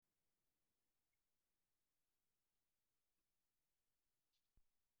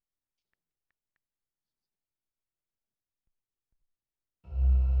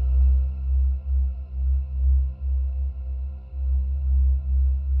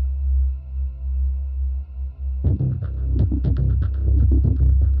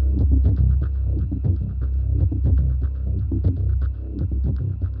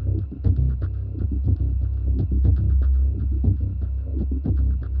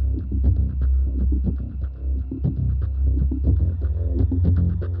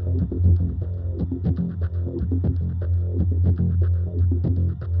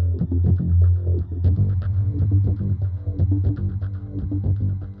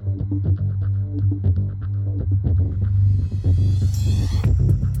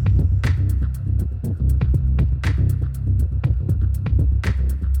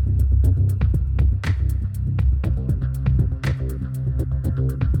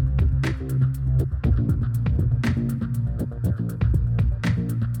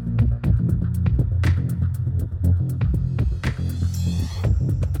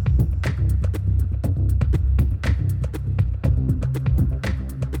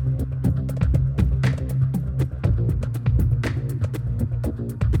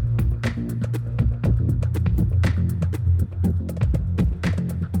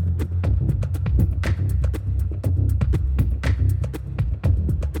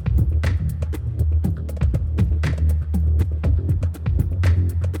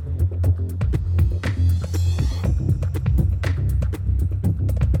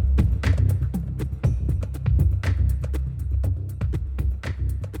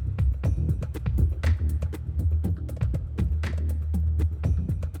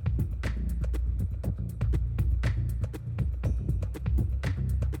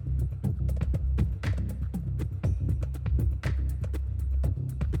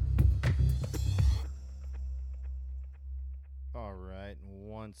All right,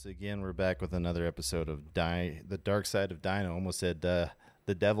 once again, we're back with another episode of The Dark Side of Dino. Almost said the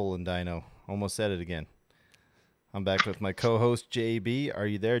devil in Dino. Almost said it again. I'm back with my co-host, JB. Are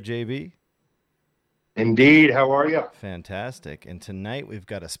you there, JB? Indeed. How are you? Fantastic. And tonight we've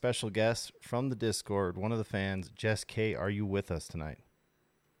got a special guest from the Discord, one of the fans, Jess K. Are you with us tonight?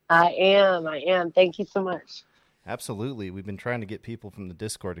 I am. Thank you so much. Absolutely. We've been trying to get people from the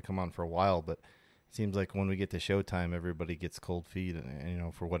Discord to come on for a while, but it seems like when we get to showtime, everybody gets cold feet,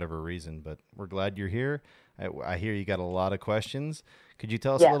 for whatever reason. But we're glad you're here. I hear you got a lot of questions. Could you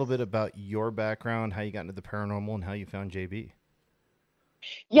tell us a little bit about your background, how you got into the paranormal, and how you found JB?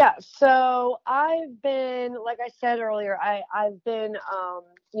 Yeah, so I've been, like I said earlier, I've been,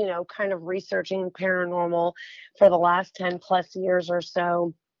 kind of researching paranormal for the last 10 plus years or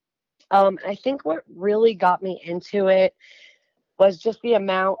so. I think what really got me into it was just the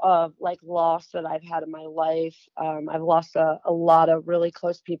amount of loss that I've had in my life. I've lost a lot of really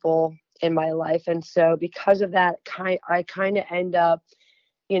close people in my life. And so because of that, I kind of end up,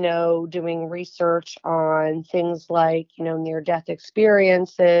 doing research on things like, near-death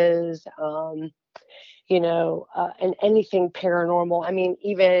experiences, and anything paranormal. I mean,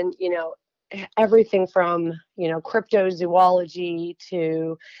 even, everything from, cryptozoology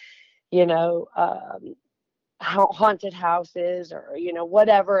to, haunted houses or,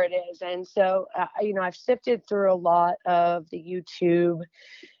 whatever it is. And so, I've sifted through a lot of the YouTube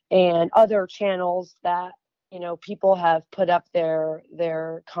and other channels that, people have put up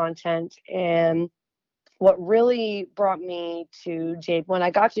their content. And what really brought me to when I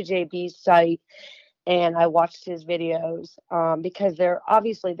got to JB's site and I watched his videos, because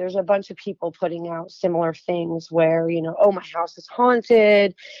there's a bunch of people putting out similar things where, oh, my house is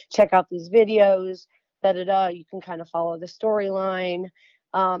haunted, check out these videos, you can kind of follow the storyline.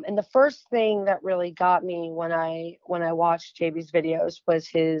 And the first thing that really got me when I watched JB's videos was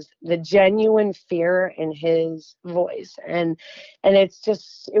the genuine fear in his voice. And it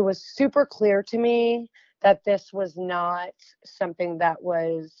was super clear to me that this was not something that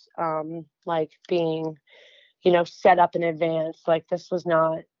was being, set up in advance. Like this was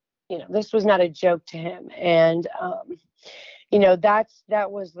not a joke to him. And,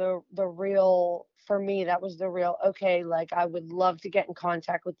 that was the real, for me, that was the real, okay, I would love to get in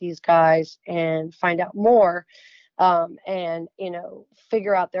contact with these guys and find out more, and,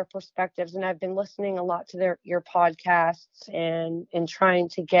 figure out their perspectives. And I've been listening a lot to your podcasts and trying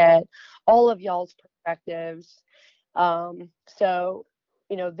to get all of y'all's perspectives. So,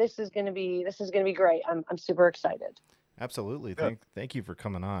 this is going to be great. I'm super excited. Absolutely. Thank you for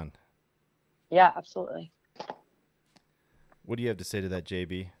coming on. Yeah, absolutely. What do you have to say to that,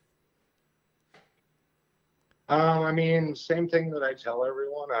 JB? Same thing that I tell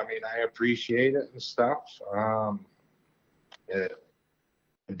everyone. I appreciate it and stuff. It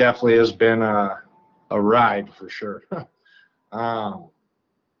definitely has been a ride for sure.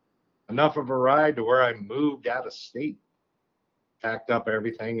 Enough of a ride to where I moved out of state, packed up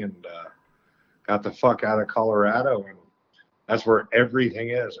everything, and got the fuck out of Colorado, and that's where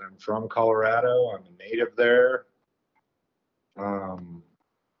everything is. I'm from Colorado. I'm a native there.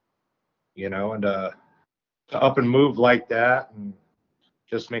 You know, and to up and move like that and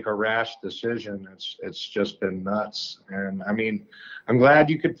just make a rash decision, it's just been nuts. And I mean, I'm glad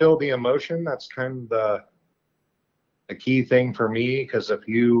you could feel the emotion. That's kind of the key thing for me, because if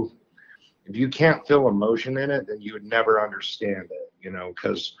you can't feel emotion in it, then you would never understand it, you know,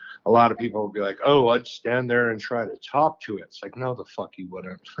 because a lot of people would be like, oh, I'd stand there and try to talk to it. It's like, no, the fuck you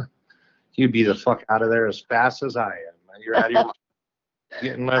wouldn't. You'd be the fuck out of there as fast as I am. You're out of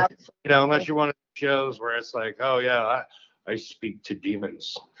your, unless, you know, unless you're one of the shows where it's like, oh yeah, I speak to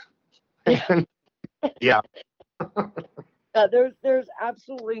demons. Yeah. There's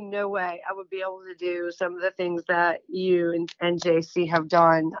absolutely no way I would be able to do some of the things that you and JC have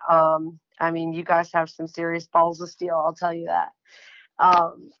done. I mean, you guys have some serious balls of steel, I'll tell you that.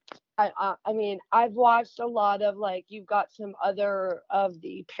 I mean, I've watched a lot of, like, you've got some other of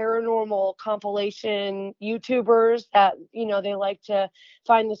the paranormal compilation YouTubers that, you know, they like to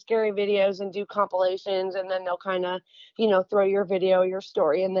find the scary videos and do compilations, and then they'll kind of, you know, throw your video, your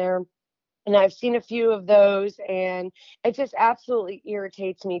story in there. And I've seen a few of those, and it just absolutely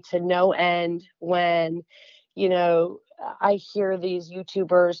irritates me to no end when, you know, I hear these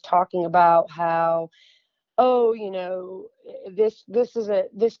YouTubers talking about how, oh, you know, this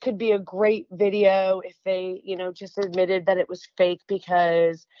could be a great video if they, you know, just admitted that it was fake,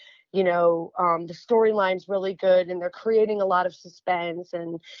 because, you know, the storyline's really good and they're creating a lot of suspense,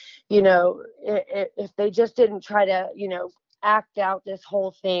 and, you know, if they just didn't try to, you know, act out this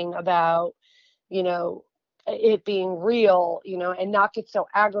whole thing about, you know, it being real, you know, and not get so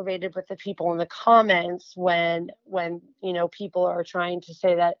aggravated with the people in the comments when, you know, people are trying to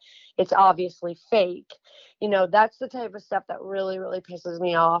say that it's obviously fake. You know, that's the type of stuff that really, really pisses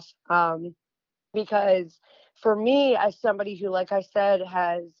me off. Because for me, as somebody who, like I said,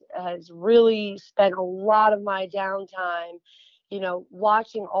 has really spent a lot of my downtime, you know,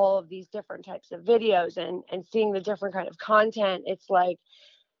 watching all of these different types of videos and seeing the different kind of content, it's like,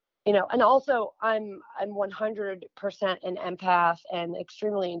 you know, and also I'm 100% an empath and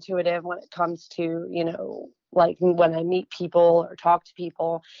extremely intuitive when it comes to, you know, like when I meet people or talk to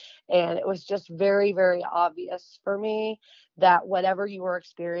people. And it was just very, very obvious for me that whatever you were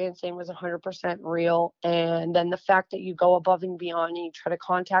experiencing was 100% real. And then the fact that you go above and beyond and you try to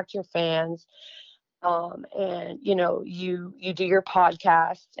contact your fans, and, you know, you do your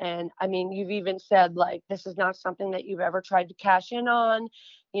podcast. And I mean, you've even said, like, this is not something that you've ever tried to cash in on.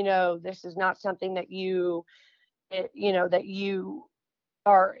 You know, this is not something that you know, that you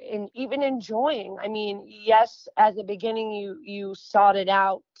are even enjoying. I mean, yes, at the beginning you sought it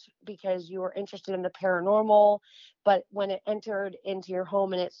out because you were interested in the paranormal, but when it entered into your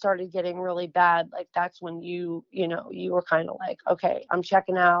home and it started getting really bad, like, that's when you know, you were kind of like, okay, I'm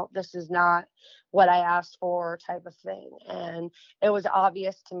checking out. This is not what I asked for, type of thing. And it was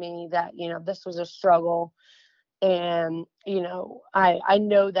obvious to me that, you know, this was a struggle. And, you know, I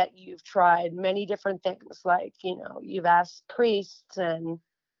know that you've tried many different things, like, you know, you've asked priests, and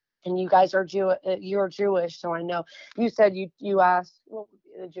you guys are you're Jewish, so I know you said you asked, what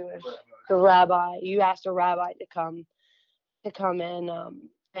would be the rabbi. You asked a rabbi to come in,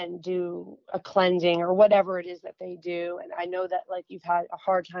 and do a cleansing or whatever it is that they do. And I know that, like, you've had a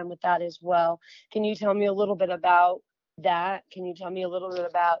hard time with that as well. Can you tell me a little bit about that? Can you tell me a little bit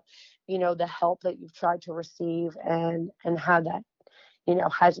about, you know, the help that you've tried to receive, and how that, you know,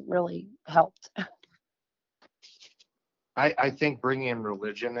 hasn't really helped? I think bringing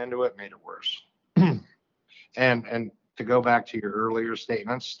religion into it made it worse. And to go back to your earlier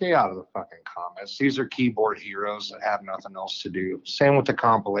statement, stay out of the fucking comments. These are keyboard heroes that have nothing else to do. Same with the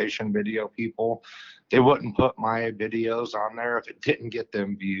compilation video people. They wouldn't put my videos on there if it didn't get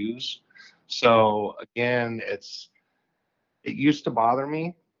them views. So again, it used to bother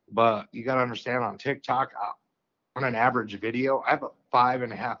me, but you got to understand, on TikTok, on an average video, I have a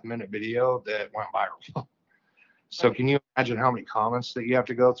 5.5 minute video that went viral. So can you imagine how many comments that you have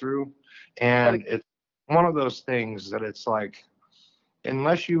to go through? And it's one of those things that it's like,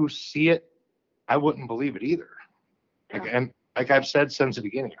 unless you see it, I wouldn't believe it either. Yeah. And like I've said since the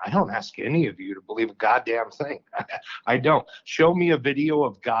beginning, I don't ask any of you to believe a goddamn thing. I don't. Show me a video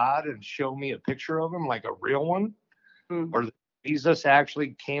of God and show me a picture of him, like a real one, or that Jesus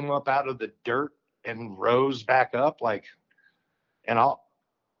actually came up out of the dirt and rose back up, like, and I'll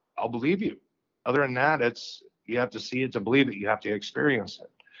believe you. Other than that, you have to see it to believe it. You have to experience it.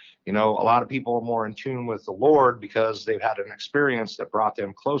 You know, a lot of people are more in tune with the Lord because they've had an experience that brought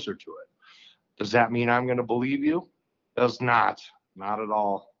them closer to it. Does that mean I'm going to believe you? Does not at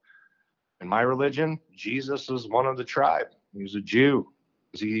all. In my religion, Jesus is one of the tribe. He's a Jew.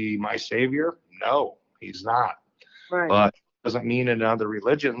 Is he my savior? No, he's not. Right. But doesn't mean in other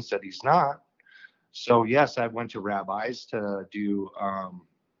religions that he's not. So yes, I went to rabbis to do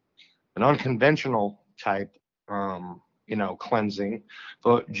an unconventional type, cleansing.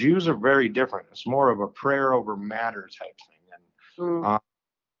 But Jews are very different. It's more of a prayer over matter type thing. And,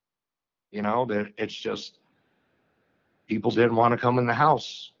 that it's just people didn't want to come in the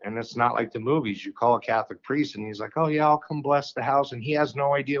house. And it's not like the movies. You call a Catholic priest and he's like, oh, yeah, I'll come bless the house. And he has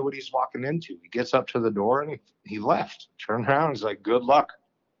no idea what he's walking into. He gets up to the door and he left. Turned around. He's like, good luck.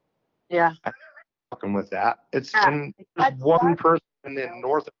 Yeah. I'm fucking with that. It's and there's one person in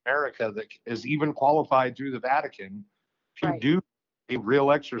North America that is even qualified through the Vatican to do a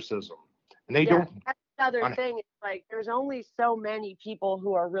real exorcism. And they don't. That's another thing. It's like there's only so many people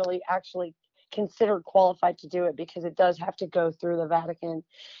who are really actually considered qualified to do it, because it does have to go through the Vatican.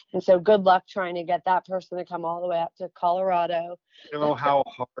 And so good luck trying to get that person to come all the way up to Colorado. You know how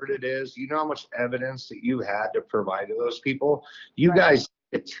hard it is? You know how much evidence that you had to provide to those people? You guys,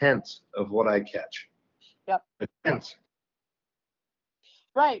 a tenth of what I catch. Yep. A tenth.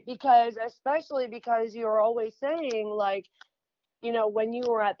 Right, especially because you were always saying, like, when you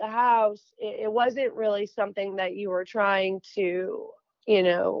were at the house, it wasn't really something that you were trying to,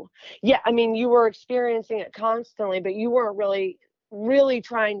 you were experiencing it constantly, but you weren't really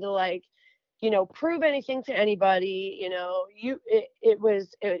trying to, like, prove anything to anybody.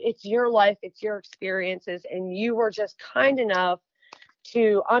 It's your life, it's your experiences, and you were just kind enough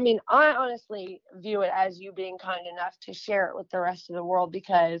to, I honestly view it as you being kind enough to share it with the rest of the world,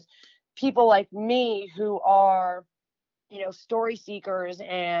 because people like me who are, story seekers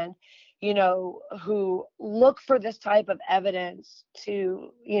and, who look for this type of evidence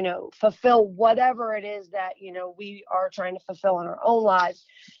to, fulfill whatever it is that, we are trying to fulfill in our own lives.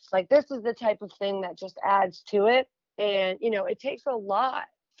 Like, this is the type of thing that just adds to it. And, it takes a lot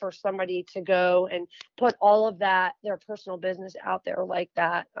for somebody to go and put all of that, their personal business out there like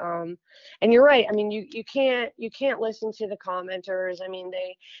that. And you're right. You can't listen to the commenters.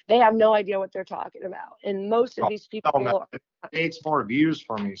 They have no idea what they're talking about. And most of these people it creates more views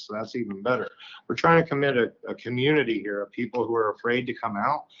for me, so that's even better. We're trying to commit a community here of people who are afraid to come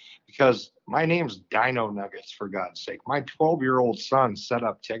out, because my name's Dino Nuggets, for God's sake. My 12-year-old son set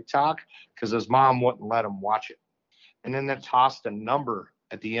up TikTok because his mom wouldn't let him watch it. And then it tossed a number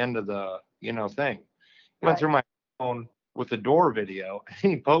at the end of the, thing. He went through my phone with the door video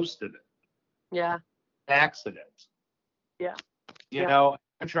and he posted it. Yeah. Accident. Yeah.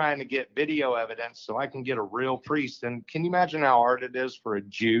 I'm trying to get video evidence so I can get a real priest. And can you imagine how hard it is for a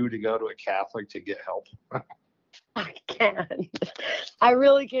Jew to go to a Catholic to get help? I can. I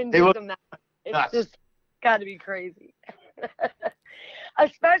really can do them that. It's just got to be crazy.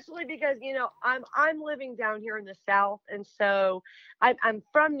 Especially because, I'm living down here in the South. And so I'm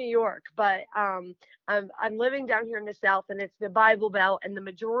from New York, but I'm living down here in the South, and it's the Bible Belt. And the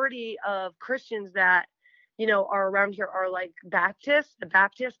majority of Christians that, are around here are like Baptists, the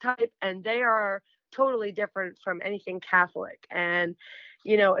Baptist type, and they are totally different from anything Catholic. And,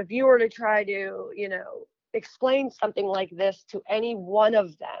 if you were to try to, explain something like this to any one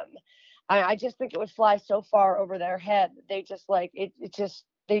of them, I just think it would fly so far over their head. They just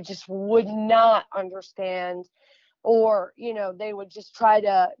they just would not understand, or, they would just try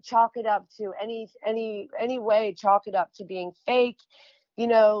to chalk it up to chalk it up to being fake.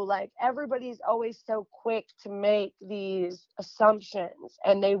 Like, everybody's always so quick to make these assumptions,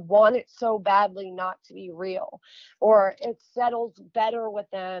 and they want it so badly not to be real, or it settles better with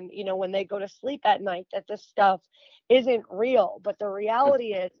them, when they go to sleep at night, that this stuff isn't real. But the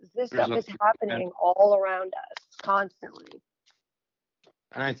reality is this stuff is happening all around us constantly.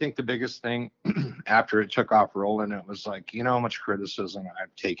 And I think the biggest thing after it took off rolling, it was like, how much criticism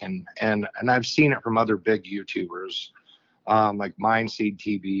I've taken, and I've seen it from other big YouTubers, like Mindseed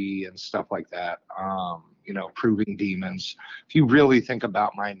TV and stuff like that. Proving demons. If you really think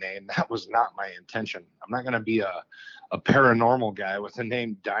about my name, that was not my intention. I'm not going to be a paranormal guy with the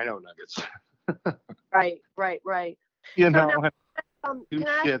name Dino Nuggets. Right. Can I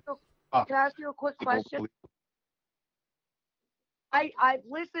ask you a quick question? I've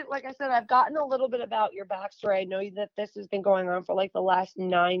listened, like I said, I've gotten a little bit about your backstory. I know that this has been going on for like the last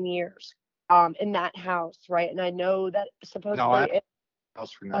 9 years, in that house, right? And I know that supposedly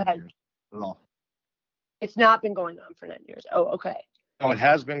house for 9 years at all. It's not been going on for 9 years. Oh, okay. No, it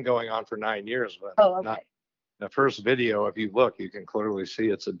has been going on for 9 years, but not the first video. If you look, you can clearly see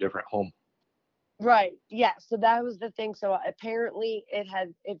it's a different home. Right. Yeah. So that was the thing. So apparently it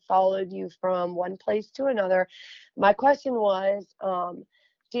followed you from one place to another. My question was,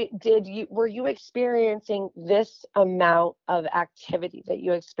 were you experiencing this amount of activity that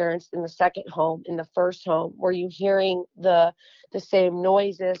you experienced in the second home, in the first home? Were you hearing the same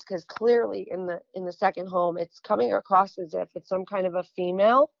noises? Because clearly in the second home, it's coming across as if it's some kind of a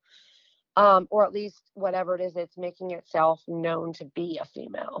female, or at least whatever it is, it's making itself known to be a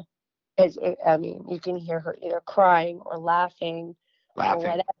female. I mean, you can hear her either crying or laughing. Or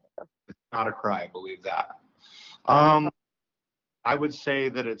whatever. It's not a cry, I believe that. I would say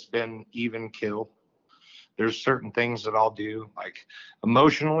that it's been even kill. There's certain things that I'll do, like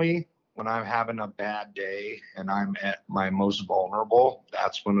emotionally, when I'm having a bad day and I'm at my most vulnerable,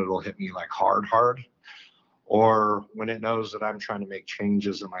 that's when it'll hit me like hard. Or when it knows that I'm trying to make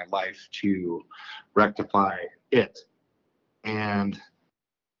changes in my life to rectify it. And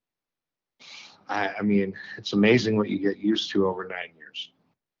I mean, it's amazing what you get used to over 9 years.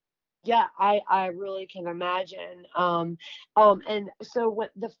 Yeah, I really can imagine. And so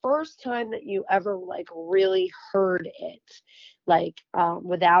what the first time that you ever like really heard it, like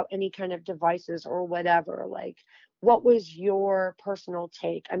without any kind of devices or whatever, like what was your personal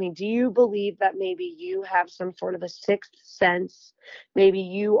take? I mean, do you believe that maybe you have some sort of a sixth sense? Maybe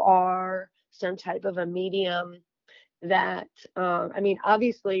you are some type of a medium that, I mean,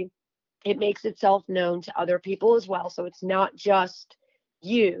 obviously it makes itself known to other people as well. So it's not just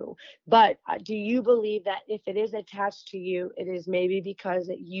you, but do you believe that if it is attached to you, it is maybe because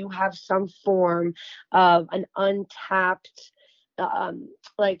that you have some form of an untapped,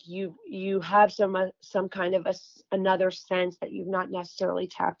 like you have some kind of another sense that you've not necessarily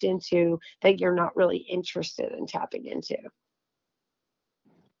tapped into, that you're not really interested in tapping into?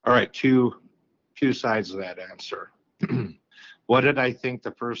 All right, two sides of that answer. What did I think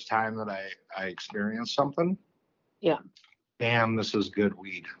the first time that I experienced something? Yeah. Damn, this is good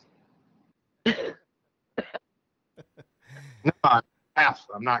weed. No, I'm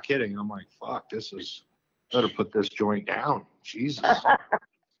not kidding. I'm like, fuck, better put this joint down. Jesus.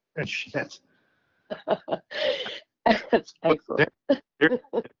 Shit. That's excellent. You're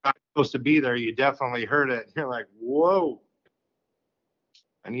not supposed to be there. You definitely heard it. You're like, whoa.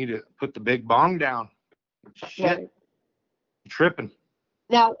 I need to put the big bong down. Shit. Right. I'm tripping.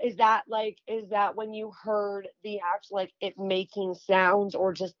 Now, is that when you heard the actual, like, it making sounds,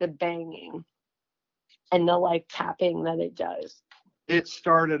 or just the banging and the like tapping that it does? It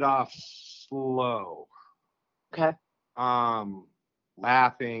started off slow. Okay.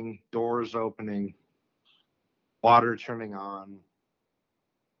 Laughing, doors opening, water turning on.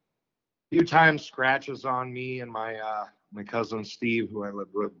 A few times scratches on me and my cousin Steve, who I live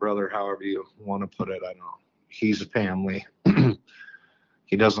with, brother, however you want to put it. I don't know. He's a family.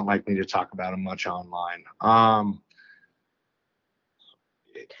 He doesn't like me to talk about him much online.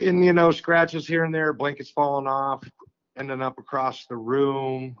 And scratches here and there, blankets falling off, ending up across the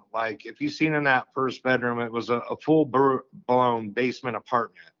room. Like, if you've seen in that first bedroom, it was a full-blown basement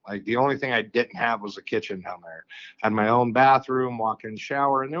apartment. Like, the only thing I didn't have was a kitchen down there. Had my own bathroom, walk-in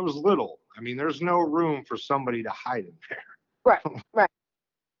shower, and it was little. I mean, there's no room for somebody to hide in there. Right.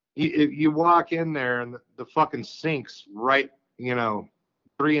 You walk in there, and the fucking sink's right,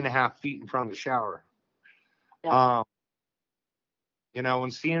 3.5 feet in front of the shower. Yeah.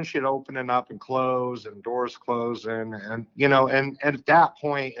 And seeing shit opening up and close and doors closing, and at that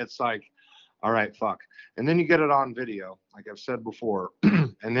point it's like, all right, fuck. And then you get it on video, like I've said before,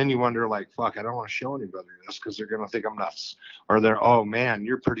 and then you wonder, like, fuck, I don't want to show anybody this because they're gonna think I'm nuts, or they're, oh man,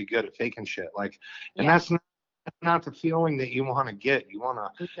 you're pretty good at faking shit, like, and Yeah. that's not the feeling that you want to get. You want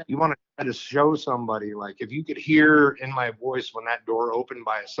to try to show somebody, like, if you could hear in my voice when that door opened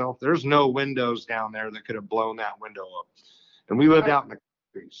by itself, there's no windows down there that could have blown that window up. And we lived out in the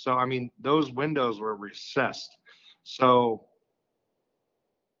country. So, I mean, those windows were recessed. So,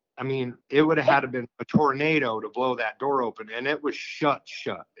 I mean, it would have had to been a tornado to blow that door open. And it was shut.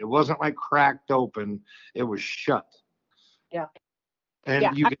 It wasn't like cracked open. It was shut. Yeah.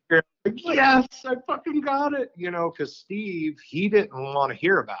 And you could hear, like, yes, I fucking got it. Because Steve, he didn't want to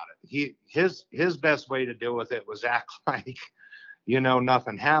hear about it. His best way to deal with it was act like,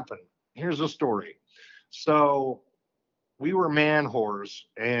 nothing happened. Here's a story. So, we were man whores,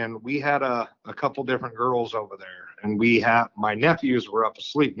 and we had a couple different girls over there, and my nephews were up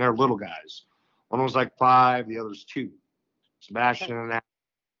asleep, and they're little guys. One was like 5, the other's 2, Sebastian and Al.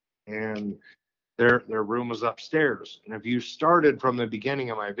 And their room was upstairs. And if you started from the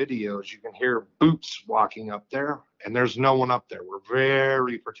beginning of my videos, you can hear boots walking up there, and there's no one up there. We're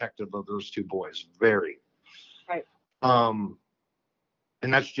very protective of those 2 boys, very. Right.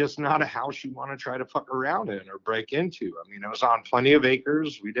 And that's just not a house you want to try to fuck around in or break into. I mean, it was on plenty of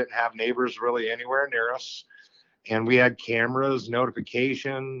acres. We didn't have neighbors really anywhere near us. And we had cameras,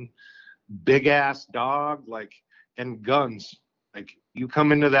 notification, big ass dog, like, and guns. Like, you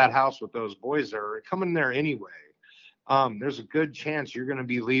come into that house with those boys there, or come in there anyway. There's a good chance you're going to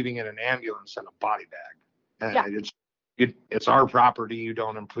be leaving in an ambulance and a body bag. Yeah. It's our property. You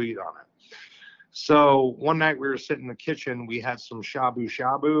don't impede on it. So one night we were sitting in the kitchen. We had some shabu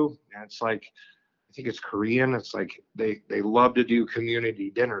shabu, and it's like, I think it's Korean. It's like they love to do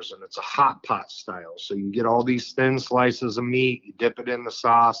community dinners, and it's a hot pot style. So you get all these thin slices of meat, you dip it in the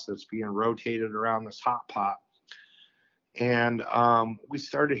sauce that's being rotated around this hot pot. And we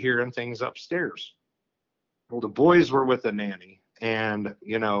started hearing things upstairs. Well, the boys were with the nanny, and,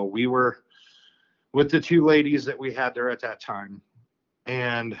 you know, we were with the two ladies that we had there at that time.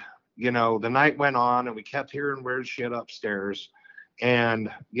 And, you know, the night went on, and we kept hearing weird shit upstairs. And,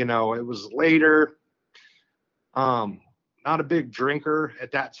 you know, it was later. Not a big drinker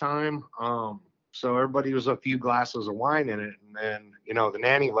at that time. So everybody was a few glasses of wine in it. And then, you know, the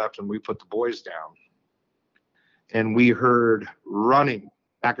nanny left, and we put the boys down. And we heard running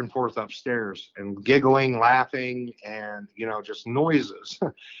back and forth upstairs, and giggling, laughing, and, you know, just noises.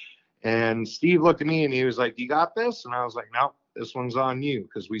 And Steve looked at me and he was like, "You got this?" And I was like, "No, this one's on you,"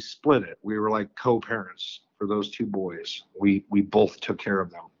 because we split it. We were like co-parents for those two boys. We both took care of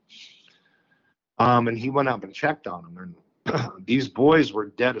them. And he went up and checked on them, and these boys were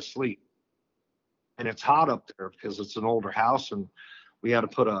dead asleep. And it's hot up there because it's an older house, and we had to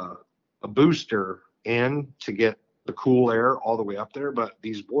put a booster in to get the cool air all the way up there. But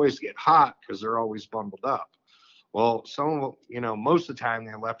these boys get hot because they're always bundled up. Well, some, you know, most of the time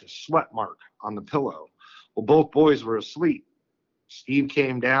they left a sweat mark on the pillow. Well, both boys were asleep. Steve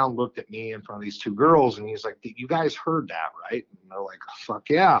came down, looked at me in front of these two girls, and he's like, "You guys heard that, right?" And they're like, "Fuck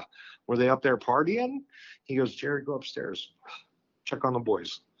yeah." "Were they up there partying?" He goes, "Jerry, go upstairs. Check on the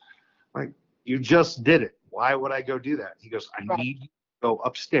boys." I'm like, "You just did it. Why would I go do that?" He goes, "I need you to go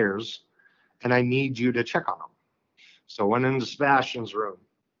upstairs, and I need you to check on them." So I went into Sebastian's room,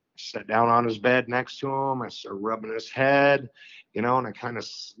 sat down on his bed next to him. I started rubbing his head, you know, and I kind of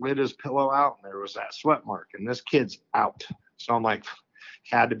slid his pillow out, and there was that sweat mark, and this kid's out. So I'm like,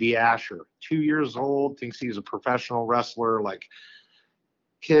 had to be Asher. 2 years old, thinks he's a professional wrestler. Like,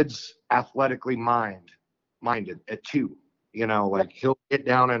 kids athletically minded at 2. You know, like, he'll get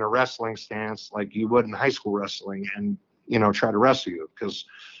down in a wrestling stance like you would in high school wrestling and, you know, try to wrestle you. Because,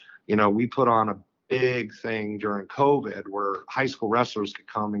 you know, we put on a big thing during COVID where high school wrestlers could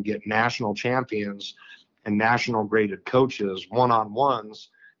come and get national champions and national graded coaches one-on-ones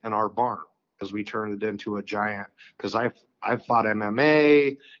in our barn, because we turned it into a giant, because I fought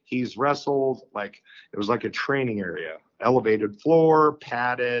MMA, he's wrestled, like, it was like a training area, elevated floor,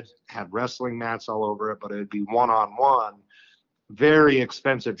 padded, had wrestling mats all over it, but it'd be one-on-one, very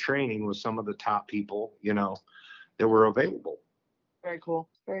expensive training with some of the top people, you know, that were available. Very cool.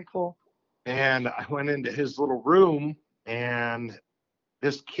 Very cool. And I went into his little room, and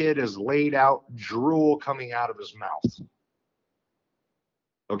this kid is laid out, drool coming out of his mouth.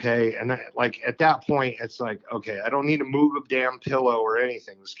 Okay. And like, at that point, it's like, okay, I don't need to move a damn pillow or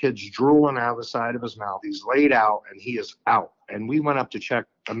anything. This kid's drooling out of the side of his mouth. He's laid out, and he is out. And we went up to check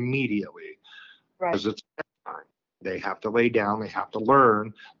immediately, because it's bedtime. They have to lay down. They have to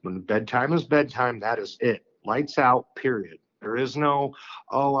learn when bedtime is bedtime. That is it. Lights out, period. There is no,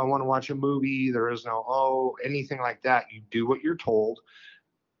 "Oh, I want to watch a movie." There is no, "Oh," anything like that. You do what you're told,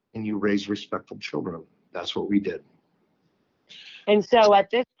 and you raise respectful children. That's what we did. And so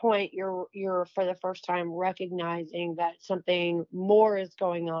at this point, you're for the first time recognizing that something more is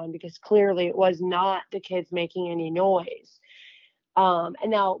going on, because clearly it was not the kids making any noise. And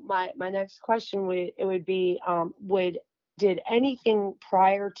now my next question would be, did anything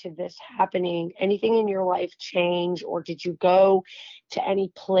prior to this happening, anything in your life change, or did you go to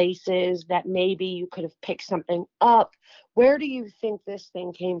any places that maybe you could have picked something up? Where do you think this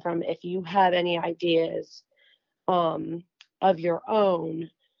thing came from? If you have any ideas of your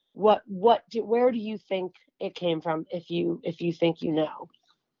own, where do you think it came from? If you think you know.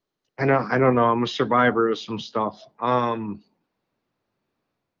 I don't know. I'm a survivor of some stuff.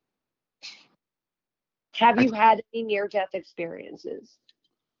 Have you had any near-death experiences?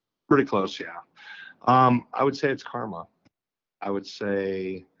 Pretty close, yeah. I would say it's karma. I would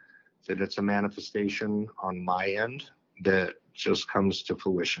say that it's a manifestation on my end that just comes to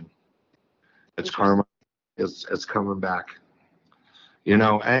fruition. It's karma. It's coming back. You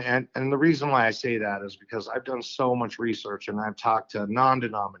know, and the reason why I say that is because I've done so much research, and I've talked to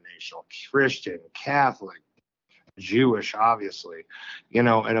non-denominational, Christian, Catholic, Jewish, obviously, you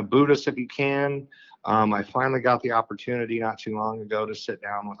know, and a Buddhist if you can. I finally got the opportunity not too long ago to sit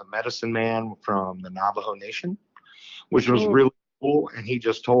down with a medicine man from the Navajo Nation. which was really cool. And he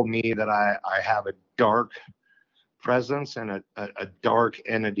just told me that I have a dark presence and a dark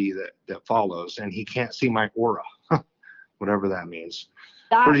entity that follows, and he can't see my aura, whatever that means.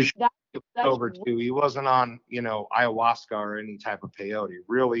 Pretty sure over too. He wasn't on, ayahuasca or any type of peyote.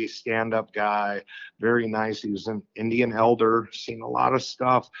 Really stand-up guy, very nice. He was an Indian elder, seen a lot of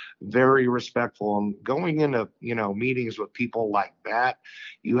stuff, very respectful. And going into, meetings with people like that,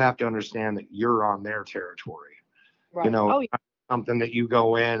 you have to understand that you're on their territory. Right. Something that you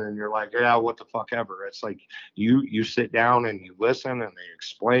go in and you're like, yeah, what the fuck ever. It's like you sit down and you listen and they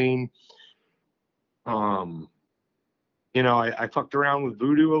explain. I fucked around with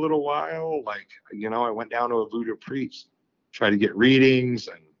voodoo a little while. Like, I went down to a voodoo priest, tried to get readings,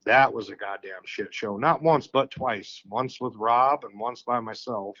 and that was a goddamn shit show. Not once, but twice. Once with Rob and once by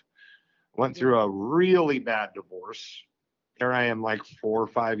myself. Went through a really bad divorce. Here I am like 4 or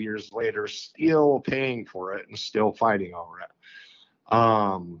 5 years later, still paying for it and still fighting over it.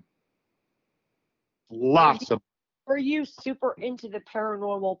 Were you super into the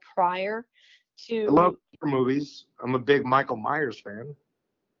paranormal prior to? I love movies. I'm a big Michael Myers fan.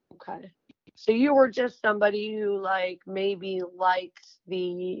 Okay. So you were just somebody who maybe liked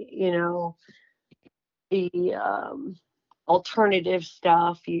the, the alternative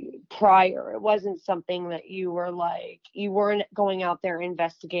stuff prior. It wasn't something that you were you weren't going out there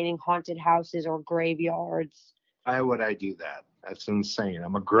investigating haunted houses or graveyards. Why would I do that? That's insane.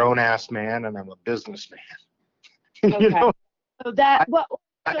 I'm a grown ass man and I'm a businessman. Okay. So that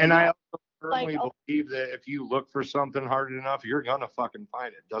I also firmly believe that if you look for something hard enough, you're gonna fucking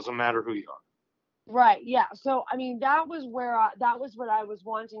find it. Doesn't matter who you are. Right. Yeah. So, that was that was what I was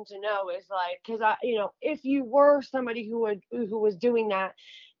wanting to know is because if you were somebody who was doing that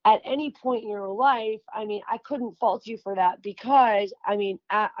at any point in your life, I couldn't fault you for that because, I don't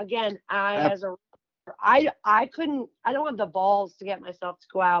have the balls to get myself to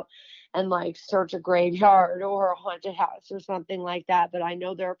go out and search a graveyard or a haunted house or something like that. But I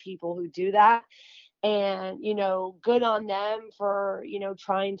know there are people who do that. And, good on them for,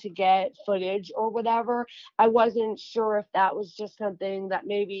 trying to get footage or whatever. I wasn't sure if that was just something that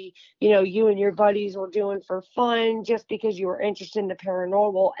maybe, you and your buddies were doing for fun just because you were interested in the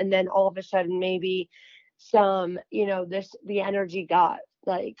paranormal. And then all of a sudden, maybe the energy got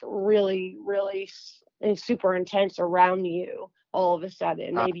really, really super intense around you all of a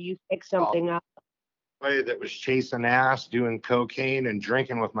sudden. Maybe you picked something up. That was chasing ass, doing cocaine and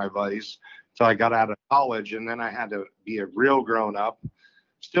drinking with my buddies. So I got out of college, and then I had to be a real grown up.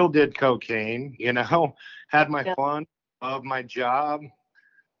 Still did cocaine, had my fun, loved my job,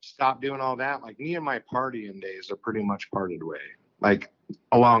 stopped doing all that. Like me and my partying days are pretty much parted away,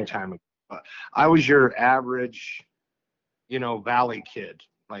 a long time ago. But I was your average, valley kid.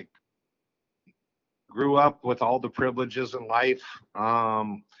 Grew up with all the privileges in life.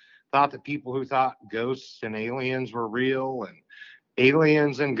 Thought that people who thought ghosts and aliens were real, and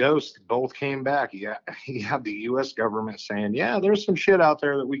aliens and ghosts both came back. You have the U.S. government saying, yeah, there's some shit out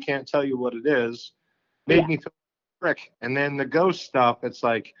there that we can't tell you what it is. Made me feel frick. And then the ghost stuff, it's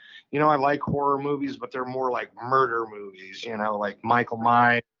I like horror movies, but they're more like murder movies, like Michael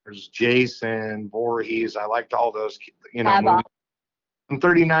Myers, Jason, Voorhees. I liked all those, movies. I'm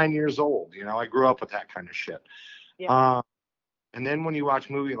 39 years old. I grew up with that kind of shit. Yeah. And then when you watch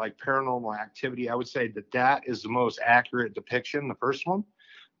a movie like Paranormal Activity, I would say that is the most accurate depiction, the first one,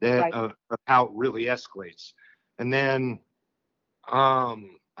 of how it really escalates. And then, to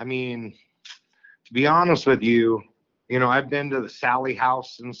be honest with you, I've been to the Sally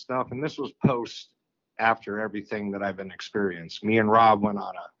house and stuff, and this was after everything that I've been experienced. Me and Rob went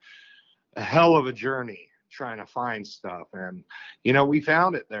on a hell of a journey trying to find stuff. And, we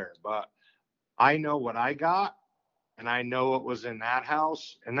found it there, but I know what I got. And I know it was in that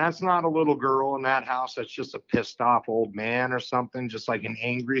house. And that's not a little girl in that house. That's just a pissed off old man or something, just like an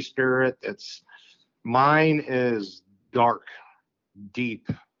angry spirit. Mine is dark, deep,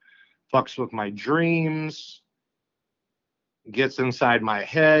 fucks with my dreams, gets inside my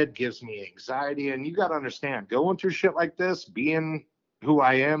head, gives me anxiety. And you got to understand, going through shit like this, being who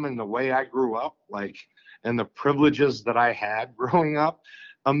I am and the way I grew up, and the privileges that I had growing up,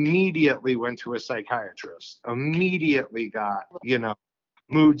 immediately went to a psychiatrist, immediately got,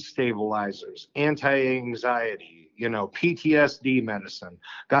 mood stabilizers, anti-anxiety, PTSD medicine,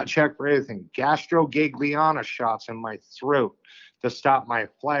 got checked for everything, gastrogagliana shots in my throat to stop my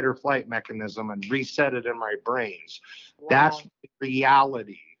flight or flight mechanism and reset it in my brains. Wow. That's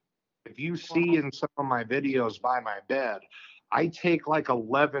reality. If you see in some of my videos by my bed, I take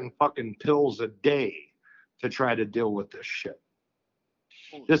 11 fucking pills a day to try to deal with this shit.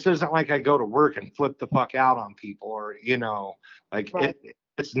 This isn't like I go to work and flip the fuck out on people, or like Right.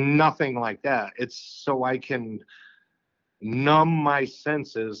 it's nothing like that. It's so I can numb my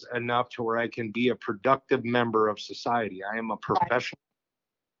senses enough to where I can be a productive member of society. I am a professional.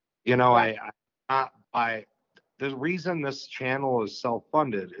 Right. The reason this channel is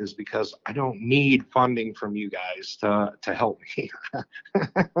self-funded is because I don't need funding from you guys to help me.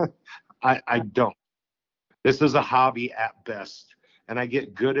 I don't. This is a hobby at best, and I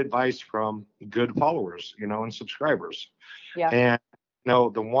get good advice from good followers, and subscribers. Yeah. And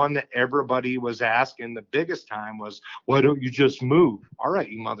the one that everybody was asking the biggest time was, why don't you just move? All right,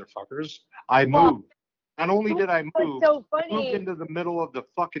 you motherfuckers. I moved. Not only did I move, so I moved funny. into the middle of the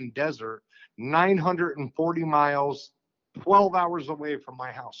fucking desert, 940 miles, 12 hours away from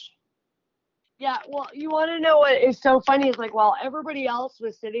my house. Yeah, well, you want to know what is so funny is like while everybody else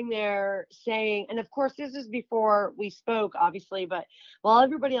was sitting there saying, and of course this is before we spoke, obviously, but while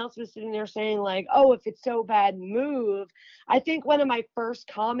everybody else was sitting there saying like, oh, if it's so bad, move. I think one of my first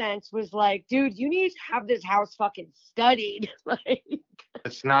comments was like, dude, you need to have this house fucking studied. Like,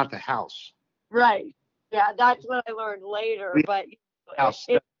 it's not the house. Right. Yeah, that's what I learned later. But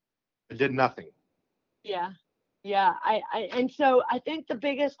it did nothing. Yeah. Yeah, and so I think the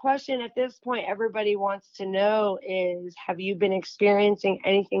biggest question at this point everybody wants to know is, have you been experiencing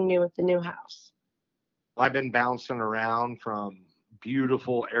anything new at the new house? I've been bouncing around from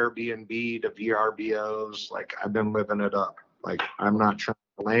beautiful Airbnb to VRBOs. Like, I've been living it up. Like, I'm not trying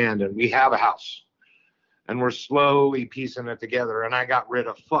to land, and we have a house, and we're slowly piecing it together. And I got rid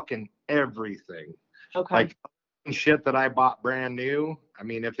of fucking everything. Okay. Like, shit that I bought brand new. I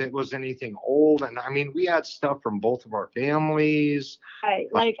mean, if it was anything old, and I mean, we had stuff from both of our families. Right.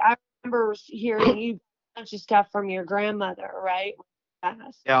 Like, I remember hearing you a bunch of stuff from your grandmother, right?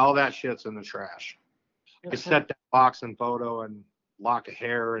 Yeah, all that shit's in the trash. Okay. I set that box and photo and lock of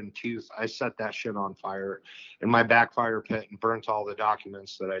hair and tooth. I set that shit on fire in my back fire pit and burnt all the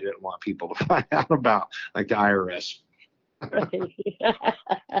documents that I didn't want people to find out about, like the IRS. Right.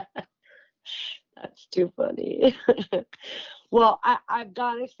 That's too funny. Well, I've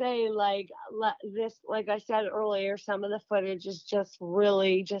got to say, like I said earlier, some of the footage is just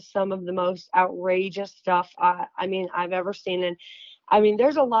really just some of the most outrageous stuff I mean, I've ever seen. And I mean,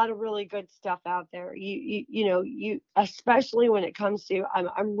 there's a lot of really good stuff out there. You especially when it comes to,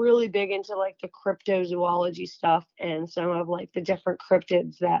 I'm really big into like the cryptozoology stuff and some of like the different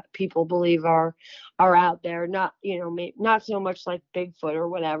cryptids that people believe are out there. Not, not so much like Bigfoot or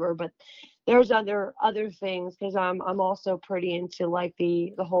whatever, but there's other things, because I'm also pretty into like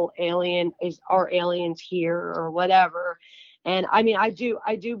the whole are aliens here or whatever. And I mean, I do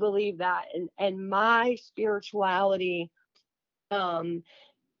believe that, and my spirituality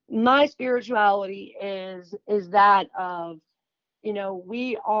is that of,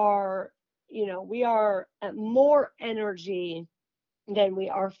 we are more energy than we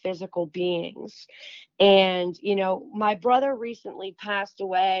are physical beings. And my brother recently passed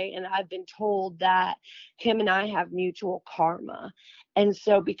away, and I've been told that him and I have mutual karma. And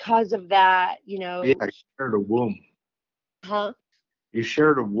so because of that, Yeah, you shared a womb. Huh? You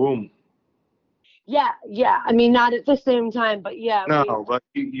shared a womb. Yeah, I mean, not at the same time, but yeah. No, but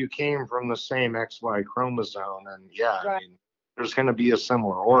you came from the same XY chromosome, and yeah, right. I mean, there's going to be a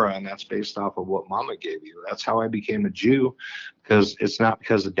similar aura, and that's based off of what Mama gave you. That's how I became a Jew, because it's not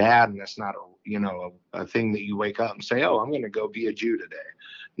because of Dad, and it's not a thing that you wake up and say, oh, I'm going to go be a Jew today.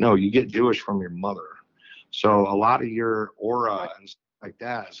 No, you get Jewish from your mother. So a lot of your aura and stuff like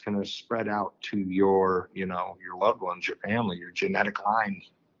that is going to spread out to your loved ones, your family, your genetic line.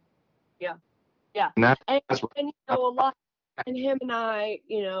 Yeah. Yeah. And a lot, and him and I,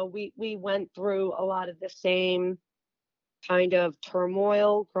 we went through a lot of the same kind of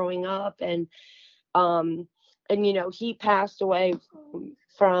turmoil growing up, and he passed away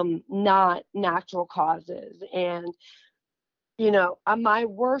from not natural causes. And my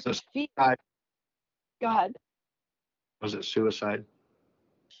worst fear. Go ahead. Was it suicide?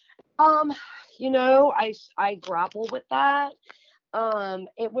 I grapple with that.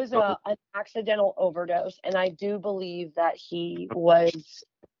 It was an accidental overdose, and I do believe that he was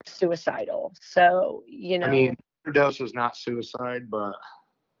suicidal. So, I mean, overdose is not suicide, but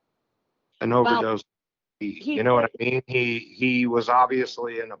an overdose. You know what I mean? He was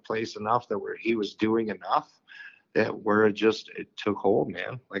obviously in a place enough that where he was doing enough that where it took hold,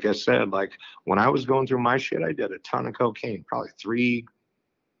 man. Like I said, like when I was going through my shit, I did a ton of cocaine, probably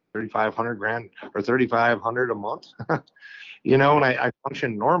 $3,500 or $3,500 a month. And I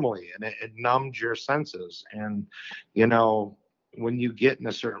functioned normally, and it numbed your senses. And, when you get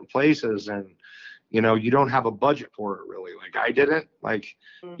into certain places and, you know, you don't have a budget for it really. Like I didn't. Like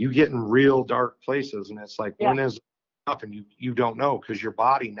you get in real dark places, and it's like, when is it up? And you don't know, because your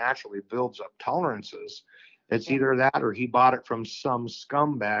body naturally builds up tolerances. It's either that or he bought it from some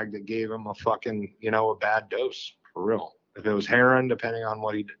scumbag that gave him a fucking, you know, a bad dose for real. If it was heroin, depending on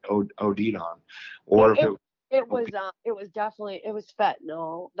what he OD'd on, or if it was definitely, it was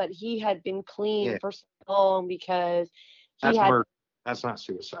fentanyl, but he had been clean for so long because that's murder. That's not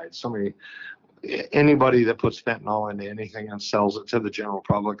suicide. Anybody that puts fentanyl into anything and sells it to the general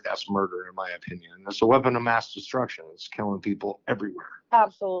public, that's murder, in my opinion. It's a weapon of mass destruction. It's killing people everywhere.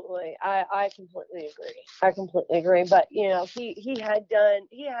 Absolutely. I completely agree. But, you know, he had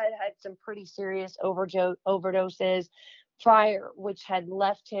some pretty serious overdoses prior, which had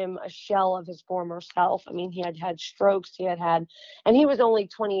left him a shell of his former self. I mean, he had strokes, and he was only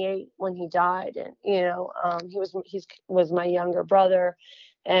 28 when he died. And, you know, he was my younger brother.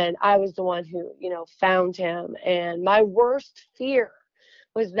 And I was the one who, you know, found him. And my worst fear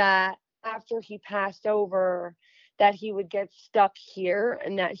was that after he passed over, that he would get stuck here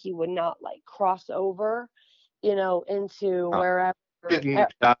and that he would not like cross over, you know, into wherever.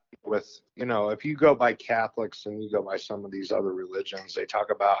 With, you know, if you go by Catholics and you go by some of these other religions, they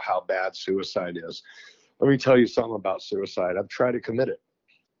talk about how bad suicide is. Let me tell you something about suicide. I've tried to commit it.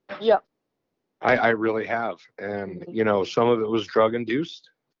 Yeah. I really have. And, you know, some of it was drug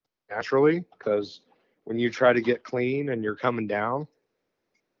induced, naturally, because when you try to get clean and you're coming down,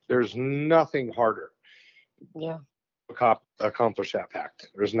 there's nothing harder. Yeah. To accomplish that pact.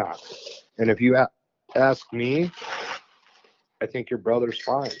 There's not. And if you ask me, I think your brother's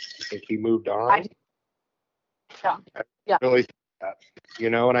fine. I think he moved on. I really think that,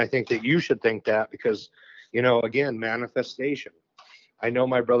 you know, and I think that you should think that because, you know, again, manifestation. I know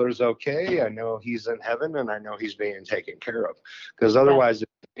my brother's okay. I know he's in heaven, and I know he's being taken care of. Because otherwise, if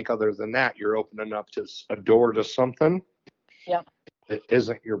you think other than that, you're opening up to a door to something that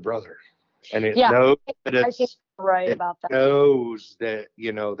isn't your brother. And it knows that it's about that. Knows that,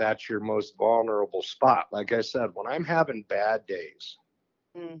 you know, that's your most vulnerable spot. Like I said, when I'm having bad days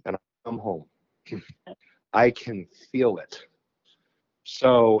and I come home, I can feel it.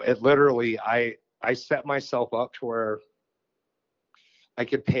 So it literally, I set myself up to where I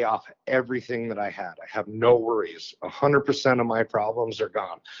could pay off everything that I had. I have no worries. 100% of my problems are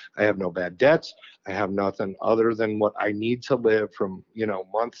gone. I have no bad debts. I have nothing other than what I need to live from, you know,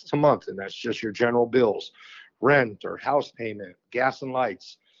 month to month. And that's just your general bills, rent or house payment, gas and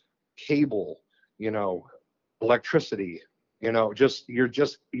lights, cable, you know, electricity, you know, just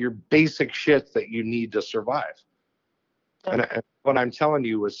your basic shit that you need to survive. And what I'm telling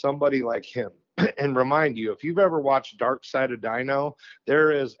you is somebody like him, and remind you, if you've ever watched Dark Side of Dino,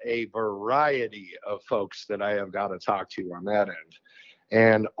 there is a variety of folks that I have got to talk to on that end.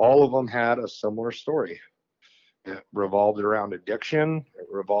 And all of them had a similar story. It revolved around addiction. It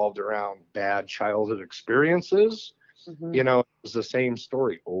revolved around bad childhood experiences. You know, it was the same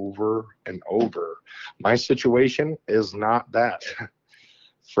story over and over. My situation is not that.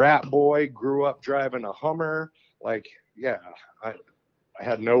 Frat boy, grew up driving a Hummer. Like, yeah, I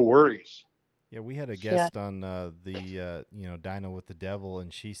had no worries. Yeah, we had a guest on the you know, Dino with the Devil,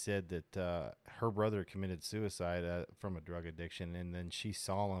 and she said that her brother committed suicide from a drug addiction, and then she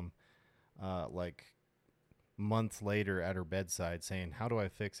saw him like months later at her bedside saying, "How do I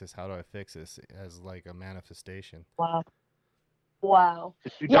fix this? How do I fix this?" as like a manifestation. Wow.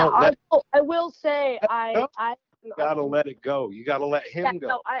 Yeah, I will say I you gotta let it go. You gotta let him go.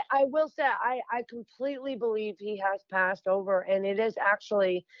 No, I will say I completely believe he has passed over, and it is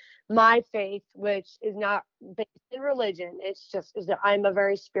actually my faith, which is not based in religion. It's just is that I'm a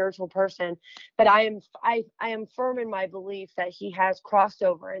very spiritual person, but I am firm in my belief that he has crossed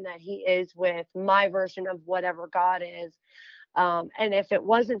over and that he is with my version of whatever God is. And if it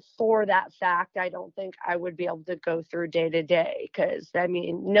wasn't for that fact, I don't think I would be able to go through day to day. Because I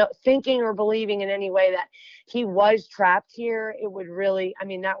mean, no thinking or believing in any way that he was trapped here, it would really, I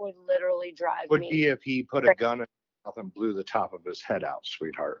mean, that would literally drive me. Would be if he put a gun in his mouth and blew the top of his head out,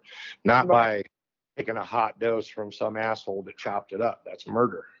 sweetheart. Not by taking a hot dose from some asshole that chopped it up. That's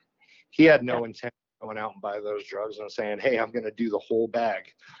murder. He had no intent of going out and buy those drugs and saying, "Hey, I'm going to do the whole bag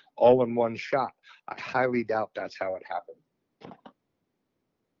all in one shot." I highly doubt that's how it happened.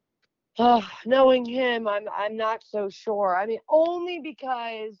 Knowing him, I'm not so sure. I mean, only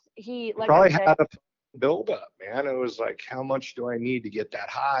because he like probably had a build up, man. It was like, how much do I need to get that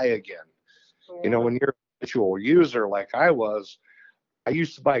high again? You know, when you're a habitual user like I was, I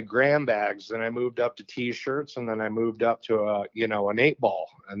used to buy gram bags, and I moved up to T-shirts, and then I moved up to an 8-ball,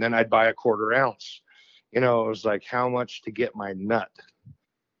 and then I'd buy a 1/4 ounce. You know, it was like how much to get my nut.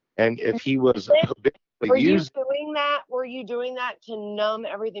 And if he was Were habitually you using, doing that? Were you doing that to numb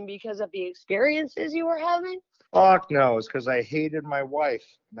everything because of the experiences you were having? fuck no, it's because I hated my wife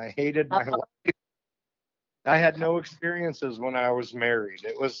and I hated my life. I had no experiences when I was married.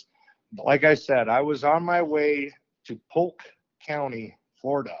 It was, like I said, I was on my way to Polk County,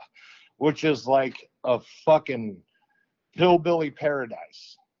 Florida, which is like a fucking hillbilly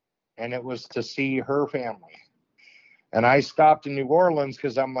paradise. And it was to see her family. And I stopped in New Orleans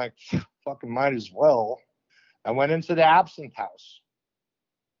because I'm like, fucking might as well. I went into the absinthe house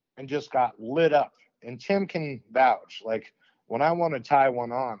and just got lit up. And Tim can vouch. Like, when I want to tie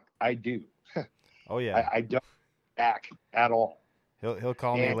one on, I do. Oh yeah. I don't back at all. He'll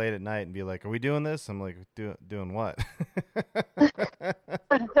call me late at night and be like, "Are we doing this?" I'm like, "Doing what?"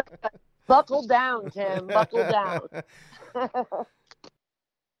 Buckle down, Tim. Buckle down.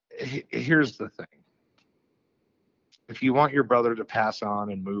 Here's the thing. If you want your brother to pass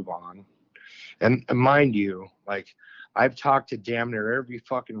on and move on, and mind you, like, I've talked to damn near every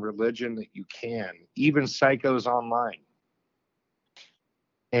fucking religion that you can, even psychos online.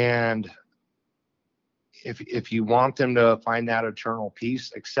 And if you want them to find that eternal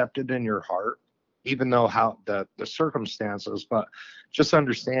peace, accept it in your heart, even though how the circumstances, but just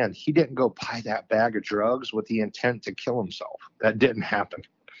understand he didn't go buy that bag of drugs with the intent to kill himself. That didn't happen.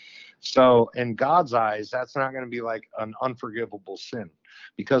 So in God's eyes, that's not going to be like an unforgivable sin,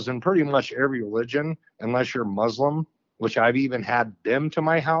 because in pretty much every religion, unless you're Muslim, which I've even had them to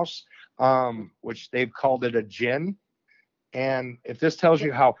my house, which they've called it a jinn. And if this tells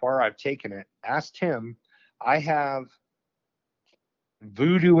you how far I've taken it, ask Tim. I have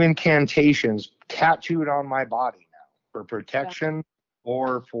voodoo incantations tattooed on my body now for protection,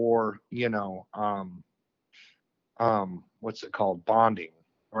 or for, what's it called? Bonding,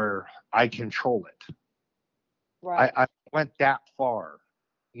 where I control it. Right. I went that far,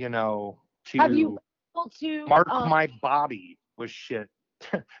 to Have you been able to mark my body with shit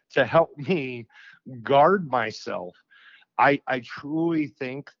to help me guard myself. I truly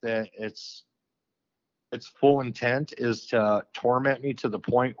think that its full intent is to torment me to the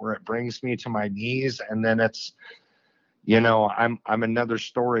point where it brings me to my knees, and then it's, I'm another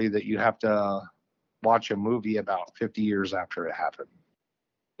story that you have to watch a movie about 50 years after it happened.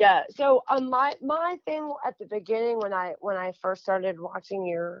 Yeah. So my thing at the beginning, when I first started watching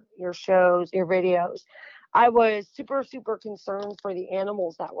your shows, your videos, I was super, super concerned for the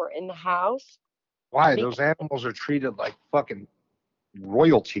animals that were in the house. Why? Those animals are treated like fucking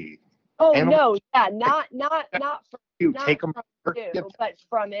royalty. Oh, no, yeah, not from you, take them from you, but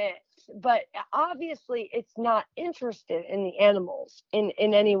from it. But obviously, it's not interested in the animals in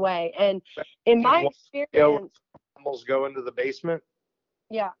any way. And in my experience, animals go into the basement.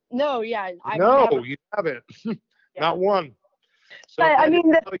 Yeah, no, yeah, you haven't. Yeah. Not one. So but I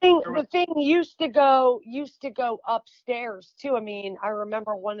mean, the thing used to go upstairs too. I mean, I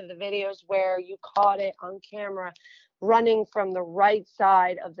remember one of the videos where you caught it on camera running from the right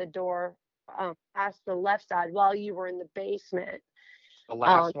side of the door past the left side while you were in the basement. The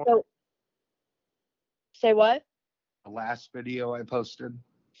last one. So, say what? The last video I posted.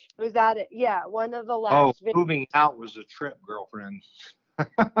 Was that it? Yeah, one of the last. Oh, moving out was a trip, girlfriend.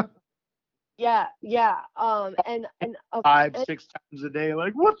 Yeah. And 5-6 times a day,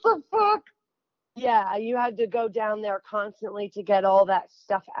 like, what the fuck? Yeah, you had to go down there constantly to get all that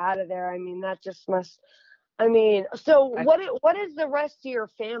stuff out of there. I mean, that just must. I mean, so what does the rest of your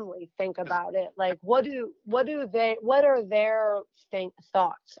family think about it? Like, what are their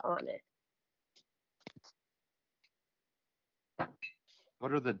thoughts on it?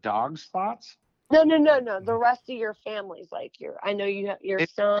 What are the dogs' thoughts? No. The rest of your family's like I know you have your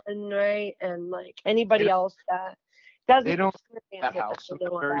son, right? And like anybody else that doesn't. They don't that house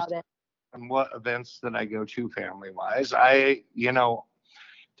know about it. And what events that I go to family wise, to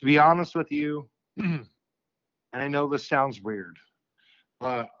be honest with you, and I know this sounds weird,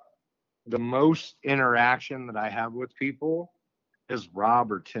 but the most interaction that I have with people is Rob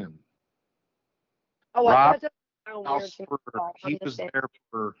or Tim. Oh, Rob, he was there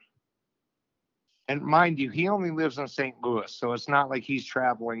for. And mind you, he only lives in St. Louis, so it's not like he's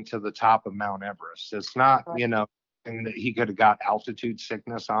traveling to the top of Mount Everest. It's not, and that he could have got altitude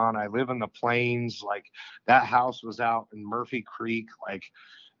sickness on. I live in the plains. Like, that house was out in Murphy Creek. Like,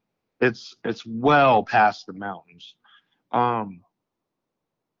 it's well past the mountains.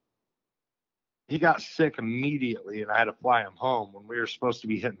 He got sick immediately, and I had to fly him home when we were supposed to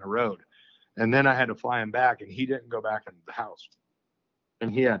be hitting the road. And then I had to fly him back, and he didn't go back into the house.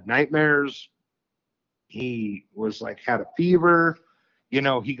 And he had nightmares. He was like, had a fever.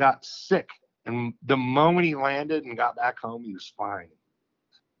 He got sick. And the moment he landed and got back home, he was fine.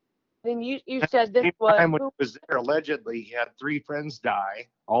 Then you said this Same was time when he was there, allegedly, he had 3 friends die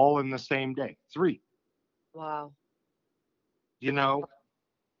all in the same day. 3. wow. You know,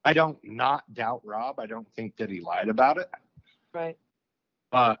 I don't not doubt Rob. I don't think that he lied about it. Right.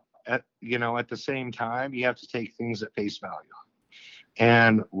 But at the same time, you have to take things at face value.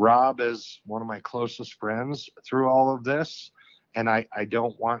 And Rob is one of my closest friends through all of this. And I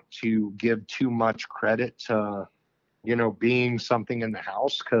don't want to give too much credit to, being something in the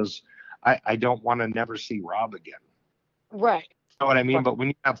house, because I don't want to never see Rob again. Right. You know what I mean? Right. But when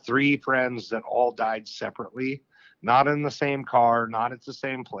you have 3 friends that all died separately, not in the same car, not at the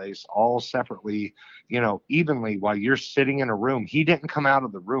same place, all separately, evenly, while you're sitting in a room, he didn't come out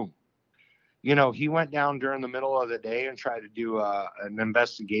of the room. He went down during the middle of the day and tried to do an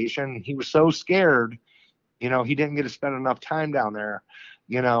investigation. He was so scared, he didn't get to spend enough time down there,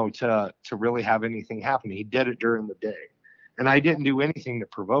 to really have anything happen. He did it during the day. And I didn't do anything to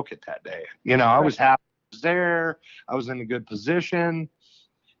provoke it that day. I was happy I was there. I was in a good position.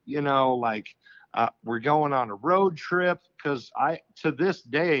 We're going on a road trip, because to this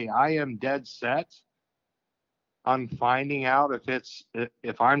day, I am dead set on finding out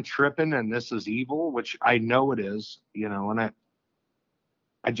if I'm tripping and this is evil, which I know it is, and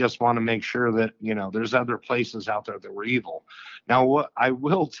I just want to make sure that, there's other places out there that were evil. Now, what I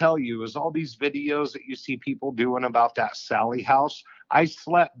will tell you is all these videos that you see people doing about that Sally house, I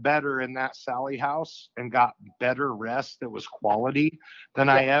slept better in that Sally house and got better rest that was quality than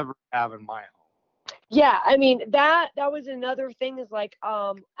I ever have in my home. Yeah, I mean, that was another thing, is like,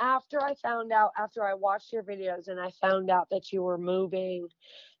 after I watched your videos and I found out that you were moving,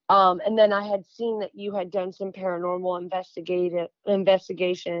 and then I had seen that you had done some paranormal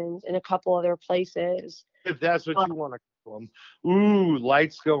investigations in a couple other places. If that's what you want to call them. Ooh,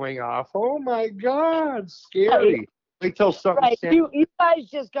 lights going off. Oh my God, scary. Right. Wait till something Right. stands. You guys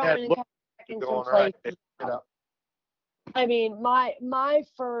just go in and Look, check in some going right. places. Get up. I mean, my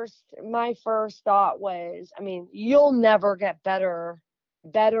first thought was, I mean, you'll never get better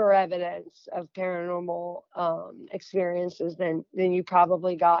evidence of paranormal experiences than you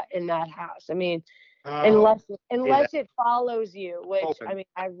probably got in that house. I mean, unless it follows you, which I mean,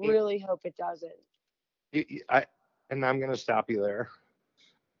 I really hope it doesn't. And I'm going to stop you there.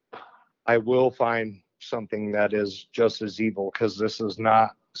 I will find something that is just as evil, because this is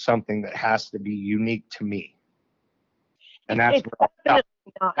not something that has to be unique to me. And that's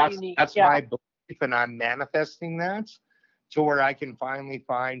my belief, and I'm manifesting that to where I can finally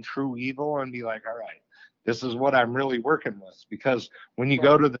find true evil and be like, all right, this is what I'm really working with. Because when you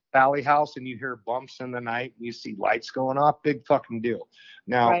go to the Sally house and you hear bumps in the night and you see lights going off, big fucking deal.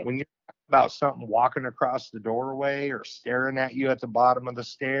 Now, when you're talking about something walking across the doorway or staring at you at the bottom of the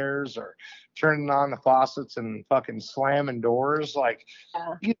stairs or turning on the faucets and fucking slamming doors, like,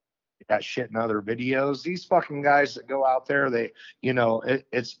 you that shit in other videos. These fucking guys that go out there, they,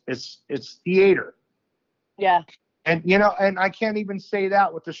 it's theater. Yeah. And, and I can't even say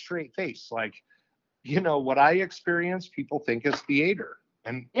that with a straight face. Like, what I experience, people think is theater.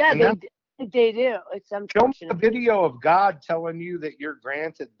 And they do. It's unfortunate. Show me a video of God telling you that you're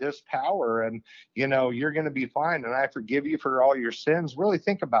granted this power and, you're going to be fine. And I forgive you for all your sins. Really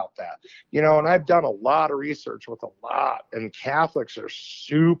think about that. And I've done a lot of research with a lot, and Catholics are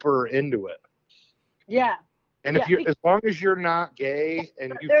super into it. Yeah. And if as long as you're not gay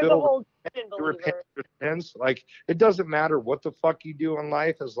and you feel repent your sins, like, it doesn't matter what the fuck you do in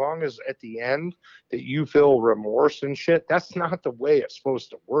life, as long as at the end that you feel remorse and shit, that's not the way it's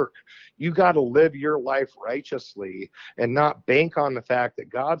supposed to work. You got to live your life righteously and not bank on the fact that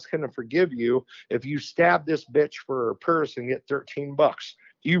God's going to forgive you if you stab this bitch for her purse and get $13.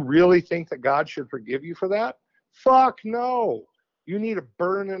 Do you really think that God should forgive you for that? Fuck no. You need to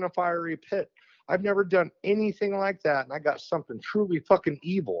burn in a fiery pit. I've never done anything like that, and I got something truly fucking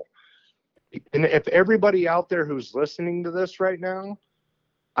evil. And if everybody out there who's listening to this right now,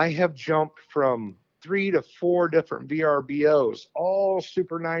 I have jumped from 3 to 4 different VRBOs, all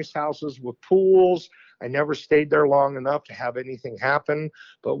super nice houses with pools. I never stayed there long enough to have anything happen,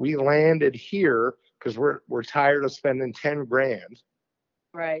 but we landed here because we're tired of spending 10 grand.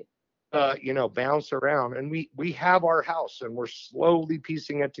 Right. Bounce around, and we have our house, and we're slowly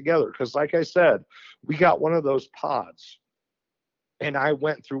piecing it together. Because like I said, we got one of those pods, and I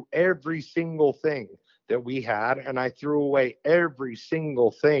went through every single thing that we had, and I threw away every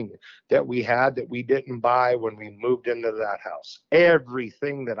single thing that we had that we didn't buy when we moved into that house.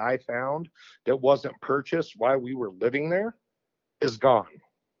 Everything that I found that wasn't purchased while we were living there is gone.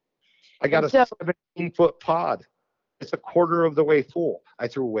 I got a 17-foot pod It's a quarter of the way full. I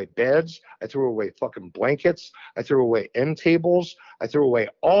threw away beds. I threw away fucking blankets. I threw away end tables. I threw away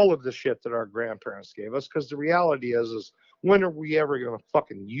all of the shit that our grandparents gave us. Because the reality is when are we ever going to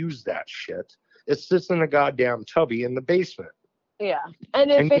fucking use that shit? It sits in a goddamn tubby in the basement. Yeah.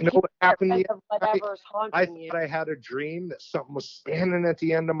 And if And you know what happened the other night? whatever's I haunting you. thought I had a dream that something was standing at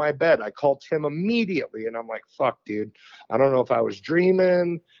the end of my bed. I called Tim immediately, and I'm like, fuck, dude. I don't know if I was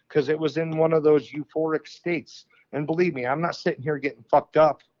dreaming, because it was in one of those euphoric states. And believe me, I'm not sitting here getting fucked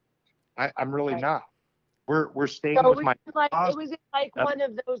up. I'm really not. We're staying So with my it was like one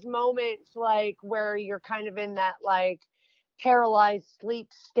of those moments like where you're kind of in that like paralyzed sleep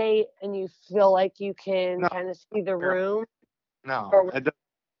state and you feel like you can kind of see the room. No,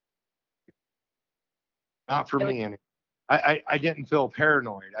 not for me anymore. I didn't feel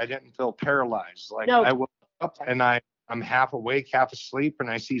paranoid. I didn't feel paralyzed. Like I woke up and I'm half awake, half asleep, and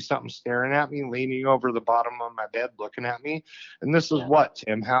I see something staring at me, leaning over the bottom of my bed, looking at me. And this is what,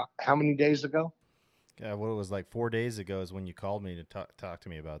 Tim? How many days ago? Yeah, what it was like 4 days ago is when you called me to talk to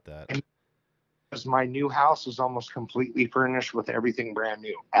me about that. Because my new house is almost completely furnished with everything brand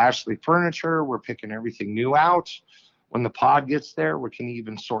new. Ashley Furniture, we're picking everything new out. When the pod gets there, we can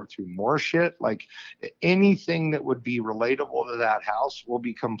even sort through more shit. Like anything that would be relatable to that house will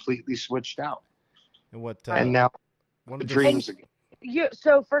be completely switched out. And what? And now the dreams again.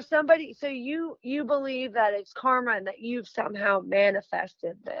 So for somebody, so you believe that it's karma and that you've somehow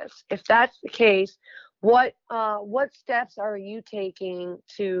manifested this. If that's the case, what steps are you taking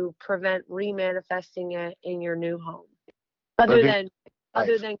to prevent remanifesting it in your new home? Other than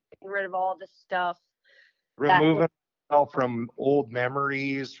getting rid of all the stuff. Removing myself from old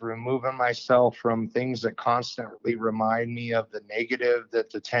memories, removing myself from things that constantly remind me of the negative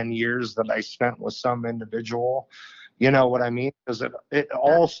that the 10 years that I spent with some individual. You know what I mean? Because it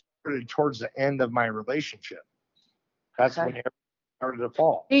all started towards the end of my relationship. That's when everything started to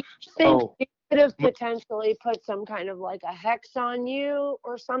fall. Do you think you could have potentially put some kind of like a hex on you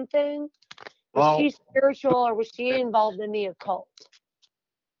or something? Was she spiritual or was she involved in the occult?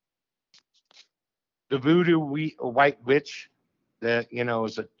 The voodoo white witch that,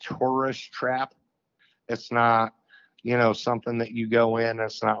 is a tourist trap. It's not, something that you go in.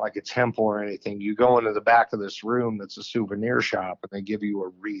 It's not like a temple or anything. You go into the back of this room that's a souvenir shop and they give you a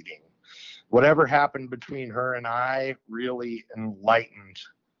reading. Whatever happened between her and I really enlightened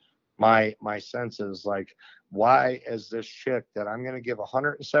my senses. Like, why is this chick that I'm going to give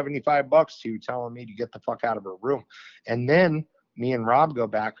 $175 to telling me to get the fuck out of her room? And then me and Rob go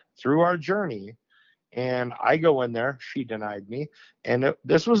back through our journey and I go in there. She denied me. And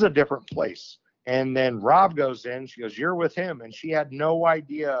this was a different place. And then Rob goes in. She goes, "You're with him." And she had no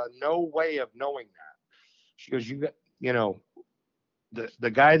idea, no way of knowing that. She goes, the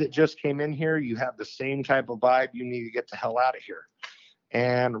guy that just came in here, you have the same type of vibe. You need to get the hell out of here.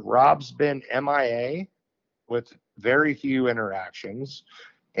 And Rob's been MIA with very few interactions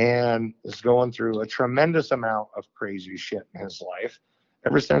and is going through a tremendous amount of crazy shit in his life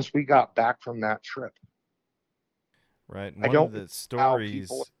ever since we got back from that trip. Right. I don't of the stories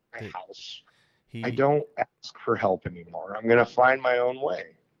in my house. I don't ask for help anymore. I'm going to find my own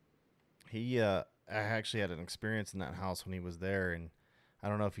way. I actually had an experience in that house when he was there, and I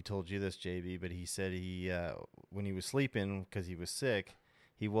don't know if he told you this, JB, but he said when he was sleeping because he was sick,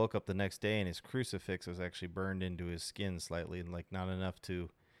 he woke up the next day and his crucifix was actually burned into his skin slightly, and like not enough to,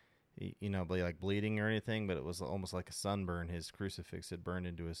 be like bleeding or anything, but it was almost like a sunburn. His crucifix had burned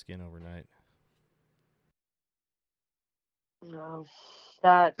into his skin overnight. No,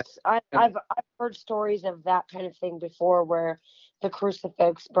 I've heard stories of that kind of thing before, where the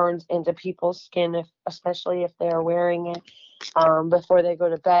crucifix burns into people's skin, especially if they are wearing it before they go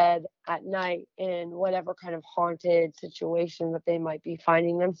to bed at night in whatever kind of haunted situation that they might be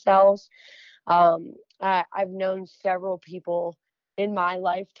finding themselves. I've known several people in my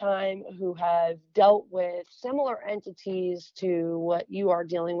lifetime who have dealt with similar entities to what you are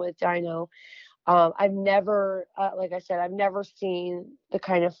dealing with, Dino. I've never, like I said, I've never seen the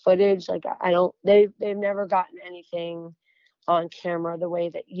kind of footage. Like they've never gotten anything on camera the way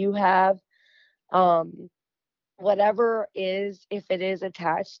that you have. Whatever is, if it is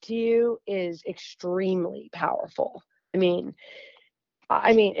attached to you, is extremely powerful. I mean,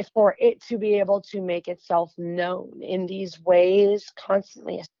 if for it to be able to make itself known in these ways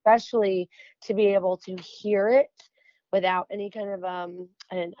constantly, especially to be able to hear it without any kind of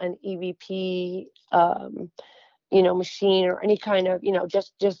an EVP machine or any kind of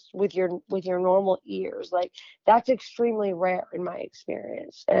just with your normal ears, like that's extremely rare in my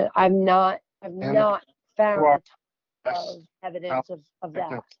experience, and I've not found a ton of evidence of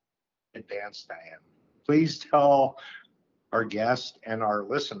that. Advanced I am. please tell our guests and our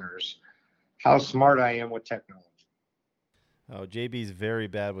listeners how smart I am with technology. Oh, JB's very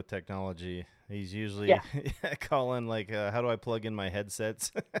bad with technology. He's usually Yeah. calling like, how do I plug in my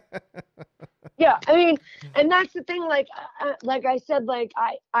headsets? Yeah, I mean, and that's the thing. Like I said, like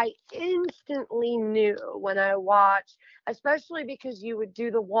I instantly knew when I watched, especially because you would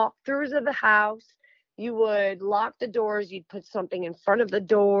do the walkthroughs of the house. You would lock the doors. You'd put something in front of the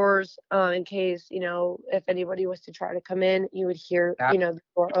doors in case, if anybody was to try to come in, you would hear, the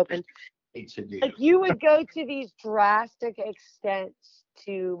door open. To do. Like you would go to these drastic extents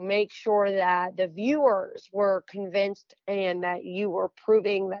to make sure that the viewers were convinced and that you were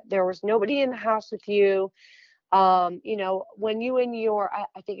proving that there was nobody in the house with you. When you and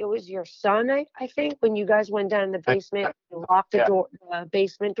I think it was your son, I think, when you guys went down in the basement, you locked the door, the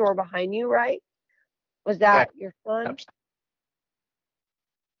basement door behind you, right? Was that your son?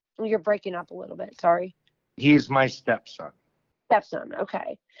 You're breaking up a little bit. Sorry. He's my stepson. Stepson.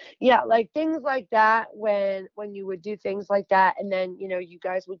 Okay. Yeah, like things like that, when you would do things like that, and then you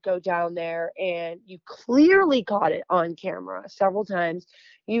guys would go down there and you clearly caught it on camera several times.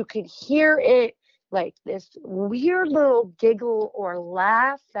 You could hear it, like this weird little giggle or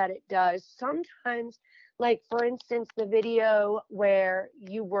laugh that it does sometimes. Like, for instance, the video where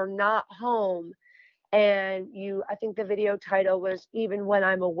you were not home, and I think the video title was "Even When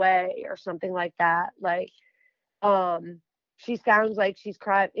I'm Away" or something like that. Like, she sounds like she's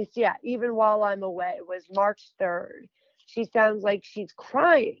crying. It's even while I'm away. It was March 3rd. She sounds like she's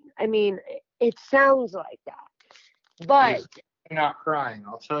crying. I mean, it sounds like that. But I'm not crying,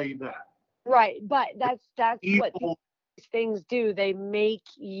 I'll tell you that. Right, but that's Evil. what these things do. They make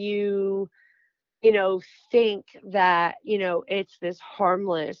you, think that, it's this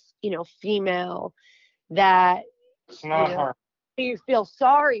harmless, female that It's not hard. You feel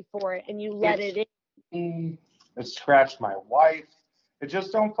sorry for it and you let it in. It scratched my wife. It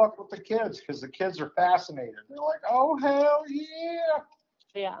just don't fuck with the kids because the kids are fascinated. They're like, oh, hell yeah.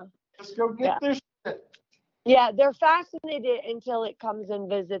 Yeah. Let's go get this shit. Yeah, they're fascinated until it comes and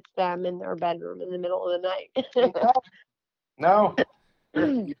visits them in their bedroom in the middle of the night. No.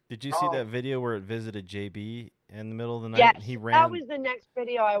 Did you see that video where it visited JB in the middle of the night? Yes, He ran. that was the next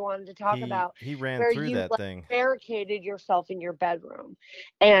video I wanted to talk about. He ran where through you, that thing. Barricaded yourself in your bedroom,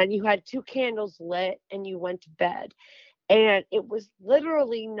 and you had 2 candles lit, and you went to bed. And it was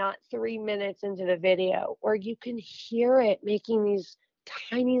literally not 3 minutes into the video where you can hear it making these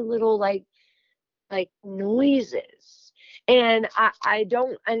tiny little like noises. And I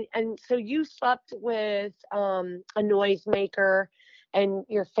don't, and so you slept with a noisemaker and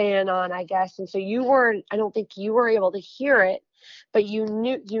your fan on, I guess. And so I don't think you were able to hear it, but you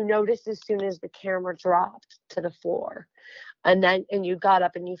noticed as soon as the camera dropped to the floor, and you got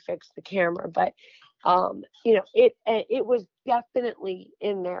up and you fixed the camera. But it was definitely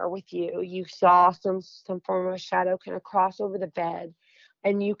in there with you. You saw some form of shadow kind of cross over the bed,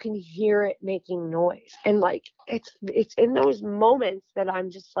 and you can hear it making noise. And like, it's in those moments that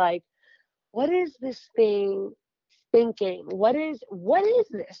I'm just like, what is this thing thinking? What is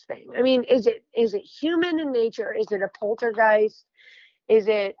this thing? I mean, is it human in nature? Is it a poltergeist? Is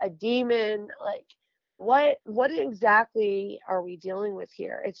it a demon? Like, what exactly are we dealing with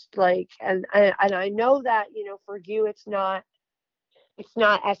here? It's like, and I know that, for you it's not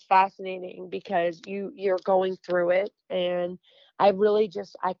as fascinating because you're going through it, and I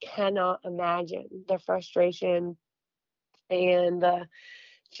cannot imagine the frustration and the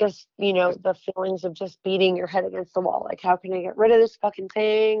the feelings of just beating your head against the wall. Like, how can I get rid of this fucking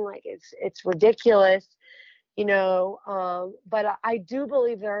thing? Like, it's ridiculous, but I do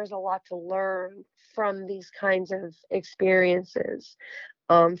believe there is a lot to learn from these kinds of experiences,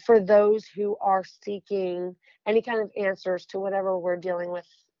 for those who are seeking any kind of answers to whatever we're dealing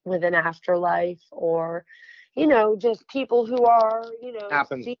with an afterlife, or just people who are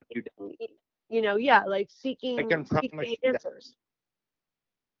Happens. seeking answers.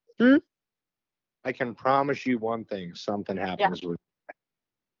 I can promise you one thing: something happens with.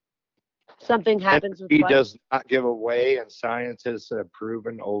 Something happens with He what? does not give away, and scientists have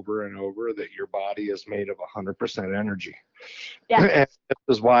proven over and over that your body is made of 100% energy. Yeah. And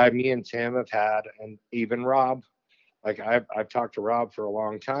this is why me and Tim have had, and even Rob, like I've talked to Rob for a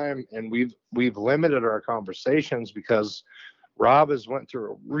long time, and we've limited our conversations because Rob has went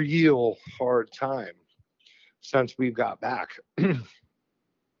through a real hard time since we've got back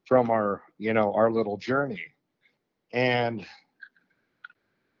from our little journey. And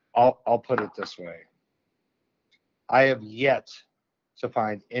I'll put it this way: I have yet to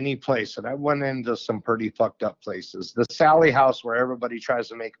find any place. And I went into some pretty fucked up places. The Sally house where everybody tries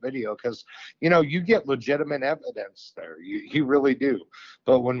to make video because, you get legitimate evidence there. You really do.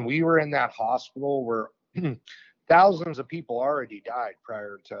 But when we were in that hospital where thousands of people already died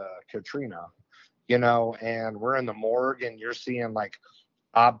prior to Katrina, and we're in the morgue and you're seeing like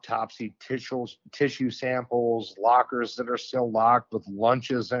autopsy tissue samples, lockers that are still locked with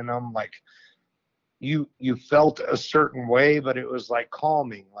lunches in them. Like you felt a certain way, but it was like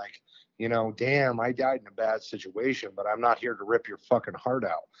calming, like, damn, I died in a bad situation, but I'm not here to rip your fucking heart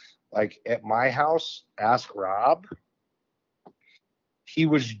out. Like at my house, ask Rob, he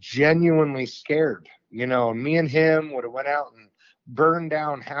was genuinely scared. Me and him would have went out and burned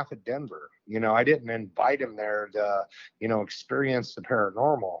down half of Denver. I didn't invite him there to, experience the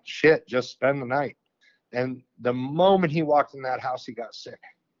paranormal. Shit, just spend the night. And the moment he walked in that house, he got sick.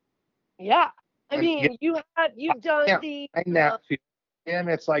 Yeah. I mean, you've done and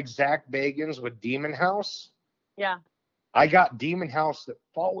it's like Zach Bagans with Demon House. Yeah. I got Demon House that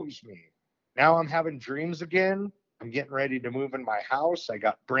follows me. Now I'm having dreams again. I'm getting ready to move in my house. I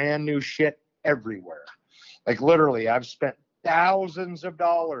got brand new shit everywhere. Like literally, I've spent thousands of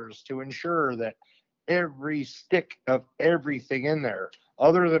dollars to ensure that every stick of everything in there,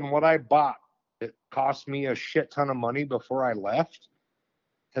 other than what I bought, it cost me a shit ton of money before I left,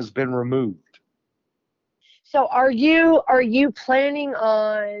 has been removed. So are you planning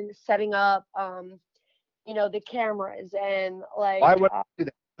on setting up, the cameras and like? Why would I do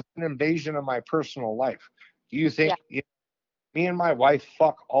that? It's an invasion of my personal life. Do you think me and my wife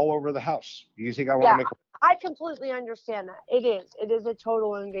fuck all over the house? Do you think I want to make I completely understand that. It is a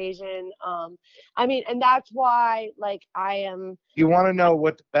total invasion. I mean, and that's why, like, I am. You want to know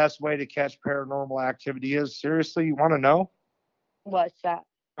what the best way to catch paranormal activity is? Seriously, you want to know? What's that?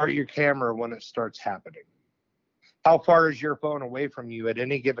 Start your camera when it starts happening. How far is your phone away from you at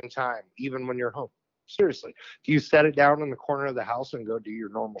any given time, even when you're home? Seriously. Do you set it down in the corner of the house and go do your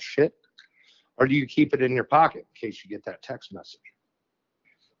normal shit? Or do you keep it in your pocket in case you get that text message?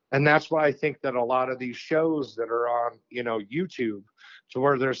 And that's why I think that a lot of these shows that are on, YouTube, to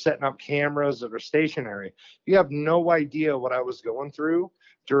where they're setting up cameras that are stationary, you have no idea what I was going through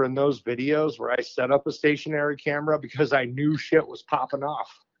during those videos where I set up a stationary camera because I knew shit was popping off.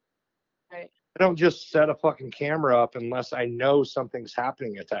 Right. I don't just set a fucking camera up unless I know something's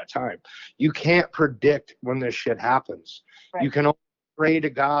happening at that time. You can't predict when this shit happens. Right. You can only pray to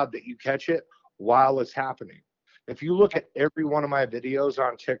God that you catch it while it's happening. If you look at every one of my videos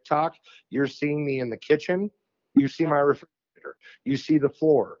on TikTok, you're seeing me in the kitchen. You see my refrigerator. You see the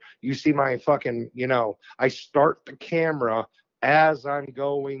floor. You see my fucking, I start the camera as I'm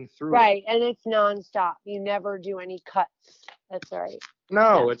going through. Right. And it's nonstop. You never do any cuts. That's right.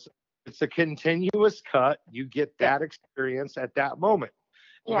 No, it's a continuous cut. You get that experience at that moment.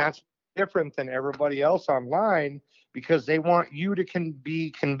 And that's different than everybody else online, because they want you to be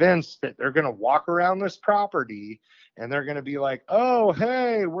convinced that they're going to walk around this property and they're going to be like, oh,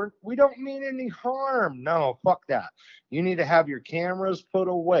 hey, we don't mean any harm. No, fuck that. You need to have your cameras put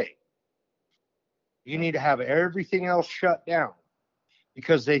away. You need to have everything else shut down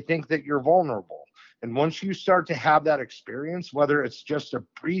because they think that you're vulnerable. And once you start to have that experience, whether it's just a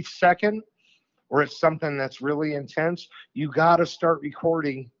brief second or it's something that's really intense, you got to start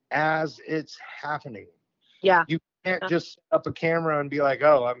recording as it's happening. Yeah. You can't just set up a camera and be like,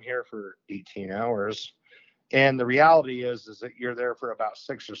 oh, I'm here for 18 hours. And the reality is that you're there for about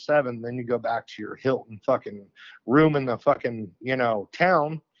 6 or 7. Then you go back to your Hilton fucking room in the fucking,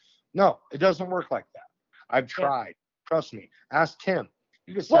 town. No, it doesn't work like that. I've tried. Trust me. Ask Tim.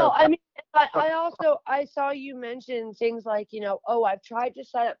 I mean, I saw you mention things like, I've tried to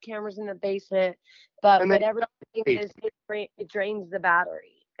set up cameras in the basement, but everything is, it drains the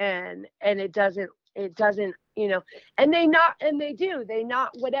battery and it doesn't, and they knock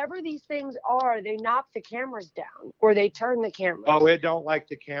whatever these things are, they knock the cameras down or they turn the cameras. Oh, it don't like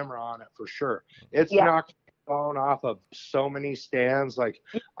the camera on it for sure. It's knocked the phone off of so many stands. Like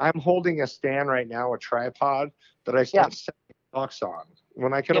I'm holding a stand right now, a tripod that I spent $70 on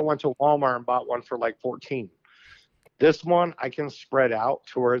when I could have went to Walmart and bought one for like 14. This one I can spread out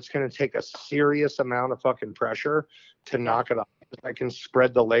to where it's going to take a serious amount of fucking pressure to knock it off. I can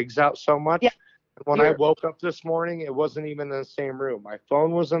spread the legs out so much. Yeah. And when I woke up this morning, it wasn't even in the same room. My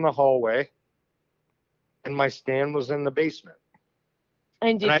phone was in the hallway and my stand was in the basement.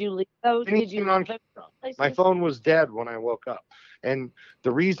 And did you leave those? My phone was dead when I woke up. And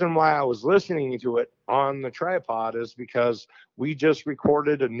the reason why I was listening to it on the tripod is because we just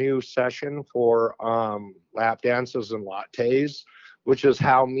recorded a new session for lap dances and lattes which is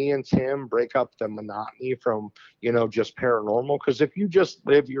how me and Tim break up the monotony from, just paranormal. Because if you just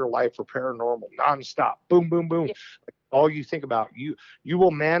live your life for paranormal nonstop, boom, boom, boom, Yeah. all you think about, you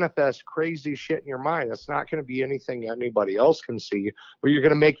will manifest crazy shit in your mind. It's not going to be anything anybody else can see, but you're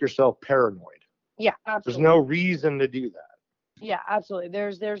going to make yourself paranoid. Yeah, There's absolutely. no reason to do that. Yeah, absolutely.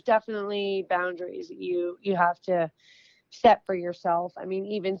 There's definitely boundaries that you have to set for yourself. I mean,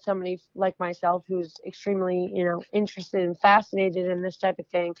 even somebody like myself who's extremely, interested and fascinated in this type of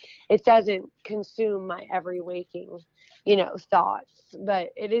thing, it doesn't consume my every waking, thoughts.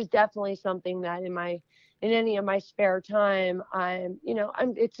 But it is definitely something that in any of my spare time,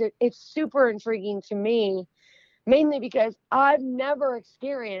 it's super intriguing to me, mainly because I've never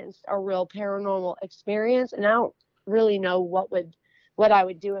experienced a real paranormal experience, and I don't really know what I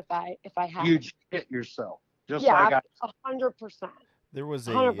would do if I had. You'd shit yourself. Just Yeah, like 100%. There was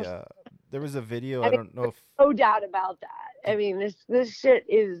 100%. a video. I I mean, don't know if no doubt about that. I mean, this shit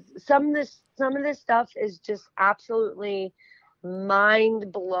is some of this stuff is just absolutely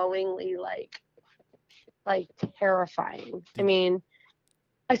mind-blowingly like terrifying. I mean,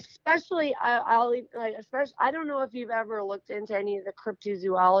 especially especially I don't know if you've ever looked into any of the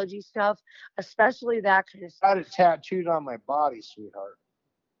cryptozoology stuff, especially that kind of I stuff. got it tattooed on my body, sweetheart.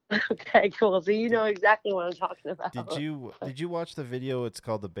 Okay, cool. So you know exactly what I'm talking about. did you watch the video? It's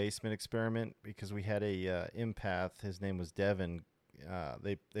called The Basement Experiment, because we had a empath. His name was Devin.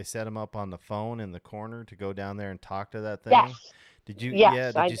 They set him up on the phone in the corner to go down there and talk to that thing. Yes. Did you?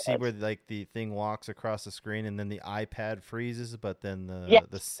 Yes, Yeah. I Did you see did. where like the thing walks across the screen and then the iPad freezes, but then Yes,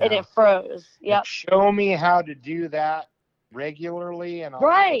 the and sound. it froze. Yep. Show me how to do that regularly, and I'll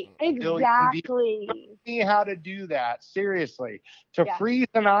Right. Show Exactly. me how to do that. Seriously, to Yeah. freeze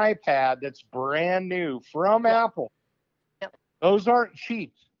an iPad that's brand new from Apple. Yep. Those aren't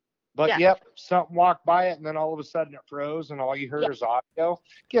cheap. But Yeah. yep, something walked by it, and then all of a sudden it froze, and all you heard is audio.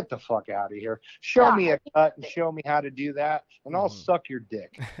 Get the fuck out of here. Show me a cut and show me how to do that, and I'll suck your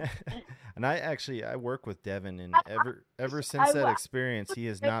dick. And I work with Devin, and ever since that experience, he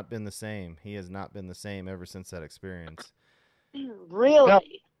has not been the same. He has not been the same ever since that experience. Really? No,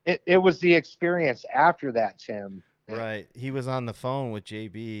 it was the experience after that, Tim. Right. He was on the phone with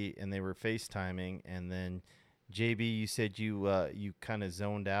JB, and they were FaceTiming, and then JB, you said you kind of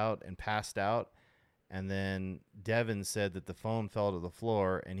zoned out and passed out, and then Devin said that the phone fell to the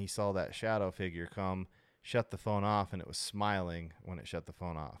floor, and he saw that shadow figure come, shut the phone off, and it was smiling when it shut the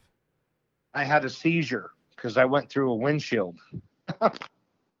phone off. I had a seizure because I went through a windshield.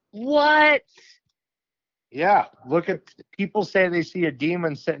 What? Yeah, look at people say they see a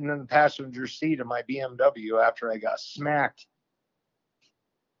demon sitting in the passenger seat of my BMW after I got smacked.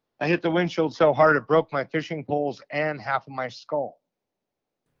 I hit the windshield so hard it broke my fishing poles and half of my skull.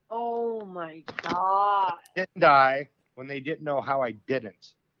 Oh my God. Didn't die when they didn't know how I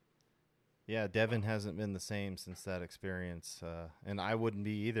didn't. Yeah, Devin hasn't been the same since that experience, and I wouldn't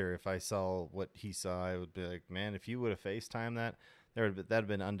be either if I saw what he saw. I would be like, man, if you would have FaceTimed that, that'd have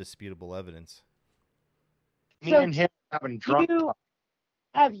been undisputable evidence. Me and him having drunk talk.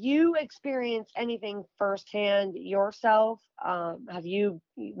 Have you experienced anything firsthand yourself? Would you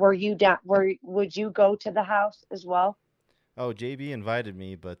go to the house as well? Oh, JB invited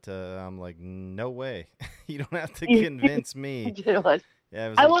me, but I'm like, no way. You don't have to convince me. Yeah,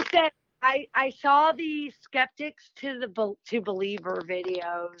 I will say, I saw the Skeptics to Believer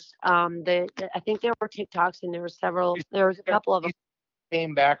videos. I think there were TikToks, and there was a couple of them.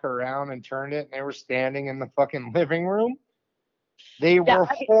 Came back around and turned it, and they were standing in the fucking living room. They were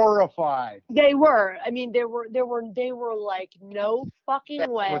horrified. They were. I mean, they were like, no fucking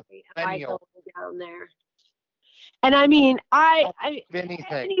way am I going down there. And I mean,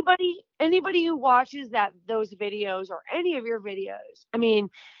 anybody who watches those videos or any of your videos, I mean,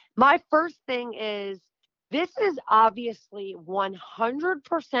 my first thing is, this is obviously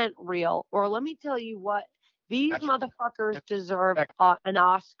 100% real. Or let me tell you what, these motherfuckers deserve an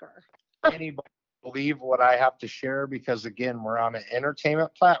Oscar. Anybody believe what I have to share? Because again, we're on an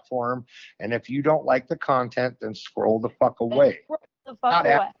entertainment platform, and if you don't like the content, then scroll the fuck away.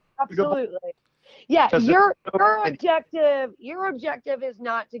 Absolutely. Yeah, your objective is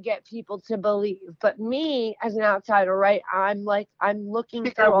not to get people to believe, but me as an outsider, right? I'm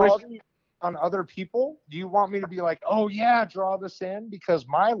looking through all these on other people. Do you want me to be like, oh yeah, draw this in? Because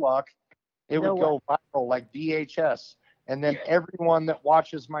my luck, it would go viral like VHS, and then everyone that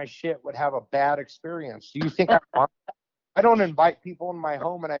watches my shit would have a bad experience. Do you think I don't invite people in my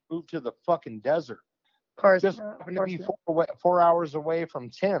home, and I move to the fucking desert? Of course, just happen to be 4 hours away from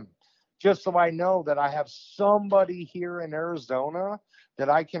Tim, just so I know that I have somebody here in Arizona that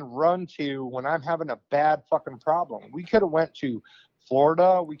I can run to when I'm having a bad fucking problem. We could have went to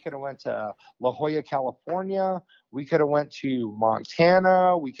Florida. We could have went to La Jolla, California. We could have went to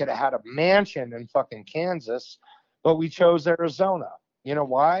Montana. We could have had a mansion in fucking Kansas, but we chose Arizona. You know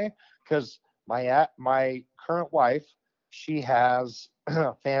why? Because my current wife, she has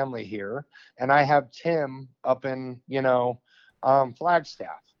family here, and I have Tim up in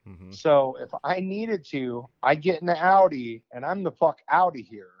Flagstaff. Mm-hmm. So if I needed to, I get in the Audi and I'm the fuck out of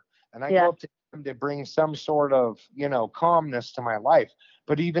here, and I go up to him to bring some sort of calmness to my life.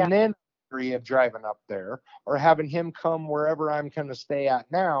 But even then, of driving up there or having him come wherever I'm going to stay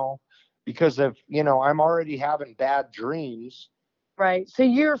at now, because of I'm already having bad dreams. Right. So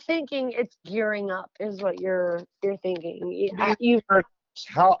you're thinking it's gearing up, is what you're thinking.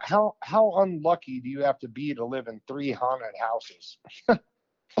 How unlucky do you have to be to live in 3 haunted houses?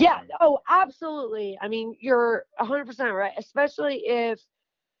 Yeah. Oh, absolutely. I mean, you're 100% right. Especially if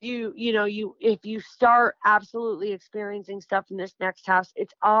if you start absolutely experiencing stuff in this next house,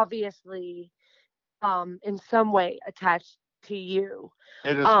 it's obviously in some way attached to you.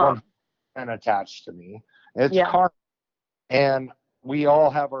 It is 100% attached to me. It's karma, and we all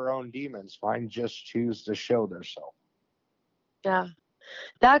have our own demons. Mine just choose to show themselves. Yeah.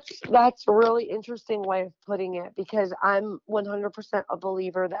 That's a really interesting way of putting it, because I'm 100% a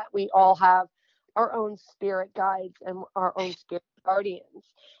believer that we all have our own spirit guides and our own spirit guardians.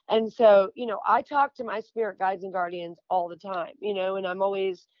 And so, I talk to my spirit guides and guardians all the time, and I'm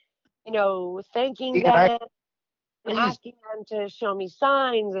always, thanking them and asking them to show me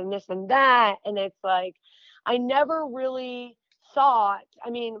signs and this and that. And it's like, I never really thought, I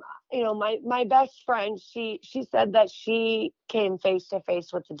mean, my best friend, she said that she came face to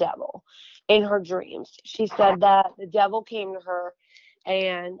face with the devil in her dreams. She said that the devil came to her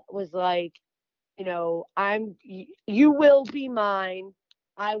and was like, you will be mine.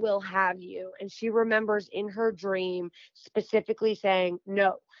 I will have you. And she remembers in her dream specifically saying,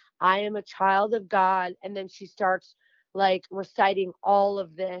 no, I am a child of God. And then she starts like reciting all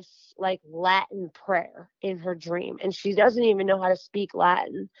of this like Latin prayer in her dream. And she doesn't even know how to speak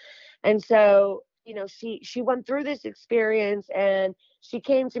Latin. And so, she went through this experience, and she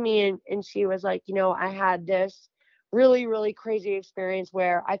came to me and she was like, I had this really, really crazy experience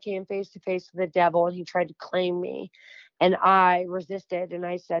where I came face to face with the devil and he tried to claim me. And I resisted, and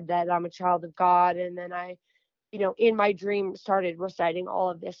I said that I'm a child of God. And then I, in my dream started reciting all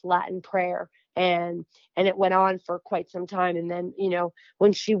of this Latin prayer, and it went on for quite some time. And then,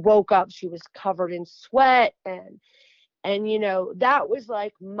 when she woke up, she was covered in sweat, and that was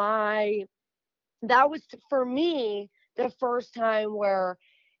like that was for me the first time where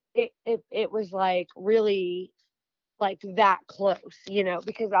it was like really like that close,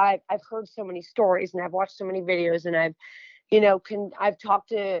 because I've heard so many stories and I've watched so many videos, and I've I've talked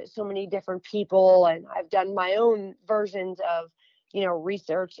to so many different people, and I've done my own versions of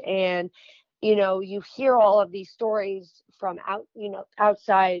research, and you hear all of these stories from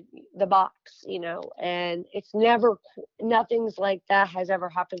outside the box, and it's nothing's like that has ever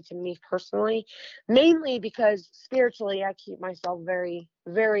happened to me personally, mainly because spiritually I keep myself I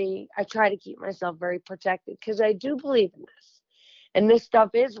try to keep myself very protected, because I do believe in this, and this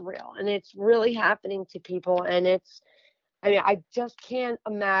stuff is real, and it's really happening to people. And I just can't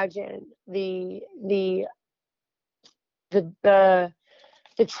imagine the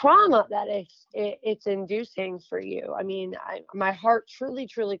trauma that it's inducing for you. I mean, my heart truly,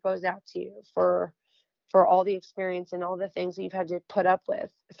 truly goes out to you for all the experience and all the things that you've had to put up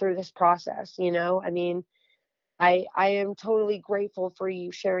with through this process. I mean, I am totally grateful for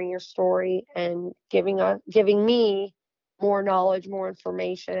you sharing your story and giving me more knowledge, more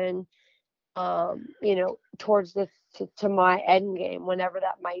information, towards this to my end game, whenever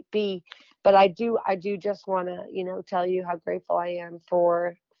that might be. But I do just want to, tell you how grateful I am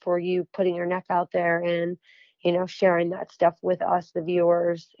for you putting your neck out there and, sharing that stuff with us, the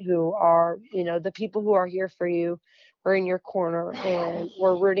viewers, who are, the people who are here for you. We're in your corner and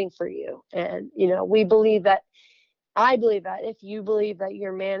we're rooting for you. And, I believe that if you believe that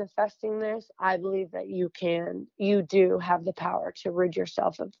you're manifesting this, I believe that you do have the power to rid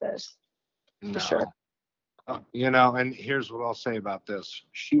yourself of this. No. For sure. And here's what I'll say about this.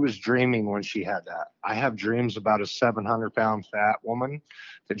 She was dreaming when she had that. I have dreams about a 700-pound fat woman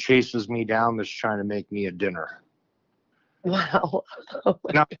that chases me down that's trying to make me a dinner. Wow.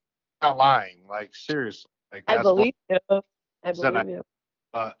 No, not lying. Like, seriously. Like, I believe you. I believe you.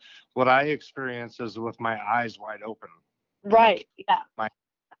 What I experience is with my eyes wide open. Right. Yeah. I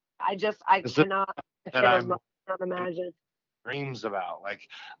cannot imagine. Dreams about, like,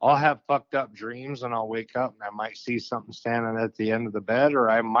 I'll have fucked up dreams and I'll wake up and I might see something standing at the end of the bed, or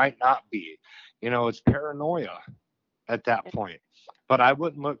I might not be. It's paranoia at that point. but I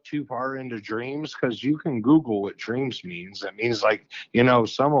wouldn't look too far into dreams, because you can Google what dreams means. It means, like,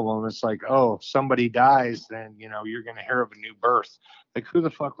 some of them, it's like, oh, if somebody dies, then, you're going to hear of a new birth. Like, who the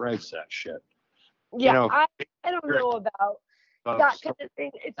fuck writes that shit? Yeah, I don't know about that kind of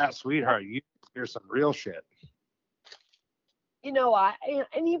thing. It's sweetheart, you hear some real shit.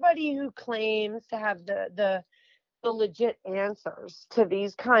 Anybody who claims to have the legit answers to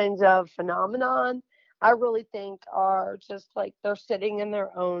these kinds of phenomenon, I really think are just like they're sitting in their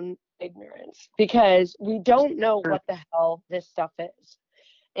own ignorance, because we don't know what the hell this stuff is.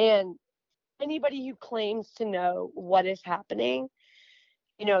 And anybody who claims to know what is happening,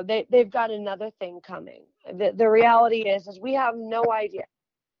 they've got another thing coming. The reality is we have no idea.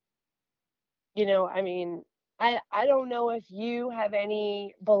 I mean, I don't know if you have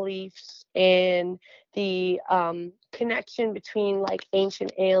any beliefs in the connection between like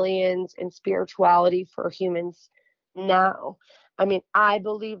ancient aliens and spirituality for humans now. I mean, I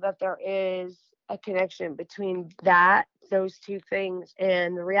believe that there is a connection between those two things.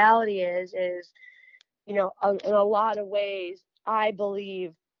 And the reality is, in a lot of ways, I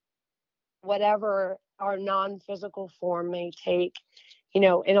believe whatever our non-physical form may take, in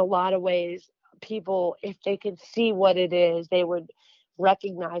a lot of ways, people, if they could see what it is, they would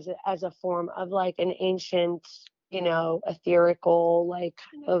recognize it as a form of like an ancient, etherical, like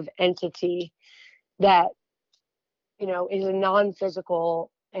kind of entity that, is a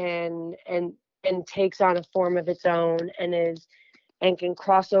non-physical and takes on a form of its own and can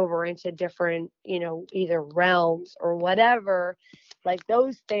cross over into different, either realms or whatever. Like,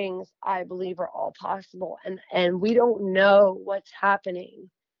 those things I believe are all possible. And we don't know what's happening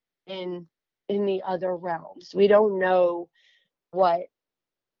in the other realms. We don't know what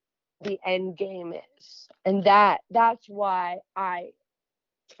the end game is. And that's why I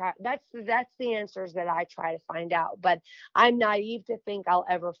try, that's the answers that I try to find out. But I'm naive to think I'll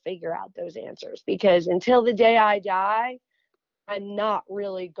ever figure out those answers, because until the day I die, I'm not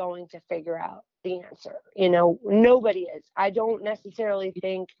really going to figure out the answer. Nobody is. I don't necessarily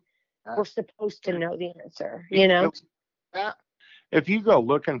think we're supposed to know the answer, If you go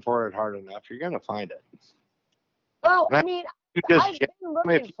looking for it hard enough, you're going to find it. Well, I mean, I've been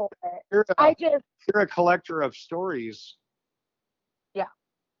looking for it. You're a collector of stories. Yeah.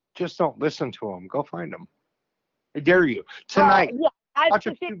 Just don't listen to them. Go find them. I dare you. Tonight, watch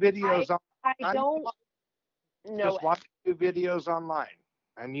a few videos I don't know. Just watch a few videos online.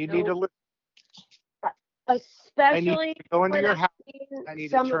 And you need to listen. Especially go into your house.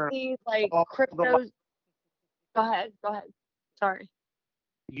 Some of these like cryptos. Go ahead. Sorry.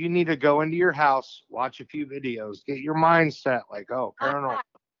 You need to go into your house, watch a few videos, get your mindset like, paranormal.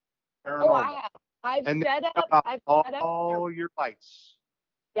 I've set up all your lights.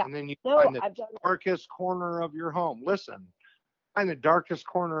 Yeah. And then you find the darkest corner of your home. Listen, find the darkest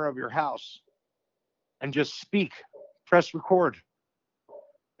corner of your house and just speak. Press record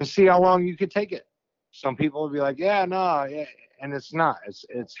and see how long you could take it. Some people will be like, yeah, and it's not.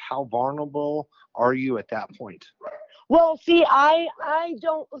 It's how vulnerable are you at that point? Well, see, I have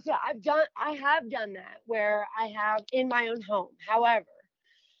done that where I have in my own home. However,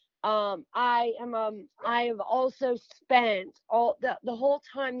 I have also spent all the whole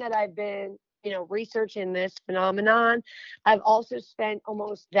time that I've been, researching this phenomenon. I've also spent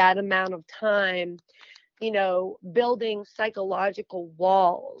almost that amount of time, building psychological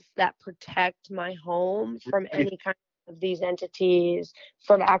walls that protect my home from any kind of these entities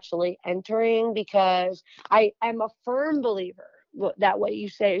from actually entering, because I am a firm believer that what you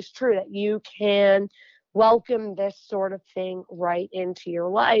say is true, that you can welcome this sort of thing right into your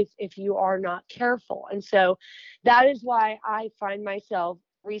life if you are not careful. And so that is why I find myself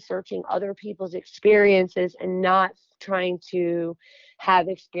researching other people's experiences and not trying to have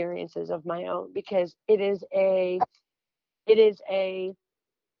experiences of my own, because it is a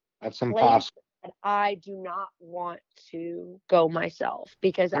that's impossible. That I do not want to go myself,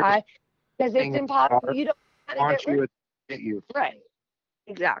 because it's impossible. You don't want to get you right.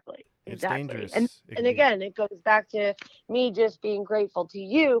 Exactly. It's dangerous. And again, it goes back to me just being grateful to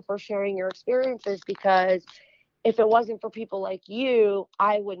you for sharing your experiences, because if it wasn't for people like you,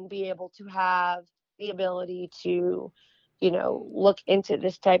 I wouldn't be able to have the ability to, look into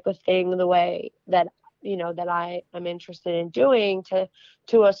this type of thing the way that, that I am interested in doing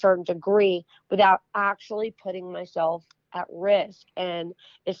to a certain degree without actually putting myself at risk. And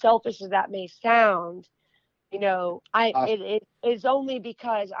as selfish as that may sound, it is only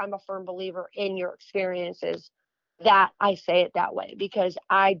because I'm a firm believer in your experiences that I say it that way, because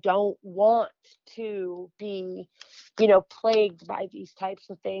I don't want to be, plagued by these types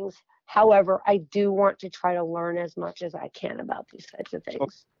of things However, I do want to try to learn as much as I can about these types of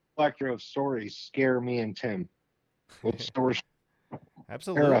things. Collector of stories scare me and Tim. What stories?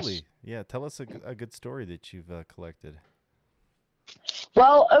 Absolutely. Yeah, tell us a good story that you've collected.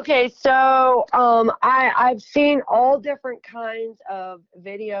 Well, okay, so I've seen all different kinds of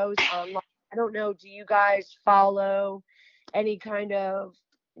videos online. I don't know, do you guys follow any kind of,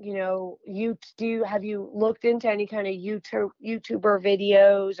 have you looked into any kind of YouTuber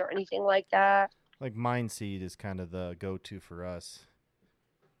videos or anything like that? Like Mindseed is kind of the go-to for us.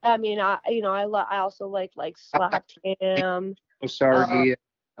 I mean, I also like Slap Cam. Sargi.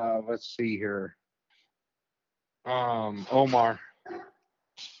 Let's see here. Omar.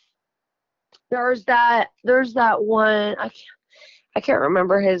 There's that one. I can't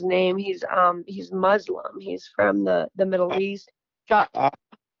remember his name. He's Muslim. He's from the Middle East.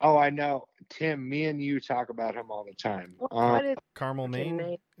 Oh, I know. Tim, me and you talk about him all the time. What is Carmel,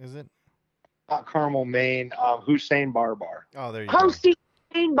 Maine, is it? Not Carmel, Maine. Hussein Barbar. Oh, there you go.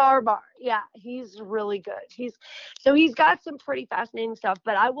 Hussein Barbar. Yeah, he's really good. He's got some pretty fascinating stuff.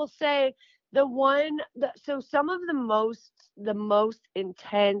 But I will say some of the most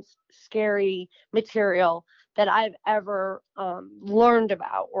intense, scary material that I've ever learned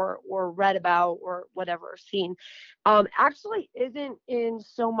about or read about or whatever seen actually isn't in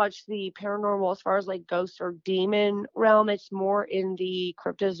so much the paranormal as far as like ghost or demon realm. It's more in the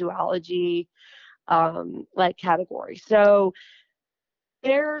cryptozoology like category. So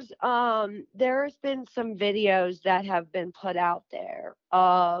there's been some videos that have been put out there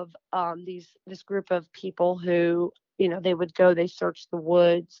of this group of people who, they search the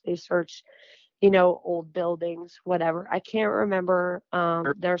woods, they search, old buildings, whatever. I can't remember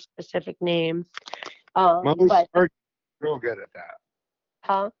their specific name. But real good at that.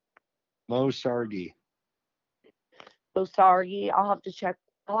 Huh? Mo Sargi. I'll have to check.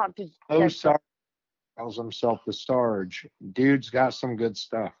 Sargi calls himself the Sarge. Dude's got some good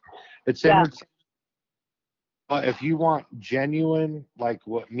stuff. It's entertaining. But if you want genuine, like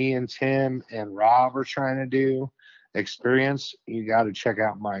what me and Tim and Rob are trying to do, experience, you got to check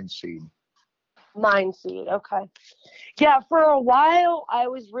out Mindseed. Okay. Yeah, for a while I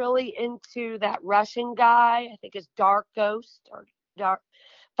was really into that Russian guy. I think it's Dark Ghost or Dark.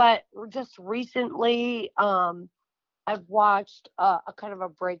 But just recently, I've watched a kind of a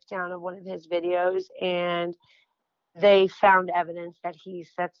breakdown of one of his videos, and they found evidence that he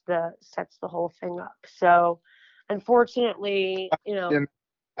sets the whole thing up. So, unfortunately,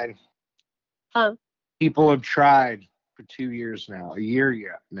 people have tried for 2 years now, a year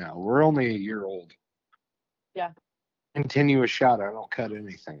yet now. We're only a year old. Yeah. Continuous shot. I don't cut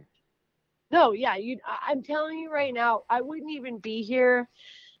anything. No, yeah, I'm telling you right now, I wouldn't even be here,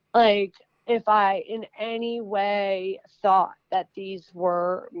 like, if I in any way thought that these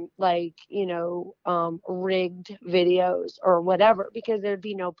were like, rigged videos or whatever, because there'd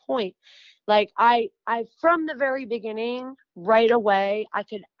be no point. Like I from the very beginning, right away, I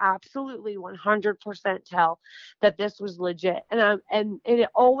could absolutely 100% tell that this was legit. And it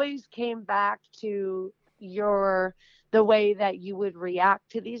always came back to the way that you would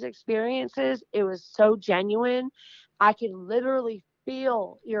react to these experiences. It was so genuine. I could literally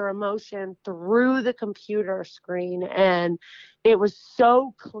feel your emotion through the computer screen, and it was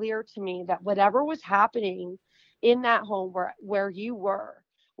so clear to me that whatever was happening in that home where you were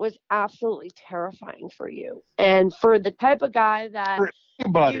was absolutely terrifying for you, and for the type of guy that for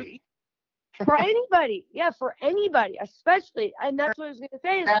anybody, especially. And that's what I was going to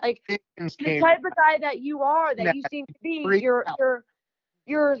say, is like the type of guy that you are, that you seem to be.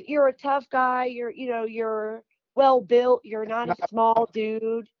 You're a tough guy. You're well built. You're not a small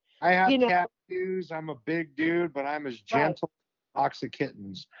dude. I have tattoos. I'm a big dude, but I'm as gentle as a box of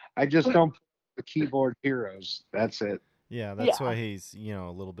kittens. I just don't put the keyboard heroes. That's it. Yeah, that's why he's, a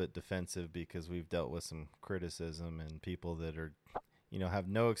little bit defensive, because we've dealt with some criticism and people that are, have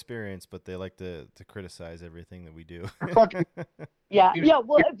no experience, but they like to criticize everything that we do. Yeah.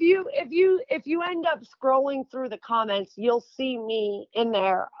 Well, if you end up scrolling through the comments, you'll see me in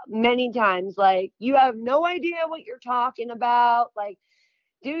there many times. Like, you have no idea what you're talking about. Like,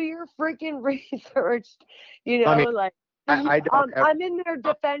 do your freaking research. I'm in there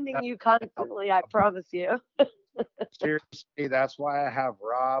defending you constantly. I promise you. Seriously, that's why I have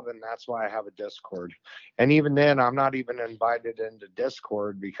Rob, and that's why I have a Discord. And even then, I'm not even invited into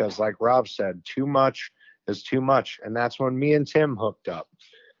Discord, because, like Rob said, too much is too much. And that's when me and Tim hooked up.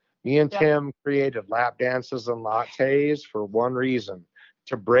 Me and Tim created lap dances and lattes for one reason: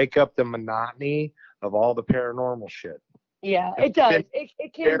 to break up the monotony of all the paranormal shit. Yeah, it does.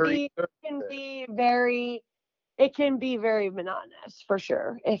 It can be very it can be very monotonous for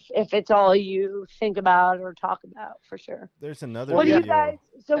sure. If it's all you think about or talk about, for sure. There's another What do video. you guys?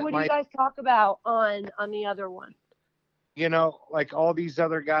 So That what do you guys talk about on the other one? You know, like all these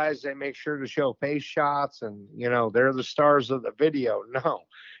other guys, they make sure to show face shots and, you know, they're the stars of the video. No,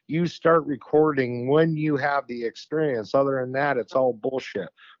 you start recording when you have the experience. Other than that, it's all bullshit.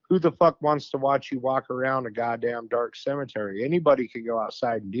 Who the fuck wants to watch you walk around a goddamn dark cemetery? Anybody can go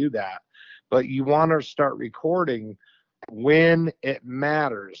outside and do that. But you want to start recording when it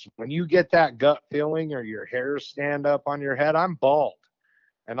matters. When you get that gut feeling or your hairs stand up on your head, I'm bald.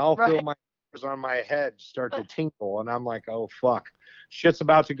 And I'll feel my hairs on my head start to tinkle. And I'm like, oh, fuck. Shit's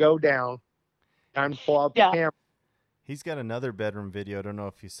about to go down. Time to pull out the camera. He's got another bedroom video. I don't know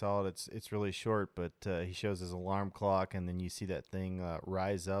if you saw it. It's really short, but he shows his alarm clock, and then you see that thing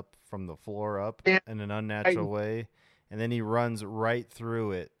rise up from the floor up in an unnatural way, and then he runs right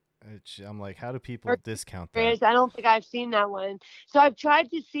through it. I'm like, how do people discount that? I don't think I've seen that one. So I've tried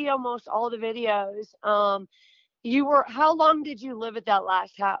to see almost all the videos. How long did you live at that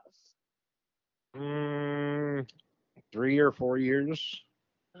last house? 3 or 4 years.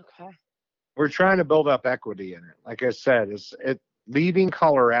 Okay. We're trying to build up equity in it. Like I said, leaving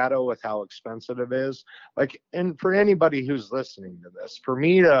Colorado with how expensive it is. Like, and for anybody who's listening to this, for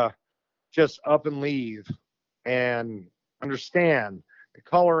me to just up and leave and understand that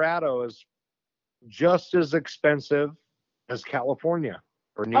Colorado is just as expensive as California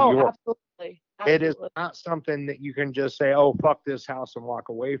or New York. Absolutely. It is not something that you can just say, oh, fuck this house and walk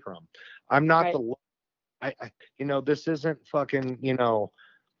away from. I'm not this isn't fucking,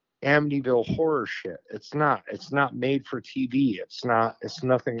 Amityville horror shit. It's not made for TV. It's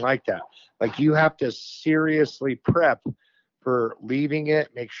nothing like that. Like, you have to seriously prep for leaving it.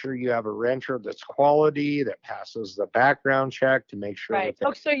 Make sure you have a renter that's quality, that passes the background check to make sure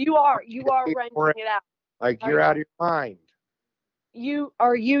that so you are renting it out. Like, you're out of your mind. You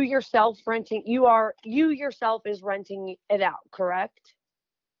yourself is renting it out, correct?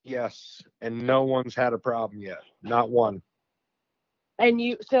 Yes, and no one's had a problem yet. Not one. And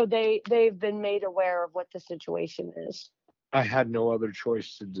they've been made aware of what the situation is. I had no other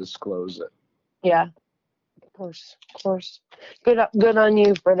choice to disclose it. Yeah, of course. Good on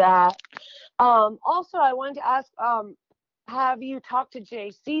you for that. Also, I wanted to ask, have you talked to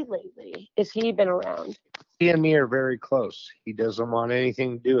JC lately? Has he been around? He and me are very close. He doesn't want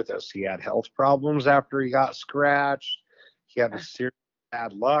anything to do with us. He had health problems after he got scratched. He had a serious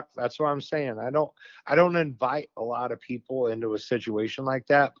bad luck. That's what I'm saying. I don't invite a lot of people into a situation like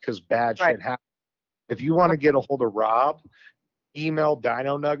that because bad shit happens. If you want to get a hold of Rob, email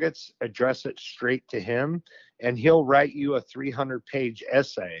Dino Nuggets, address it straight to him, and he'll write you a 300-page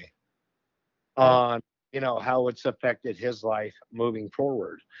essay on how it's affected his life moving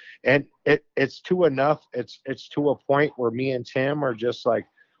forward. And it's to a point where me and Tim are just like,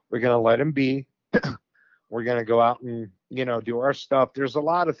 we're going to let him be. We're going to go out and, do our stuff. There's a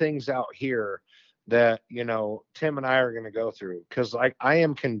lot of things out here that, Tim and I are going to go through, because I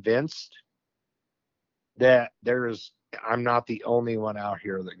am convinced that I'm not the only one out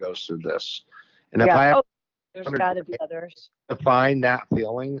here that goes through this. And if I have there's got to be others to find that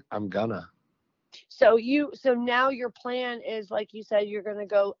feeling, I'm gonna. So now your plan is, like you said, you're going to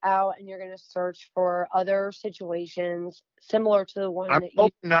go out and you're going to search for other situations similar to the one I'm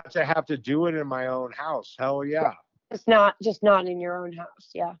hoping not to have to do it in my own house. Hell yeah. It's not in your own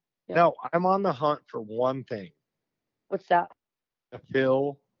house. Yeah. No, I'm on the hunt for one thing. What's that? To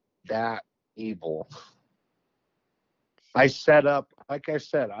fill that evil. I set up, like I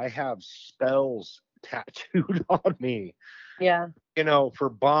said, I have spells tattooed on me. Yeah. For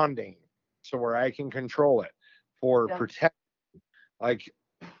bonding. So where I can control it, for protection. Like,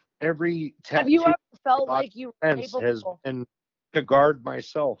 every tattoo have you ever felt like you were able has been to guard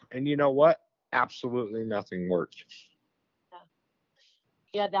myself, and you know what? Absolutely nothing worked.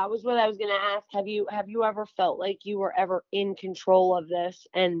 Yeah, that was what I was gonna ask. Have you ever felt like you were ever in control of this?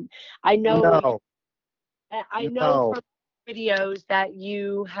 And I know, from videos that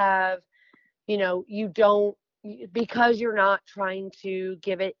you have, you don't. Because you're not trying to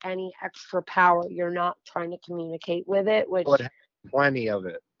give it any extra power, you're not trying to communicate with it, which plenty of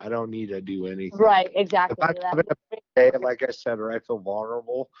it. I don't need to do anything. Right, exactly. If I'm having a day, like I said, or I feel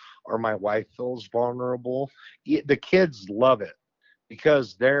vulnerable, or my wife feels vulnerable, the kids love it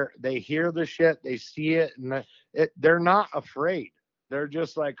because they hear the shit, they see it, and they're not afraid. They're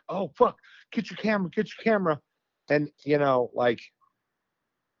just like, oh fuck, get your camera, and like.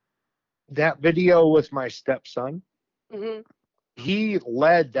 That video with my stepson, he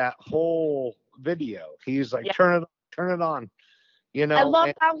led that whole video. He's like, turn it on. I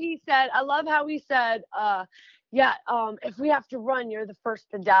love how he said, yeah, if we have to run, you're the first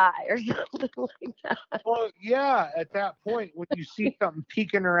to die or something like that. Well, yeah, at that point, when you see something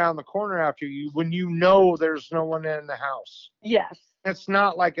peeking around the corner after you, when you know there's no one in the house, Yes. it's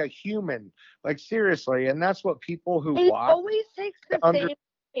not like a human. Like, seriously. And that's what people who It watch always takes the same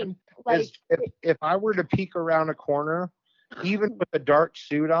thing. Like, is if I were to peek around a corner, even with a dark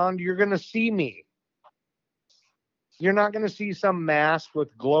suit on, you're going to see me. You're not going to see some mask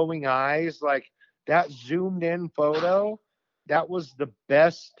with glowing eyes. Like, that zoomed in photo, that was the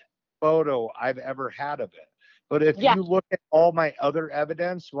best photo I've ever had of it. But if yeah, you look at all my other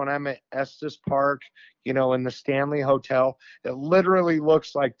evidence when I'm at Estes Park, in the Stanley Hotel, it literally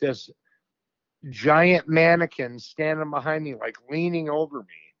looks like this giant mannequin standing behind me, like leaning over me.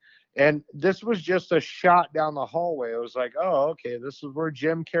 And this was just a shot down the hallway. It was like, oh, okay, this is where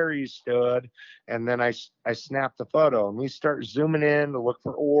Jim Carrey stood. And then I snapped the photo, and we start zooming in to look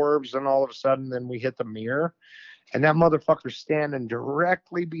for orbs. And all of a sudden, then we hit the mirror, and that motherfucker's standing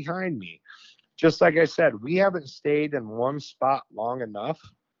directly behind me. Just like I said, we haven't stayed in one spot long enough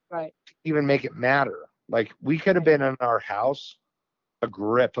right. to even make it matter. Like, we could have been in our house a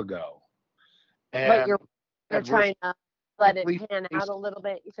grip ago. And But you're trying to let it pan out a little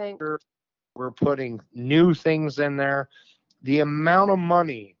bit, you think? We're putting new things in there. The amount of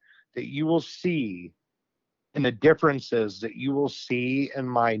money that you will see and the differences that you will see in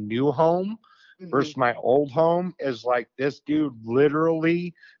my new home versus my old home is like, this dude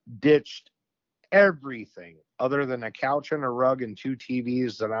literally ditched everything other than a couch and a rug and 2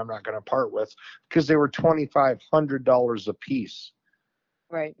 TVs that I'm not going to part with because they were $2,500 a piece.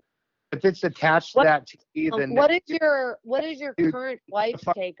 Right. If it's attached to that TV, then what is your current wife's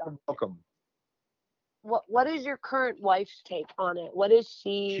take on it? Welcome. What is your current wife's take on it? What is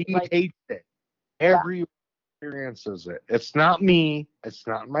she like? Hates it. Everyone experiences it. It's not me. It's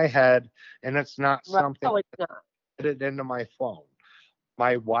not in my head, and it's not something No, it's not. I put it into my phone.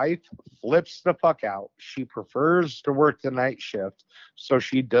 My wife flips the fuck out. She prefers to work the night shift, so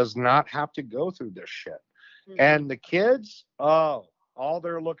she does not have to go through this shit. And the kids, all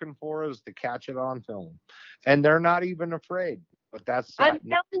they're looking for is to catch it on film, and they're not even afraid. But that's I'm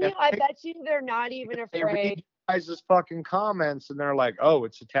telling you, I bet you they're not even afraid. They read you guys' fucking comments, and they're like, "Oh,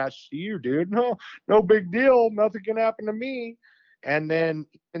 it's attached to you, dude. No big deal. Nothing can happen to me." And then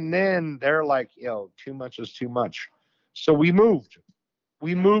they're like, "Yo, too much is too much." So we moved.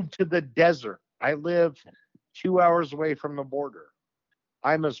 We moved to the desert. I live 2 hours away from the border.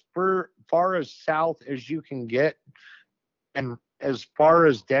 I'm as far as south as you can get, and as far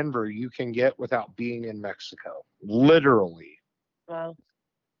as Denver you can get without being in Mexico. Literally. Wow.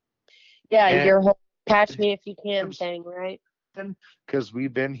 Yeah, and your whole catch me if you can thing, right? Because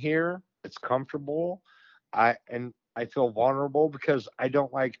we've been here, it's comfortable. I feel vulnerable because I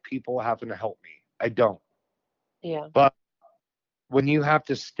don't like people having to help me. I don't. Yeah. But when you have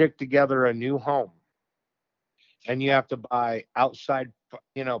to stick together a new home and you have to buy outside,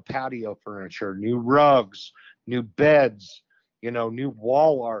 patio furniture, new rugs, new beds, new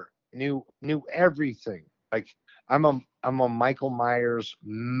wall art, new everything. Like, I'm a Michael Myers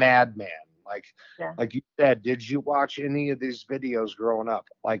madman. Like you said, did you watch any of these videos growing up?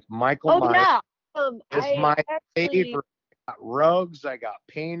 Like, Michael Myers is my favorite. I got rugs, I got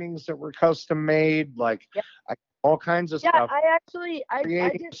paintings that were custom made, all kinds of stuff. I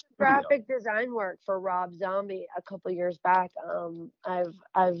did some graphic design work for Rob Zombie a couple years back.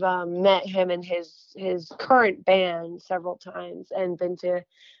 I've met him and his current band several times and been to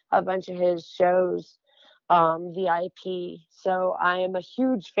a bunch of his shows, VIP. So I am a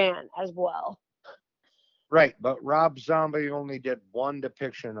huge fan as well. Right, but Rob Zombie only did one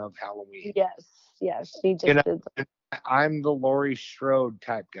depiction of Halloween. Yes, he just did. I'm the Laurie Strode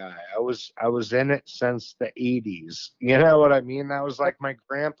type guy. I was in it since the 80s. You know what I mean? That was like my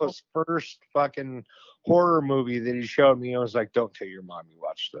grandpa's first fucking horror movie that he showed me. I was like, don't tell your mom you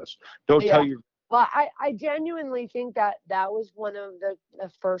watched this. Don't tell your... Well, I genuinely think that was one of the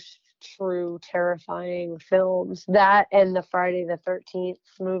first true terrifying films. That and the Friday the 13th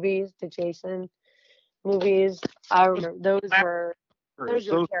movies, the Jason movies. I remember those were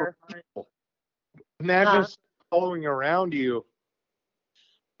terrifying. Imagine following around you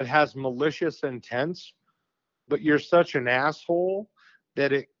that has malicious intents, but you're such an asshole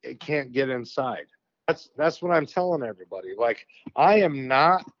that it can't get inside. That's what I'm telling everybody. Like, I am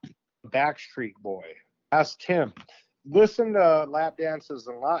not a Backstreet Boy. Ask Tim. Listen to Lap Dances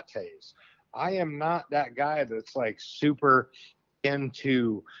and Lattes. I am not that guy that's like super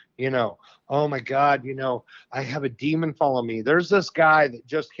into, oh my God, I have a demon follow me. There's this guy that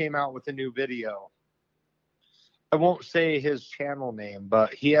just came out with a new video. I won't say his channel name,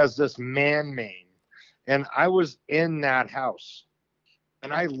 but he has this man mane, And I was in that house,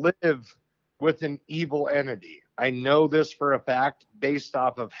 and I live with an evil entity. I know this for a fact based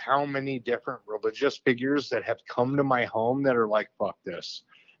off of how many different religious figures that have come to my home that are like, fuck this.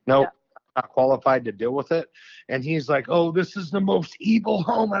 Nope, not qualified to deal with it. And he's like, oh, this is the most evil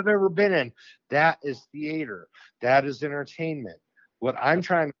home I've ever been in. That is theater. That is entertainment. What I'm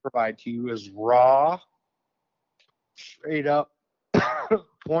trying to provide to you is raw, straight up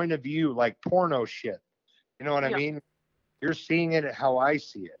point of view, like porno shit. You know what I mean? You're seeing it how I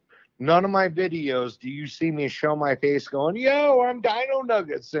see it. None of my videos do you see me show my face going, yo, I'm Dino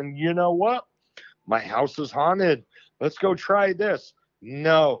Nuggets. And you know what? My house is haunted. Let's go try this.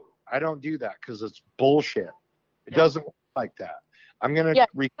 No, I don't do that because it's bullshit. It doesn't work like that. I'm going to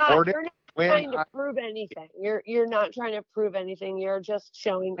record it. You're not trying to prove anything. You're not trying to prove anything. You're just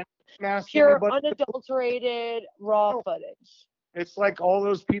showing pure, unadulterated, raw footage. It's like all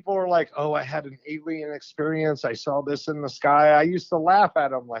those people are like, oh, I had an alien experience. I saw this in the sky. I used to laugh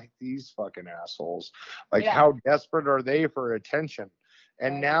at them like, these fucking assholes. Like, how desperate are they for attention?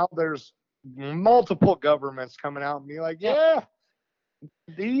 And now there's multiple governments coming out and be like, yeah,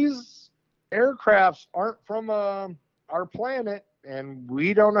 these aircrafts aren't from our planet, and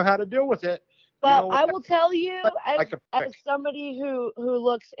we don't know how to deal with it. Well, I will tell you, as somebody who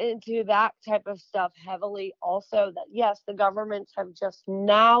looks into that type of stuff heavily also, that yes, the governments have just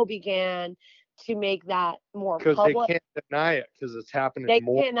now began to make that more public. Because they can't deny it, because it's happening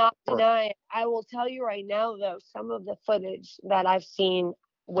more. They cannot deny it. I will tell you right now, though, some of the footage that I've seen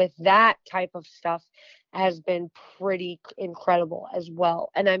with that type of stuff has been pretty incredible as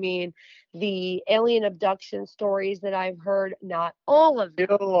well. And I mean, the alien abduction stories that I've heard, not all of them.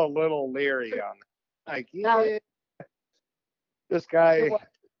 Still a little leery on that. Like, this guy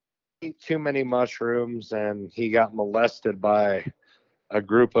ate too many mushrooms and he got molested by a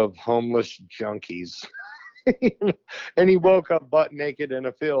group of homeless junkies. And he woke up butt naked in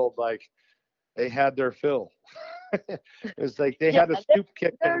a field like they had their fill. It's like they had a soup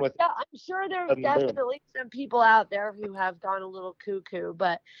kitchen with. I'm sure there's definitely some people out there who have gone a little cuckoo,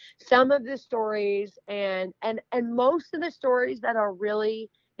 but some of the stories and most of the stories that are really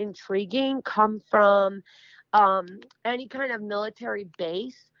intriguing come from any kind of military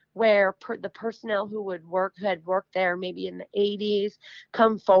base where the personnel who had worked there maybe in the 80s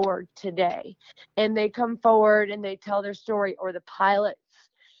come forward today, and they come forward and they tell their story, or the pilots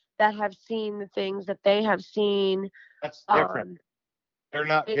that have seen the things that they have seen. That's different. They're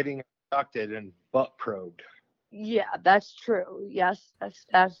not getting abducted and butt probed. Yeah, that's true. Yes,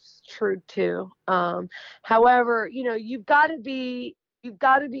 that's true too. However, you've got to be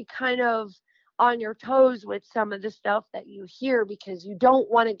kind of on your toes with some of the stuff that you hear, because you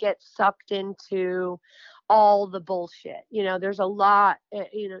don't want to get sucked into all the bullshit. There's a lot,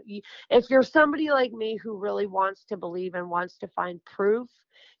 if you're somebody like me who really wants to believe and wants to find proof,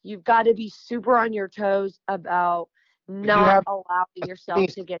 you've got to be super on your toes about not allowing yourself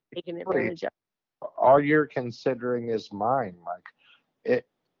to get taken advantage of. All you're considering is mine, Mike.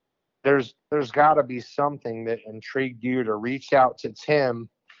 There's got to be something that intrigued you to reach out to Tim,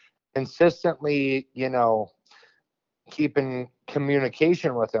 consistently, keeping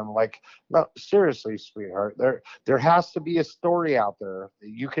communication with him. Like, no, seriously, sweetheart, there has to be a story out there that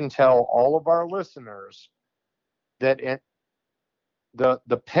you can tell all of our listeners that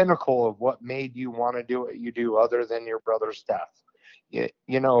the pinnacle of what made you want to do what you do, other than your brother's death.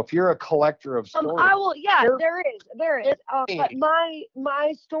 If you're a collector of stories, there is. But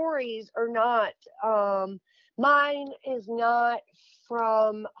my stories are not. Mine is not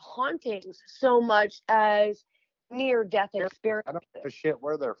from hauntings so much as near-death experiences. I don't give a shit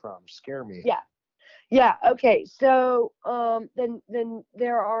where they're from. Scare me. Yeah. Okay. So, then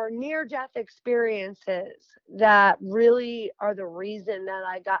there are near-death experiences that really are the reason that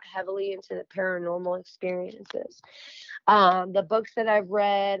I got heavily into the paranormal experiences. The books that I've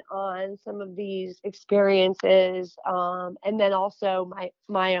read on some of these experiences, and then also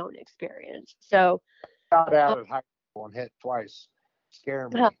my own experience. So, got out of high school and hit twice. Scare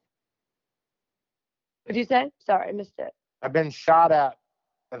me. What did you say? Sorry, I missed it. I've been shot at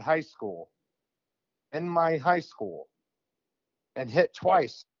high school. In my high school, and hit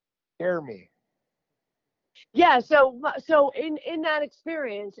twice. Scare me. Yeah. So in that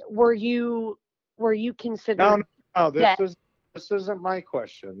experience, were you considered? No. This isn't my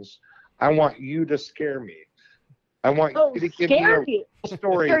questions. I want you to scare me. I want you to give me a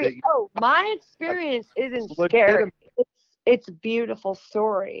story. My experience isn't scary. It's a beautiful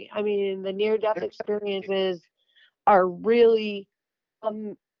story. I mean, the near-death experiences are really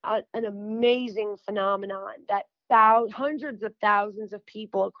an amazing phenomenon that hundreds of thousands of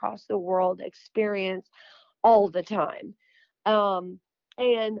people across the world experience all the time.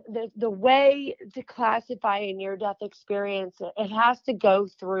 And the way to classify a near-death experience, it has to go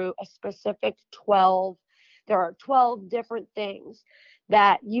through a specific 12. There are 12 different things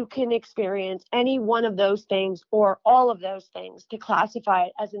that you can experience, any one of those things or all of those things, to classify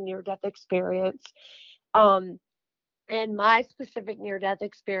it as a near-death experience. And my specific near-death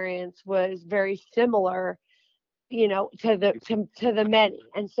experience was very similar, to the many.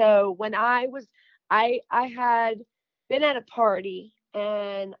 And so when I had been at a party,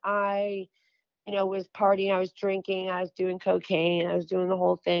 and I was partying, I was drinking, I was doing cocaine, I was doing the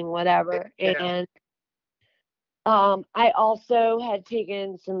whole thing, whatever. And I also had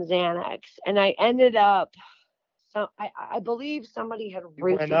taken some Xanax, and I ended up, I believe somebody had You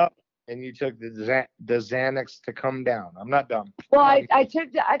went up and you took the Xanax to come down. I'm not dumb. Well, I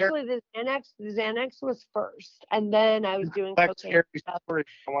took the Xanax was first, and then I was doing cocaine stuff.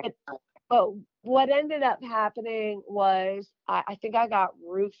 But what ended up happening was I think I got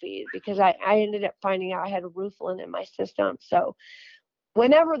roofied, because I ended up finding out I had rooflin in my system. So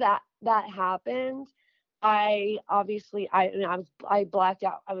whenever that happened, I blacked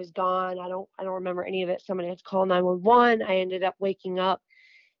out. I was gone. I don't remember any of it. Somebody had to call 911. I ended up waking up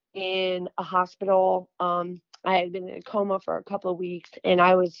in a hospital. I had been in a coma for a couple of weeks, and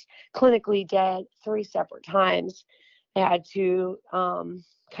I was clinically dead 3 separate times. I had to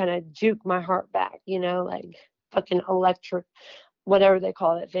kind of juke my heart back, like fucking electric, whatever they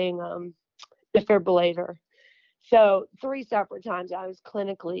call that thing, defibrillator. So 3 separate times I was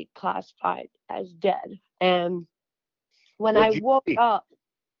clinically classified as dead. And when I woke up,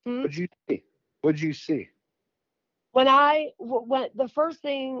 What'd you see? When the first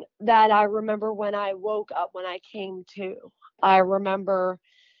thing that I remember when I woke up, when I came to, I remember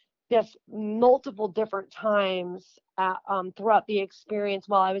just multiple different times throughout the experience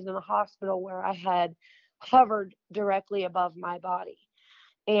while I was in the hospital, where I had hovered directly above my body,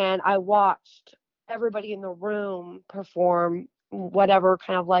 and I watched everybody in the room perform whatever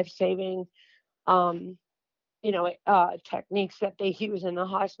kind of life-saving techniques that they use in the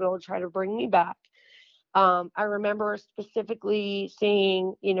hospital to try to bring me back. I remember specifically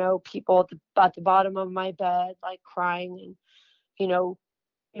seeing, people at the bottom of my bed, like crying and,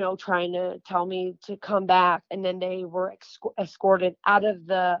 trying to tell me to come back. And then they were escorted out of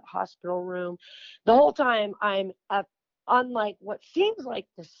the hospital room. The whole time I'm on like what seems like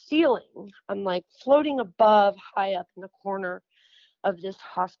the ceiling. I'm like floating above, high up in the corner of this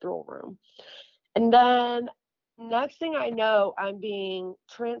hospital room. And then next thing I know, I'm being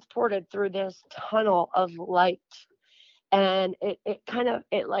transported through this tunnel of light. And it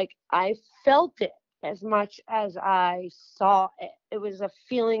I felt it as much as I saw it. It was a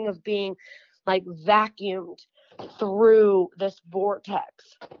feeling of being like vacuumed through this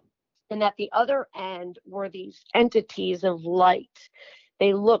vortex. And at the other end were these entities of light.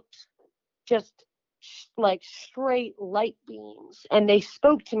 They looked just like straight light beams, and they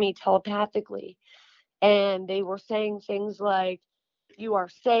spoke to me telepathically. And they were saying things like, "You are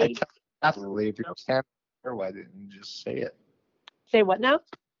safe." Telepathically, if you're standing there, why didn't you just say it? Say what now?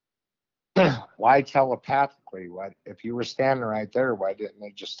 Why telepathically? Why, if you were standing right there, why didn't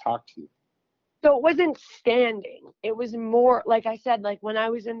they just talk to you? So it wasn't standing. It was more, like I said, like when I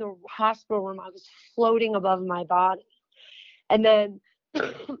was in the hospital room, I was floating above my body. And then,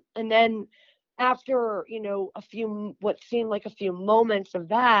 and then after, what seemed like a few moments of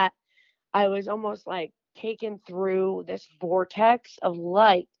that, I was almost like taken through this vortex of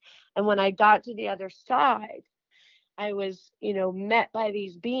light. And when I got to the other side, I was, met by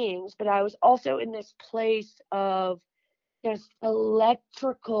these beings, but I was also in this place of just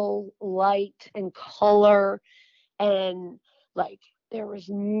electrical light and color, and like there was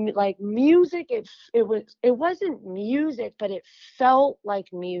like music. It wasn't music, but it felt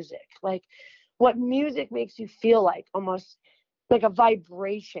like music, like what music makes you feel like, almost like a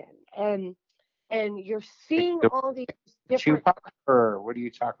vibration. And you're seeing all these different. Or what are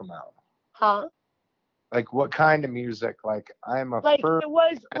you talking about? Huh? Like what kind of music? Like I'm a like it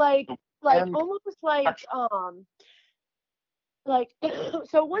was like almost like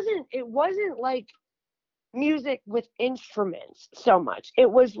so it wasn't like music with instruments so much.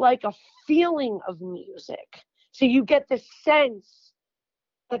 It was like a feeling of music. So you get the sense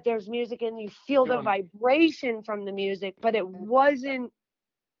that there's music, and you feel the vibration from the music, but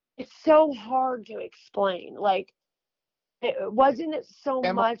it's so hard to explain. Like it wasn't so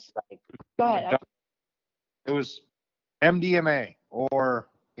much like, go ahead. It was MDMA or,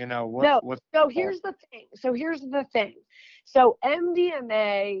 No. So here's the thing. So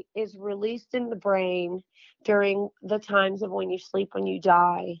MDMA is released in the brain during the times of when you sleep, when you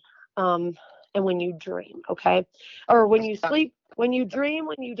die, and when you dream, okay? Or when you sleep, when you dream,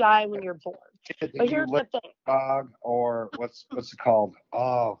 when you die, when you're born. But here's the thing. Or what's it called?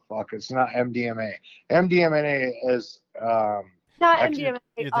 Oh, fuck. It's not MDMA. MDMA is Not actually, MDMA.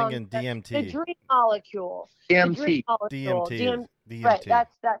 You're thinking The DMT. dream molecule. DMT. The dream molecule. DMT. Right.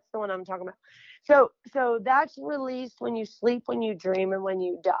 That's the one I'm talking about. So that's released when you sleep, when you dream, and when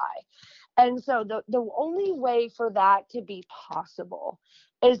you die. And so the only way for that to be possible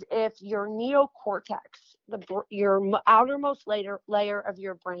is if your neocortex, your outermost layer of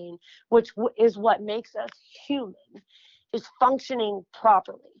your brain, which is what makes us human, is functioning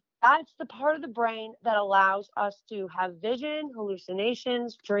properly. That's the part of the brain that allows us to have vision,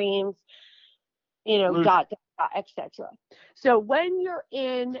 hallucinations, dreams, etc. So when you're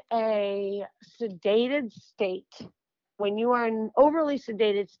in a sedated state, when you are in an overly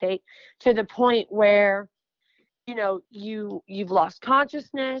sedated state to the point where you've lost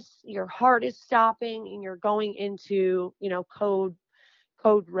consciousness, your heart is stopping, and you're going into code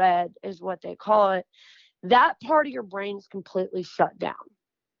red is what they call it. That part of your brain is completely shut down.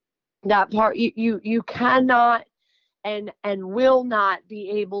 That part you cannot and will not be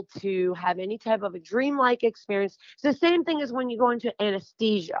able to have any type of a dreamlike experience. It's the same thing as when you go into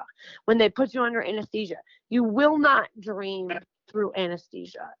anesthesia. When they put you under anesthesia, you will not dream through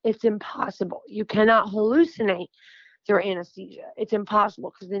anesthesia. It's impossible. You cannot hallucinate through anesthesia. It's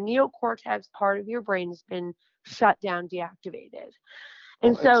impossible because the neocortex part of your brain has been shut down, deactivated.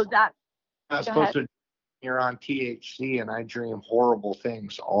 And so that's not supposed to. You're on THC, and I dream horrible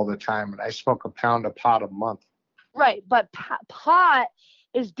things all the time, and I smoke a pound of pot a month. Right, but pot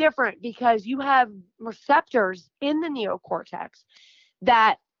is different because you have receptors in the neocortex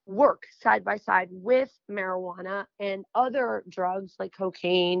that work side by side with marijuana and other drugs like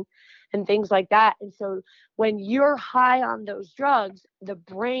cocaine and things like that. And so when you're high on those drugs, the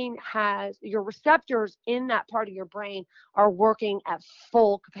brain has your receptors in that part of your brain are working at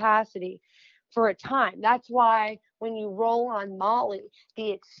full capacity for a time. That's why when you roll on Molly,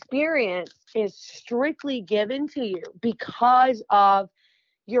 the experience is strictly given to you because of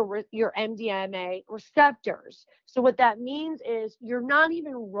your MDMA receptors. So what that means is you're not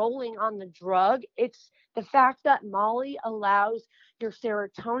even rolling on the drug. It's the fact that Molly allows your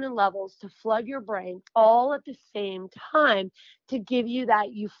serotonin levels to flood your brain all at the same time to give you that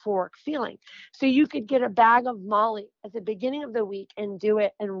euphoric feeling. So you could get a bag of Molly at the beginning of the week and do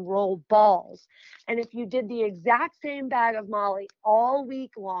it and roll balls. And if you did the exact same bag of Molly all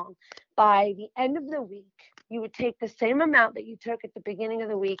week long, by the end of the week, you would take the same amount that you took at the beginning of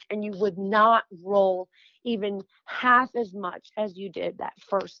the week and you would not roll even half as much as you did that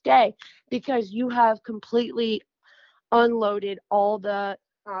first day because you have completely unloaded all the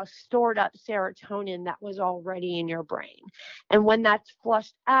stored up serotonin that was already in your brain. And when that's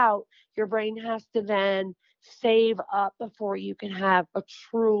flushed out, your brain has to then save up before you can have a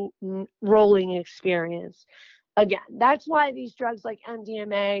true rolling experience. Again, that's why these drugs like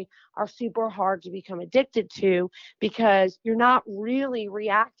MDMA are super hard to become addicted to because you're not really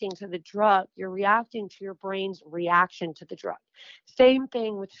reacting to the drug. You're reacting to your brain's reaction to the drug. Same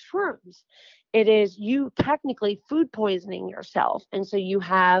thing with shrooms. It is you technically food poisoning yourself. And so you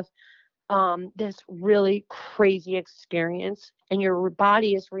have this really crazy experience and your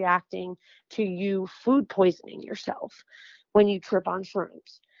body is reacting to you food poisoning yourself when you trip on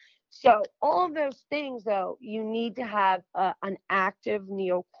shrooms. So all of those things, though, you need to have an active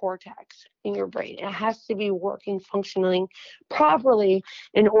neocortex in your brain. It has to be working, functioning properly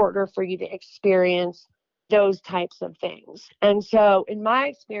in order for you to experience those types of things. And so in my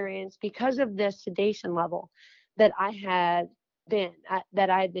experience, because of this sedation level that I had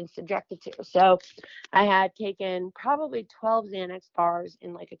been subjected to. So I had taken probably 12 Xanax bars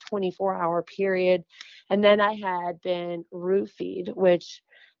in like a 24-hour period. And then I had been roofied, which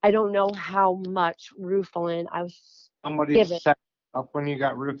I don't know how much Rufalin I was Somebody sex you up when you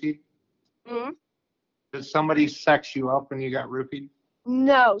got roofied? Mm-hmm. Did somebody sex you up when you got roofied?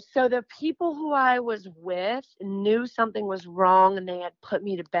 No. So the people who I was with knew something was wrong and they had put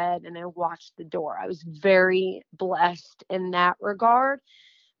me to bed and I watched the door. I was very blessed in that regard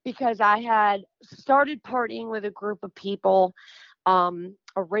because I had started partying with a group of people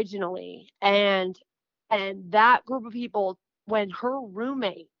originally. And that group of people, when her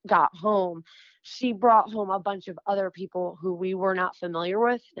roommate got home, she brought home a bunch of other people who we were not familiar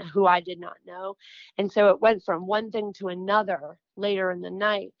with, who I did not know. And so it went from one thing to another later in the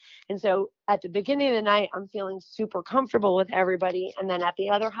night. And so at the beginning of the night, I'm feeling super comfortable with everybody. And then at the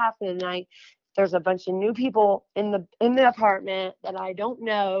other half of the night, There's a bunch of new people in the apartment that I don't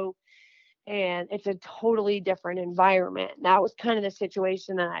know, and it's a totally different environment. And that was kind of the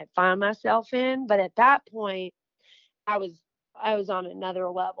situation that I found myself in. But at that point, I was I was on another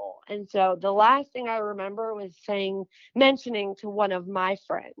level. And so the last thing I remember was mentioning to one of my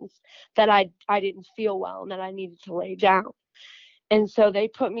friends that I didn't feel well and that I needed to lay down. And so they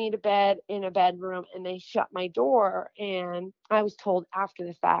put me to bed in a bedroom and they shut my door. And I was told after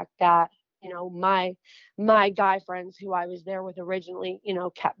the fact that, my guy friends who I was there with originally,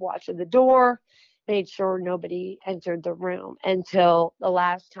 kept watch of the door, made sure nobody entered the room until the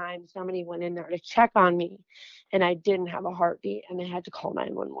last time somebody went in there to check on me and I didn't have a heartbeat and they had to call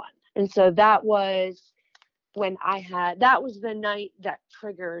 911. And so that was that was the night that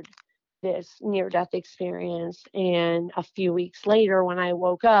triggered this near death experience. And a few weeks later, when I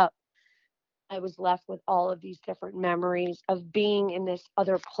woke up, I was left with all of these different memories of being in this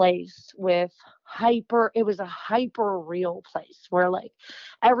other place it was a hyper real place where like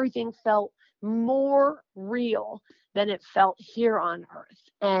everything felt more real than it felt here on earth.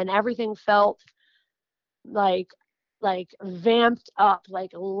 And everything felt like, vamped up,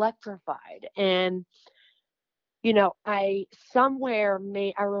 like electrified. And I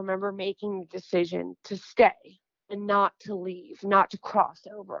remember making the decision to stay and not to leave, not to cross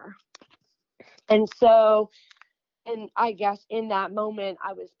over. And so, and I guess in that moment,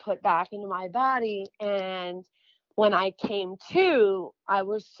 I was put back into my body. And when I came to, I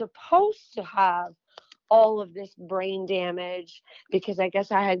was supposed to have all of this brain damage because I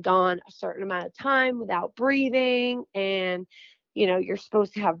guess I had gone a certain amount of time without breathing. And you're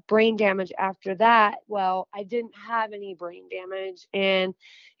supposed to have brain damage after that. Well, I didn't have any brain damage. And,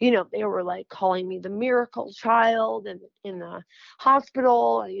 they were like calling me the miracle child and in the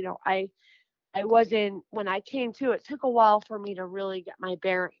hospital. I wasn't, when I came to, it took a while for me to really get my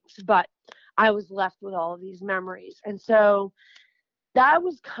bearings, but I was left with all of these memories. And so that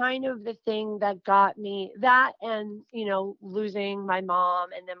was kind of the thing that got me, that and, losing my mom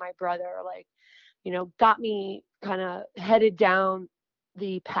and then my brother, got me kind of headed down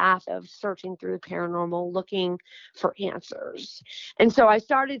the path of searching through the paranormal, looking for answers. And so I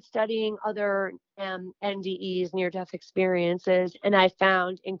started studying other NDEs, near-death experiences, and I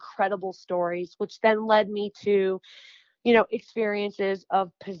found incredible stories, which then led me to, experiences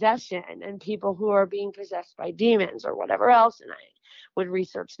of possession and people who are being possessed by demons or whatever else. And I would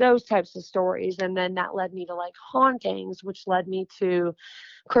research those types of stories. And then that led me to like hauntings, which led me to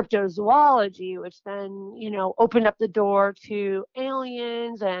cryptozoology, which then, opened up the door to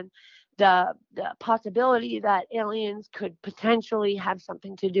aliens and the possibility that aliens could potentially have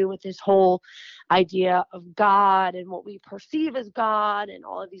something to do with this whole idea of God and what we perceive as God and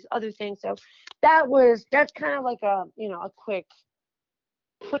all of these other things. So that's kind of like a quick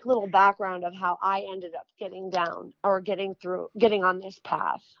little background of how I ended up getting on this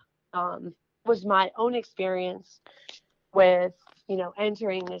path. Was my own experience with,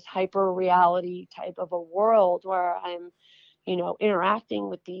 entering this hyper reality type of a world where I'm, interacting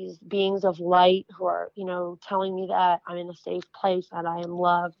with these beings of light who are, telling me that I'm in a safe place, that I am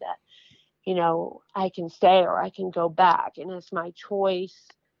loved, that, I can stay or I can go back. And it's my choice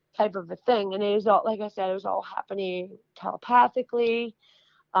type of a thing. And it was all, like I said, it was all happening telepathically.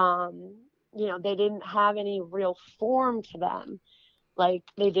 They didn't have any real form to them. Like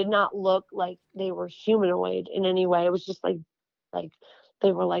they did not look like they were humanoid in any way. It was just like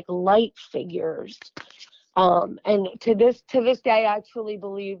they were like light figures. And to this day, I truly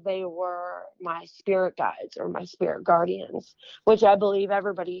believe they were my spirit guides or my spirit guardians, which I believe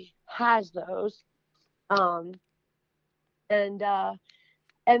everybody has those. And then,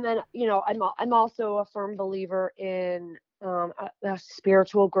 I'm also a firm believer in a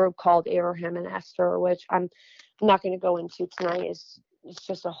spiritual group called Abraham and Esther, which I'm not going to go into tonight. It's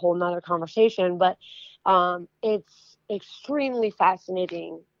just a whole nother conversation, but it's extremely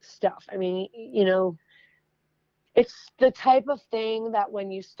fascinating stuff. I mean, it's the type of thing that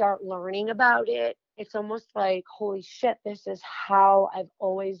when you start learning about it, it's almost like, holy shit, this is how I've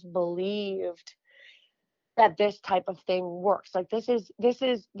always believed that this type of thing works. Like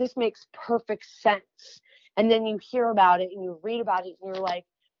this makes perfect sense. And then you hear about it and you read about it and you're like,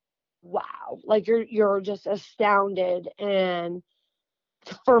 wow, like you're just astounded. And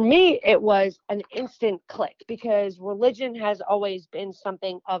for me, it was an instant click because religion has always been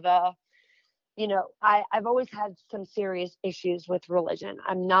something of a, I've always had some serious issues with religion.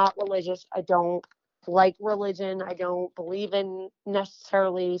 I'm not religious. I don't like religion. I don't believe in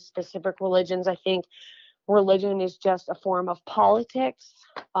necessarily specific religions. I think religion is just a form of politics.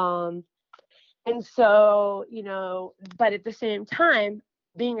 And so, but at the same time,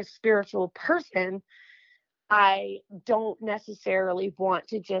 being a spiritual person, I don't necessarily want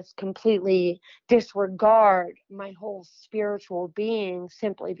to just completely disregard my whole spiritual being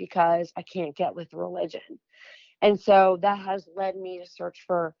simply because I can't get with religion. And so that has led me to search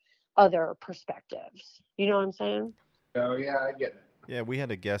for other perspectives. You know what I'm saying? Oh yeah, I get it. Yeah, we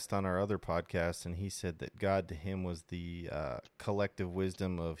had a guest on our other podcast, and he said that God to him was the collective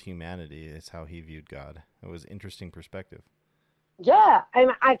wisdom of humanity. Is how he viewed God. It was interesting perspective. Yeah,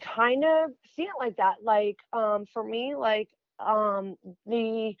 I kind of see it like that. Like, for me, like, um,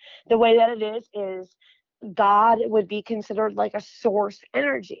 the the way that it is God would be considered like a source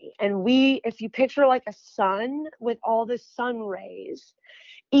energy, and if you picture like a sun with all the sun rays,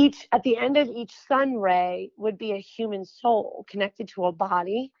 each at the end of each sun ray would be a human soul connected to a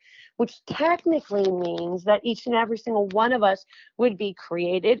body, which technically means that each and every single one of us would be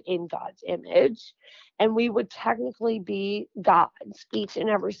created in God's image, and we would technically be gods, each and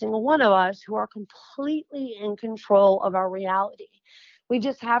every single one of us, who are completely in control of our reality. We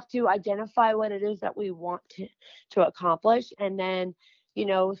just have to identify what it is that we want to accomplish, and then,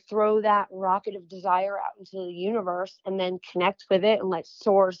 throw that rocket of desire out into the universe, and then connect with it and let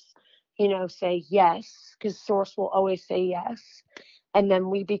source, say yes, because source will always say yes. And then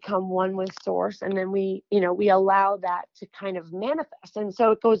we become one with source, and then we allow that to kind of manifest. And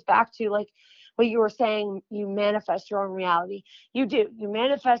so it goes back to like what you were saying, you manifest your own reality. You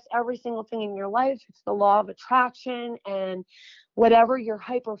manifest every single thing in your life. It's the law of attraction, and whatever you're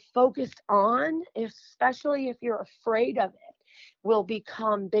hyper focused on, especially if you're afraid of it, will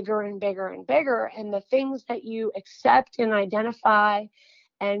become bigger and bigger and bigger. And the things that you accept and identify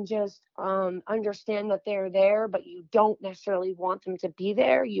and just understand that they're there, but you don't necessarily want them to be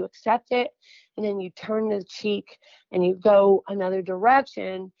there, you accept it, and then you turn the cheek and you go another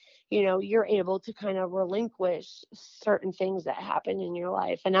direction. You're able to kind of relinquish certain things that happen in your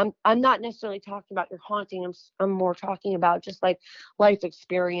life. And I'm not necessarily talking about your haunting. I'm more talking about just like life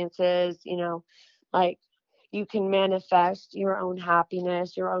experiences. Like, you can manifest your own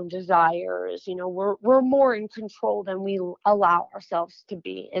happiness, your own desires. We're more in control than we allow ourselves to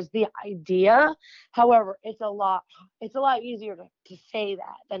be, is the idea. However, it's a lot easier to say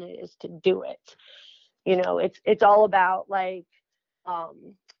that than it is to do it. It's all about like,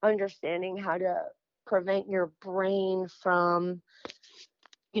 understanding how to prevent your brain from,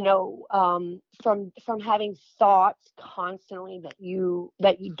 from having thoughts constantly that you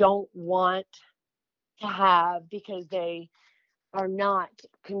don't want to have, because they are not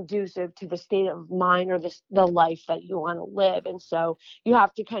conducive to the state of mind or the life that you want to live. And so you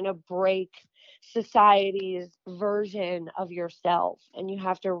have to kind of break society's version of yourself, and you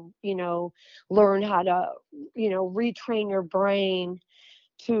have to, learn how to, retrain your brain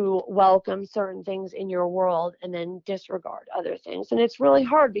to welcome certain things in your world and then disregard other things. And it's really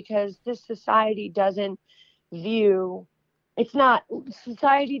hard because this society doesn't view it's not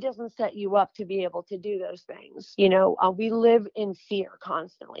society doesn't set you up to be able to do those things. We live in fear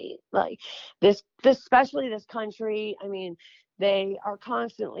constantly, like this especially this country. I mean, they are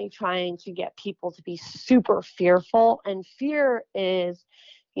constantly trying to get people to be super fearful, and fear is,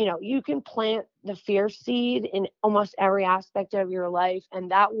 you can plant the fear seed in almost every aspect of your life, and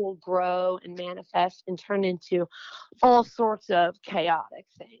that will grow and manifest and turn into all sorts of chaotic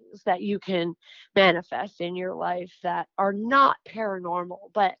things that you can manifest in your life that are not paranormal,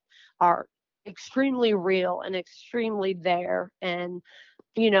 but are extremely real and extremely there. And,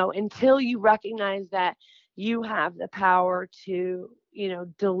 until you recognize that you have the power to,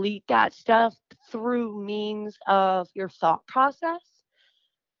 delete that stuff through means of your thought process,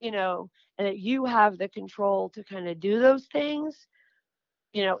 and that you have the control to kind of do those things,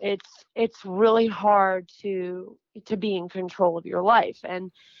 it's really hard to be in control of your life.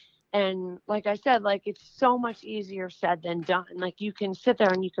 And like I said, like, it's so much easier said than done. Like, you can sit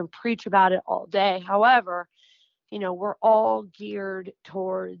there and you can preach about it all day. However, we're all geared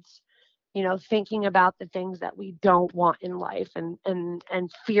towards, thinking about the things that we don't want in life, and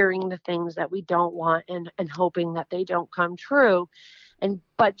fearing the things that we don't want, and hoping that they don't come true.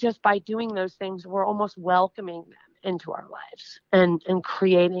 But just by doing those things, we're almost welcoming them into our lives, and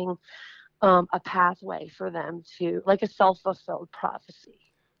creating a pathway for them to, like, a self-fulfilled prophecy.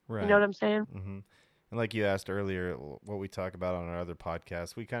 You know Right. what I'm saying? Mm-hmm. And like you asked earlier, what we talk about on our other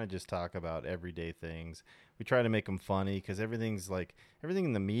podcast, we kind of just talk about everyday things. We try to make them funny because everything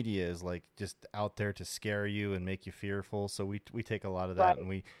in the media is like just out there to scare you and make you fearful. So we take a lot of that, Right. and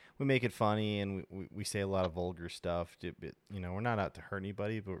we make it funny, and we say a lot of vulgar stuff. We're not out to hurt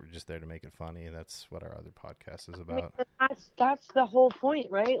anybody, but we're just there to make it funny. And that's what our other podcast is I mean, about. that's the whole point,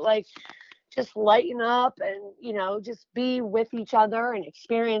 right? Like, just lighten up and, you know, just be with each other and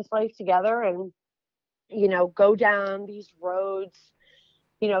experience life together and, you know, go down these roads,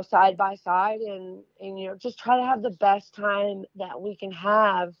 you know, side by side and, you know, just try to have the best time that we can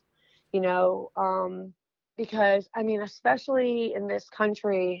have, you know, because I mean, especially in this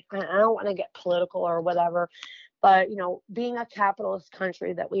country, I don't want to get political or whatever, but, you know, being a capitalist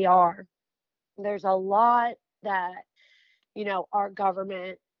country that we are, there's a lot that, you know, our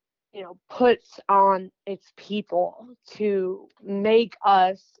government, you know, puts on its people to make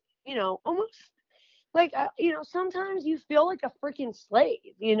us, you know, almost like, you know, sometimes you feel like a freaking slave,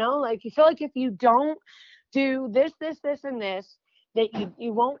 you know, like you feel like if you don't do this, and this, that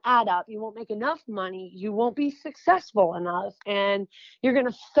you won't add up, you won't make enough money, you won't be successful enough, and you're going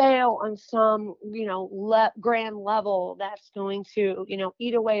to fail on some, you know, grand level that's going to, you know,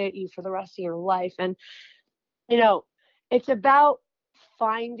 eat away at you for the rest of your life. And, you know, it's about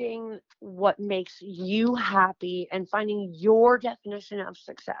finding what makes you happy and finding your definition of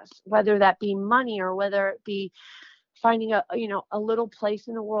success, whether that be money or whether it be finding a, you know, a little place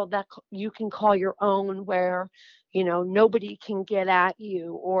in the world that you can call your own, where, you know, nobody can get at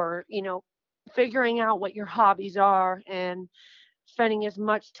you, or, you know, figuring out what your hobbies are and spending as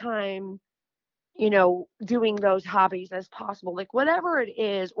much time, you know, doing those hobbies as possible, like whatever it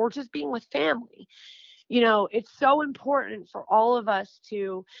is, or just being with family. You know, it's so important for all of us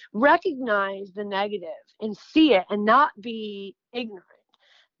to recognize the negative and see it and not be ignorant,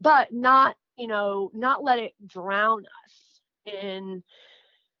 but not, you know, not let it drown us in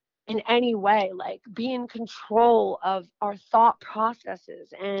any way. Like, be in control of our thought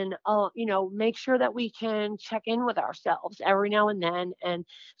processes and, you know, make sure that we can check in with ourselves every now and then and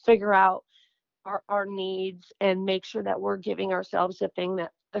figure out our needs and make sure that we're giving ourselves the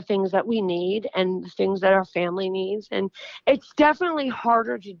things that we need and the things that our family needs. And it's definitely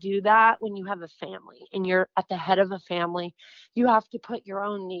harder to do that when you have a family and you're at the head of a family. You have to put your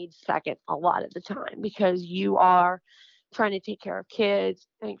own needs second a lot of the time, because you are trying to take care of kids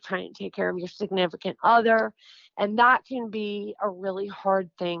and trying to take care of your significant other. And that can be a really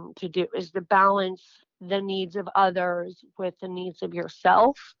hard thing to do, is to balance the needs of others with the needs of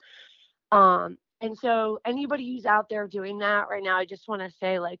yourself. And so anybody who's out there doing that right now, I just want to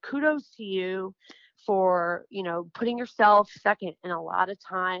say, like, kudos to you for, you know, putting yourself second in a lot of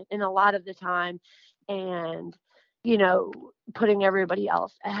the time, and, you know, putting everybody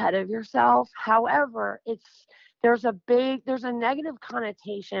else ahead of yourself. However, there's a negative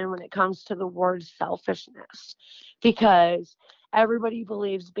connotation when it comes to the word selfishness, because everybody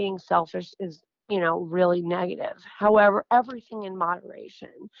believes being selfish is, you know, really negative. However, everything in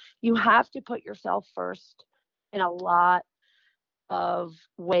moderation. You have to put yourself first in a lot of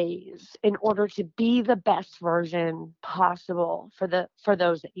ways in order to be the best version possible for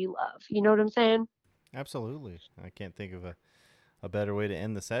those that you love. You know what I'm saying? Absolutely. I can't think of a better way to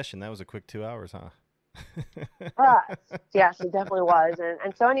end the session. That was a quick 2 hours, huh? Yes, it definitely was.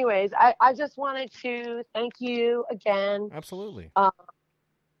 And so anyways, I just wanted to thank you again. Absolutely.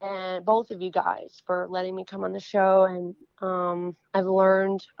 And both of you guys for letting me come on the show. And I've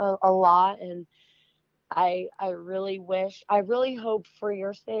learned a lot, and I really hope for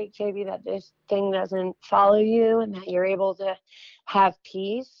your sake, JB, that this thing doesn't follow you and that you're able to have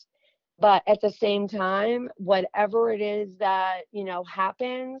peace. But at the same time, whatever it is that, you know,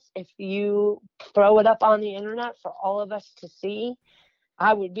 happens, if you throw it up on the internet for all of us to see,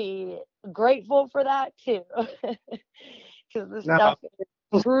 I would be grateful for that too. Because the stuff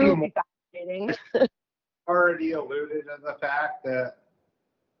is truly fascinating. Already alluded to the fact that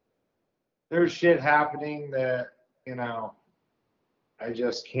there's shit happening that, you know, I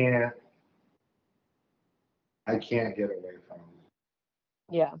just can't get away from.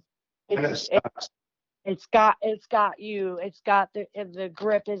 Yeah. And it sucks. It's got you. It's got the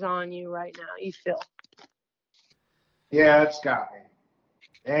grip is on you right now. You feel. Yeah, it's got me.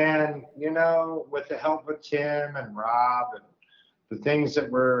 And, you know, with the help of Tim and Rob and the things that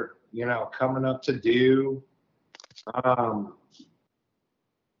we're, you know, coming up to do,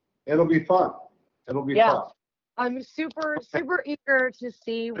 it'll be fun. It'll be fun. I'm super eager to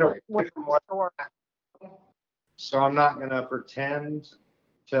see what's in store. So I'm not going to pretend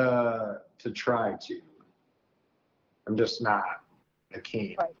to try to. I'm just not. I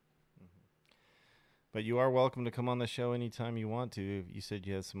can't. Right. But you are welcome to come on the show anytime you want to. You said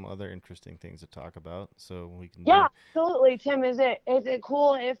you had some other interesting things to talk about, so we can. Yeah, absolutely, Tim. Is it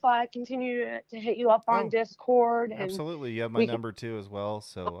cool if I continue to hit you up on Discord? And absolutely, you have my number too as well.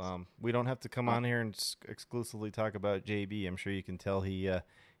 So we don't have to come on here and exclusively talk about JB. I'm sure you can tell he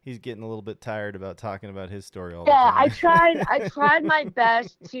he's getting a little bit tired about talking about his story all the Yeah, time. I tried my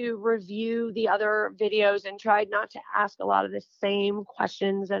best to review the other videos and tried not to ask a lot of the same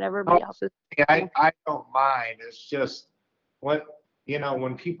questions that everybody else is asking. I don't mind. It's just when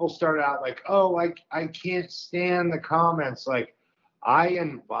when people start out like, oh, like I can't stand the comments. Like, I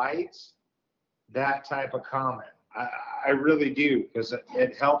invite that type of comment. I really do, because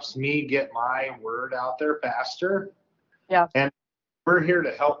it helps me get my word out there faster. Yeah. And we're here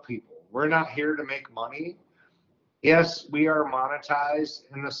to help people. We're not here to make money. Yes, we are monetized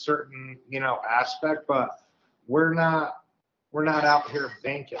in a certain, aspect, but we're not out here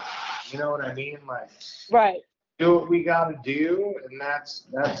banking. You know what I mean? Like, Right. do what we got to do, and that's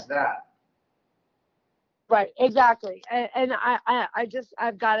that. Right, exactly. And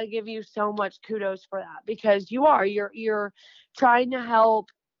I've got to give you so much kudos for that, because you're trying to help,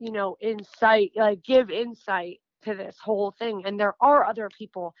 give insight to this whole thing. And there are other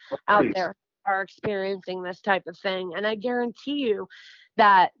people out there who are experiencing this type of thing. And I guarantee you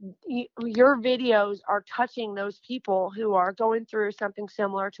that your videos are touching those people who are going through something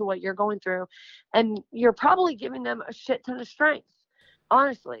similar to what you're going through. And you're probably giving them a shit ton of strength.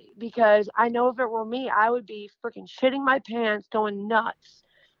 Honestly, because I know if it were me, I would be freaking shitting my pants, going nuts,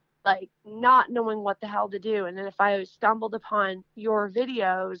 like not knowing what the hell to do. And then if I stumbled upon your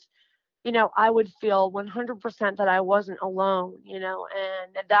videos, I would feel 100% that I wasn't alone,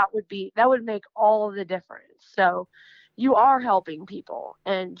 and that would make all of the difference. So you are helping people,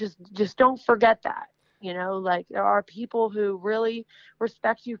 and just don't forget that, like there are people who really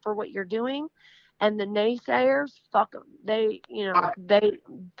respect you for what you're doing. And the naysayers, fuck them. They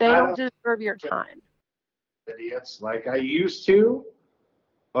don't deserve your time. Idiots like I used to,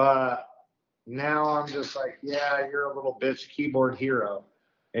 but now I'm just like, yeah, you're a little bitch keyboard hero,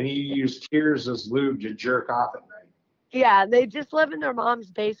 and you use tears as lube to jerk off at night. Yeah, they just live in their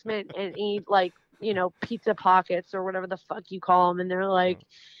mom's basement and eat pizza pockets or whatever the fuck you call them, and they're like,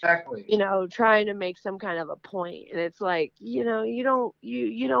 exactly, trying to make some kind of a point, and it's like, you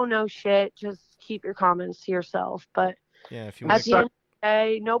don't know shit. Just keep your comments to yourself. But yeah, if you at the end of the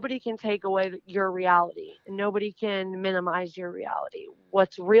day, nobody can take away your reality, and nobody can minimize your reality.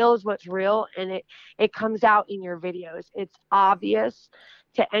 What's real is what's real, and it comes out in your videos. It's obvious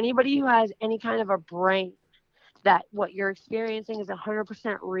to anybody who has any kind of a brain that what you're experiencing is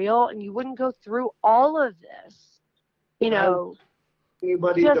 100% real, and you wouldn't go through all of this,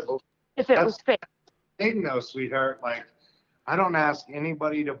 anybody just if it was fake. Thing though, sweetheart, like, I don't ask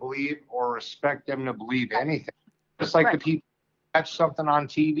anybody to believe or expect them to believe anything. Just like the people catch something on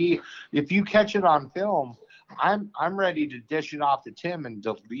TV. If you catch it on film, I'm ready to dish it off to Tim and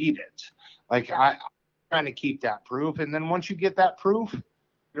delete it. Like, I'm trying to keep that proof. And then once you get that proof,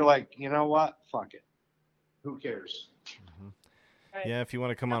 you're like, you know what? Fuck it. Who cares? Mm-hmm. Right. Yeah, if you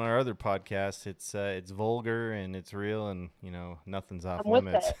want to come on our other podcast, it's vulgar and it's real, and nothing's off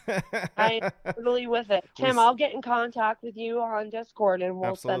limits. I'm totally with it. Tim, I'll get in contact with you on Discord and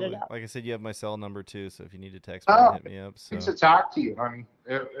we'll set it up. Like I said, you have my cell number too, so if you need to text me, hit me up. So. Good to talk to you, honey.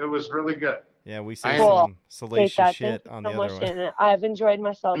 It was really good. Yeah, we say some salacious shit on the other one. And I've enjoyed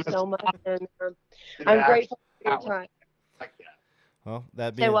myself so much, and I'm grateful for your time. Like that. Well,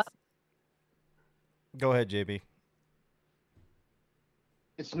 that being what? Go ahead, JB.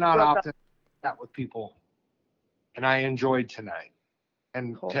 It's not often that with people, and I enjoyed tonight.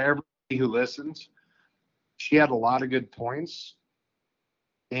 And to everybody who listens, she had a lot of good points.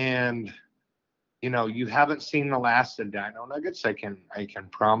 And you haven't seen the last of Dino Nuggets. I can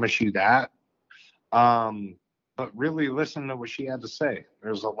promise you that. But really listen to what she had to say.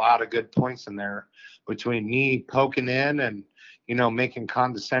 There's a lot of good points in there between me poking in and making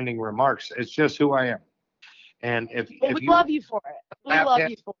condescending remarks. It's just who I am. And if we love you for it. We love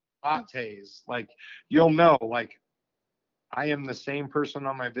you for it. Lattes, like, you'll know, like, I am the same person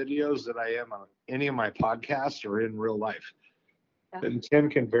on my videos that I am on any of my podcasts or in real life. Yeah. And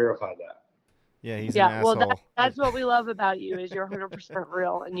Tim can verify that. Yeah, he's an asshole. Well, that's what we love about you, is you're 100%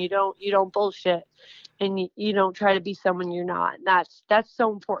 real, and you don't bullshit, and you don't try to be someone you're not. And that's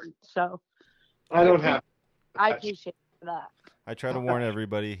so important. So I appreciate that. I try to warn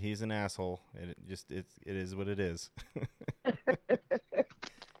everybody, he's an asshole. It is what it is.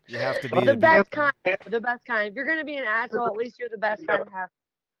 You have to be the best kind. The best kind. If you're gonna be an asshole, at least you're the best kind to have.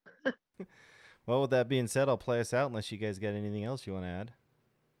 Well, with that being said, I'll play us out unless you guys got anything else you want to add.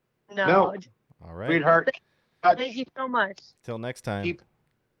 No. All right. Sweetheart. Thank you so much. Till next time.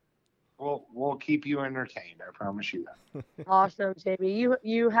 We'll keep you entertained. I promise you that. Awesome, JB.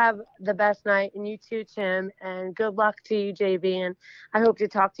 You have the best night, and you too, Tim. And good luck to you, JB. And I hope to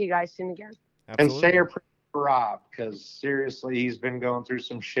talk to you guys soon again. Absolutely. And say your for Rob, because seriously, he's been going through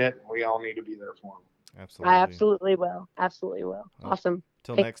some shit, and we all need to be there for him. Absolutely. I absolutely will. Absolutely will. Well, Awesome.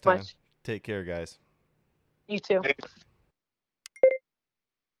 Till Thanks next so time. much. Take care, guys. You too.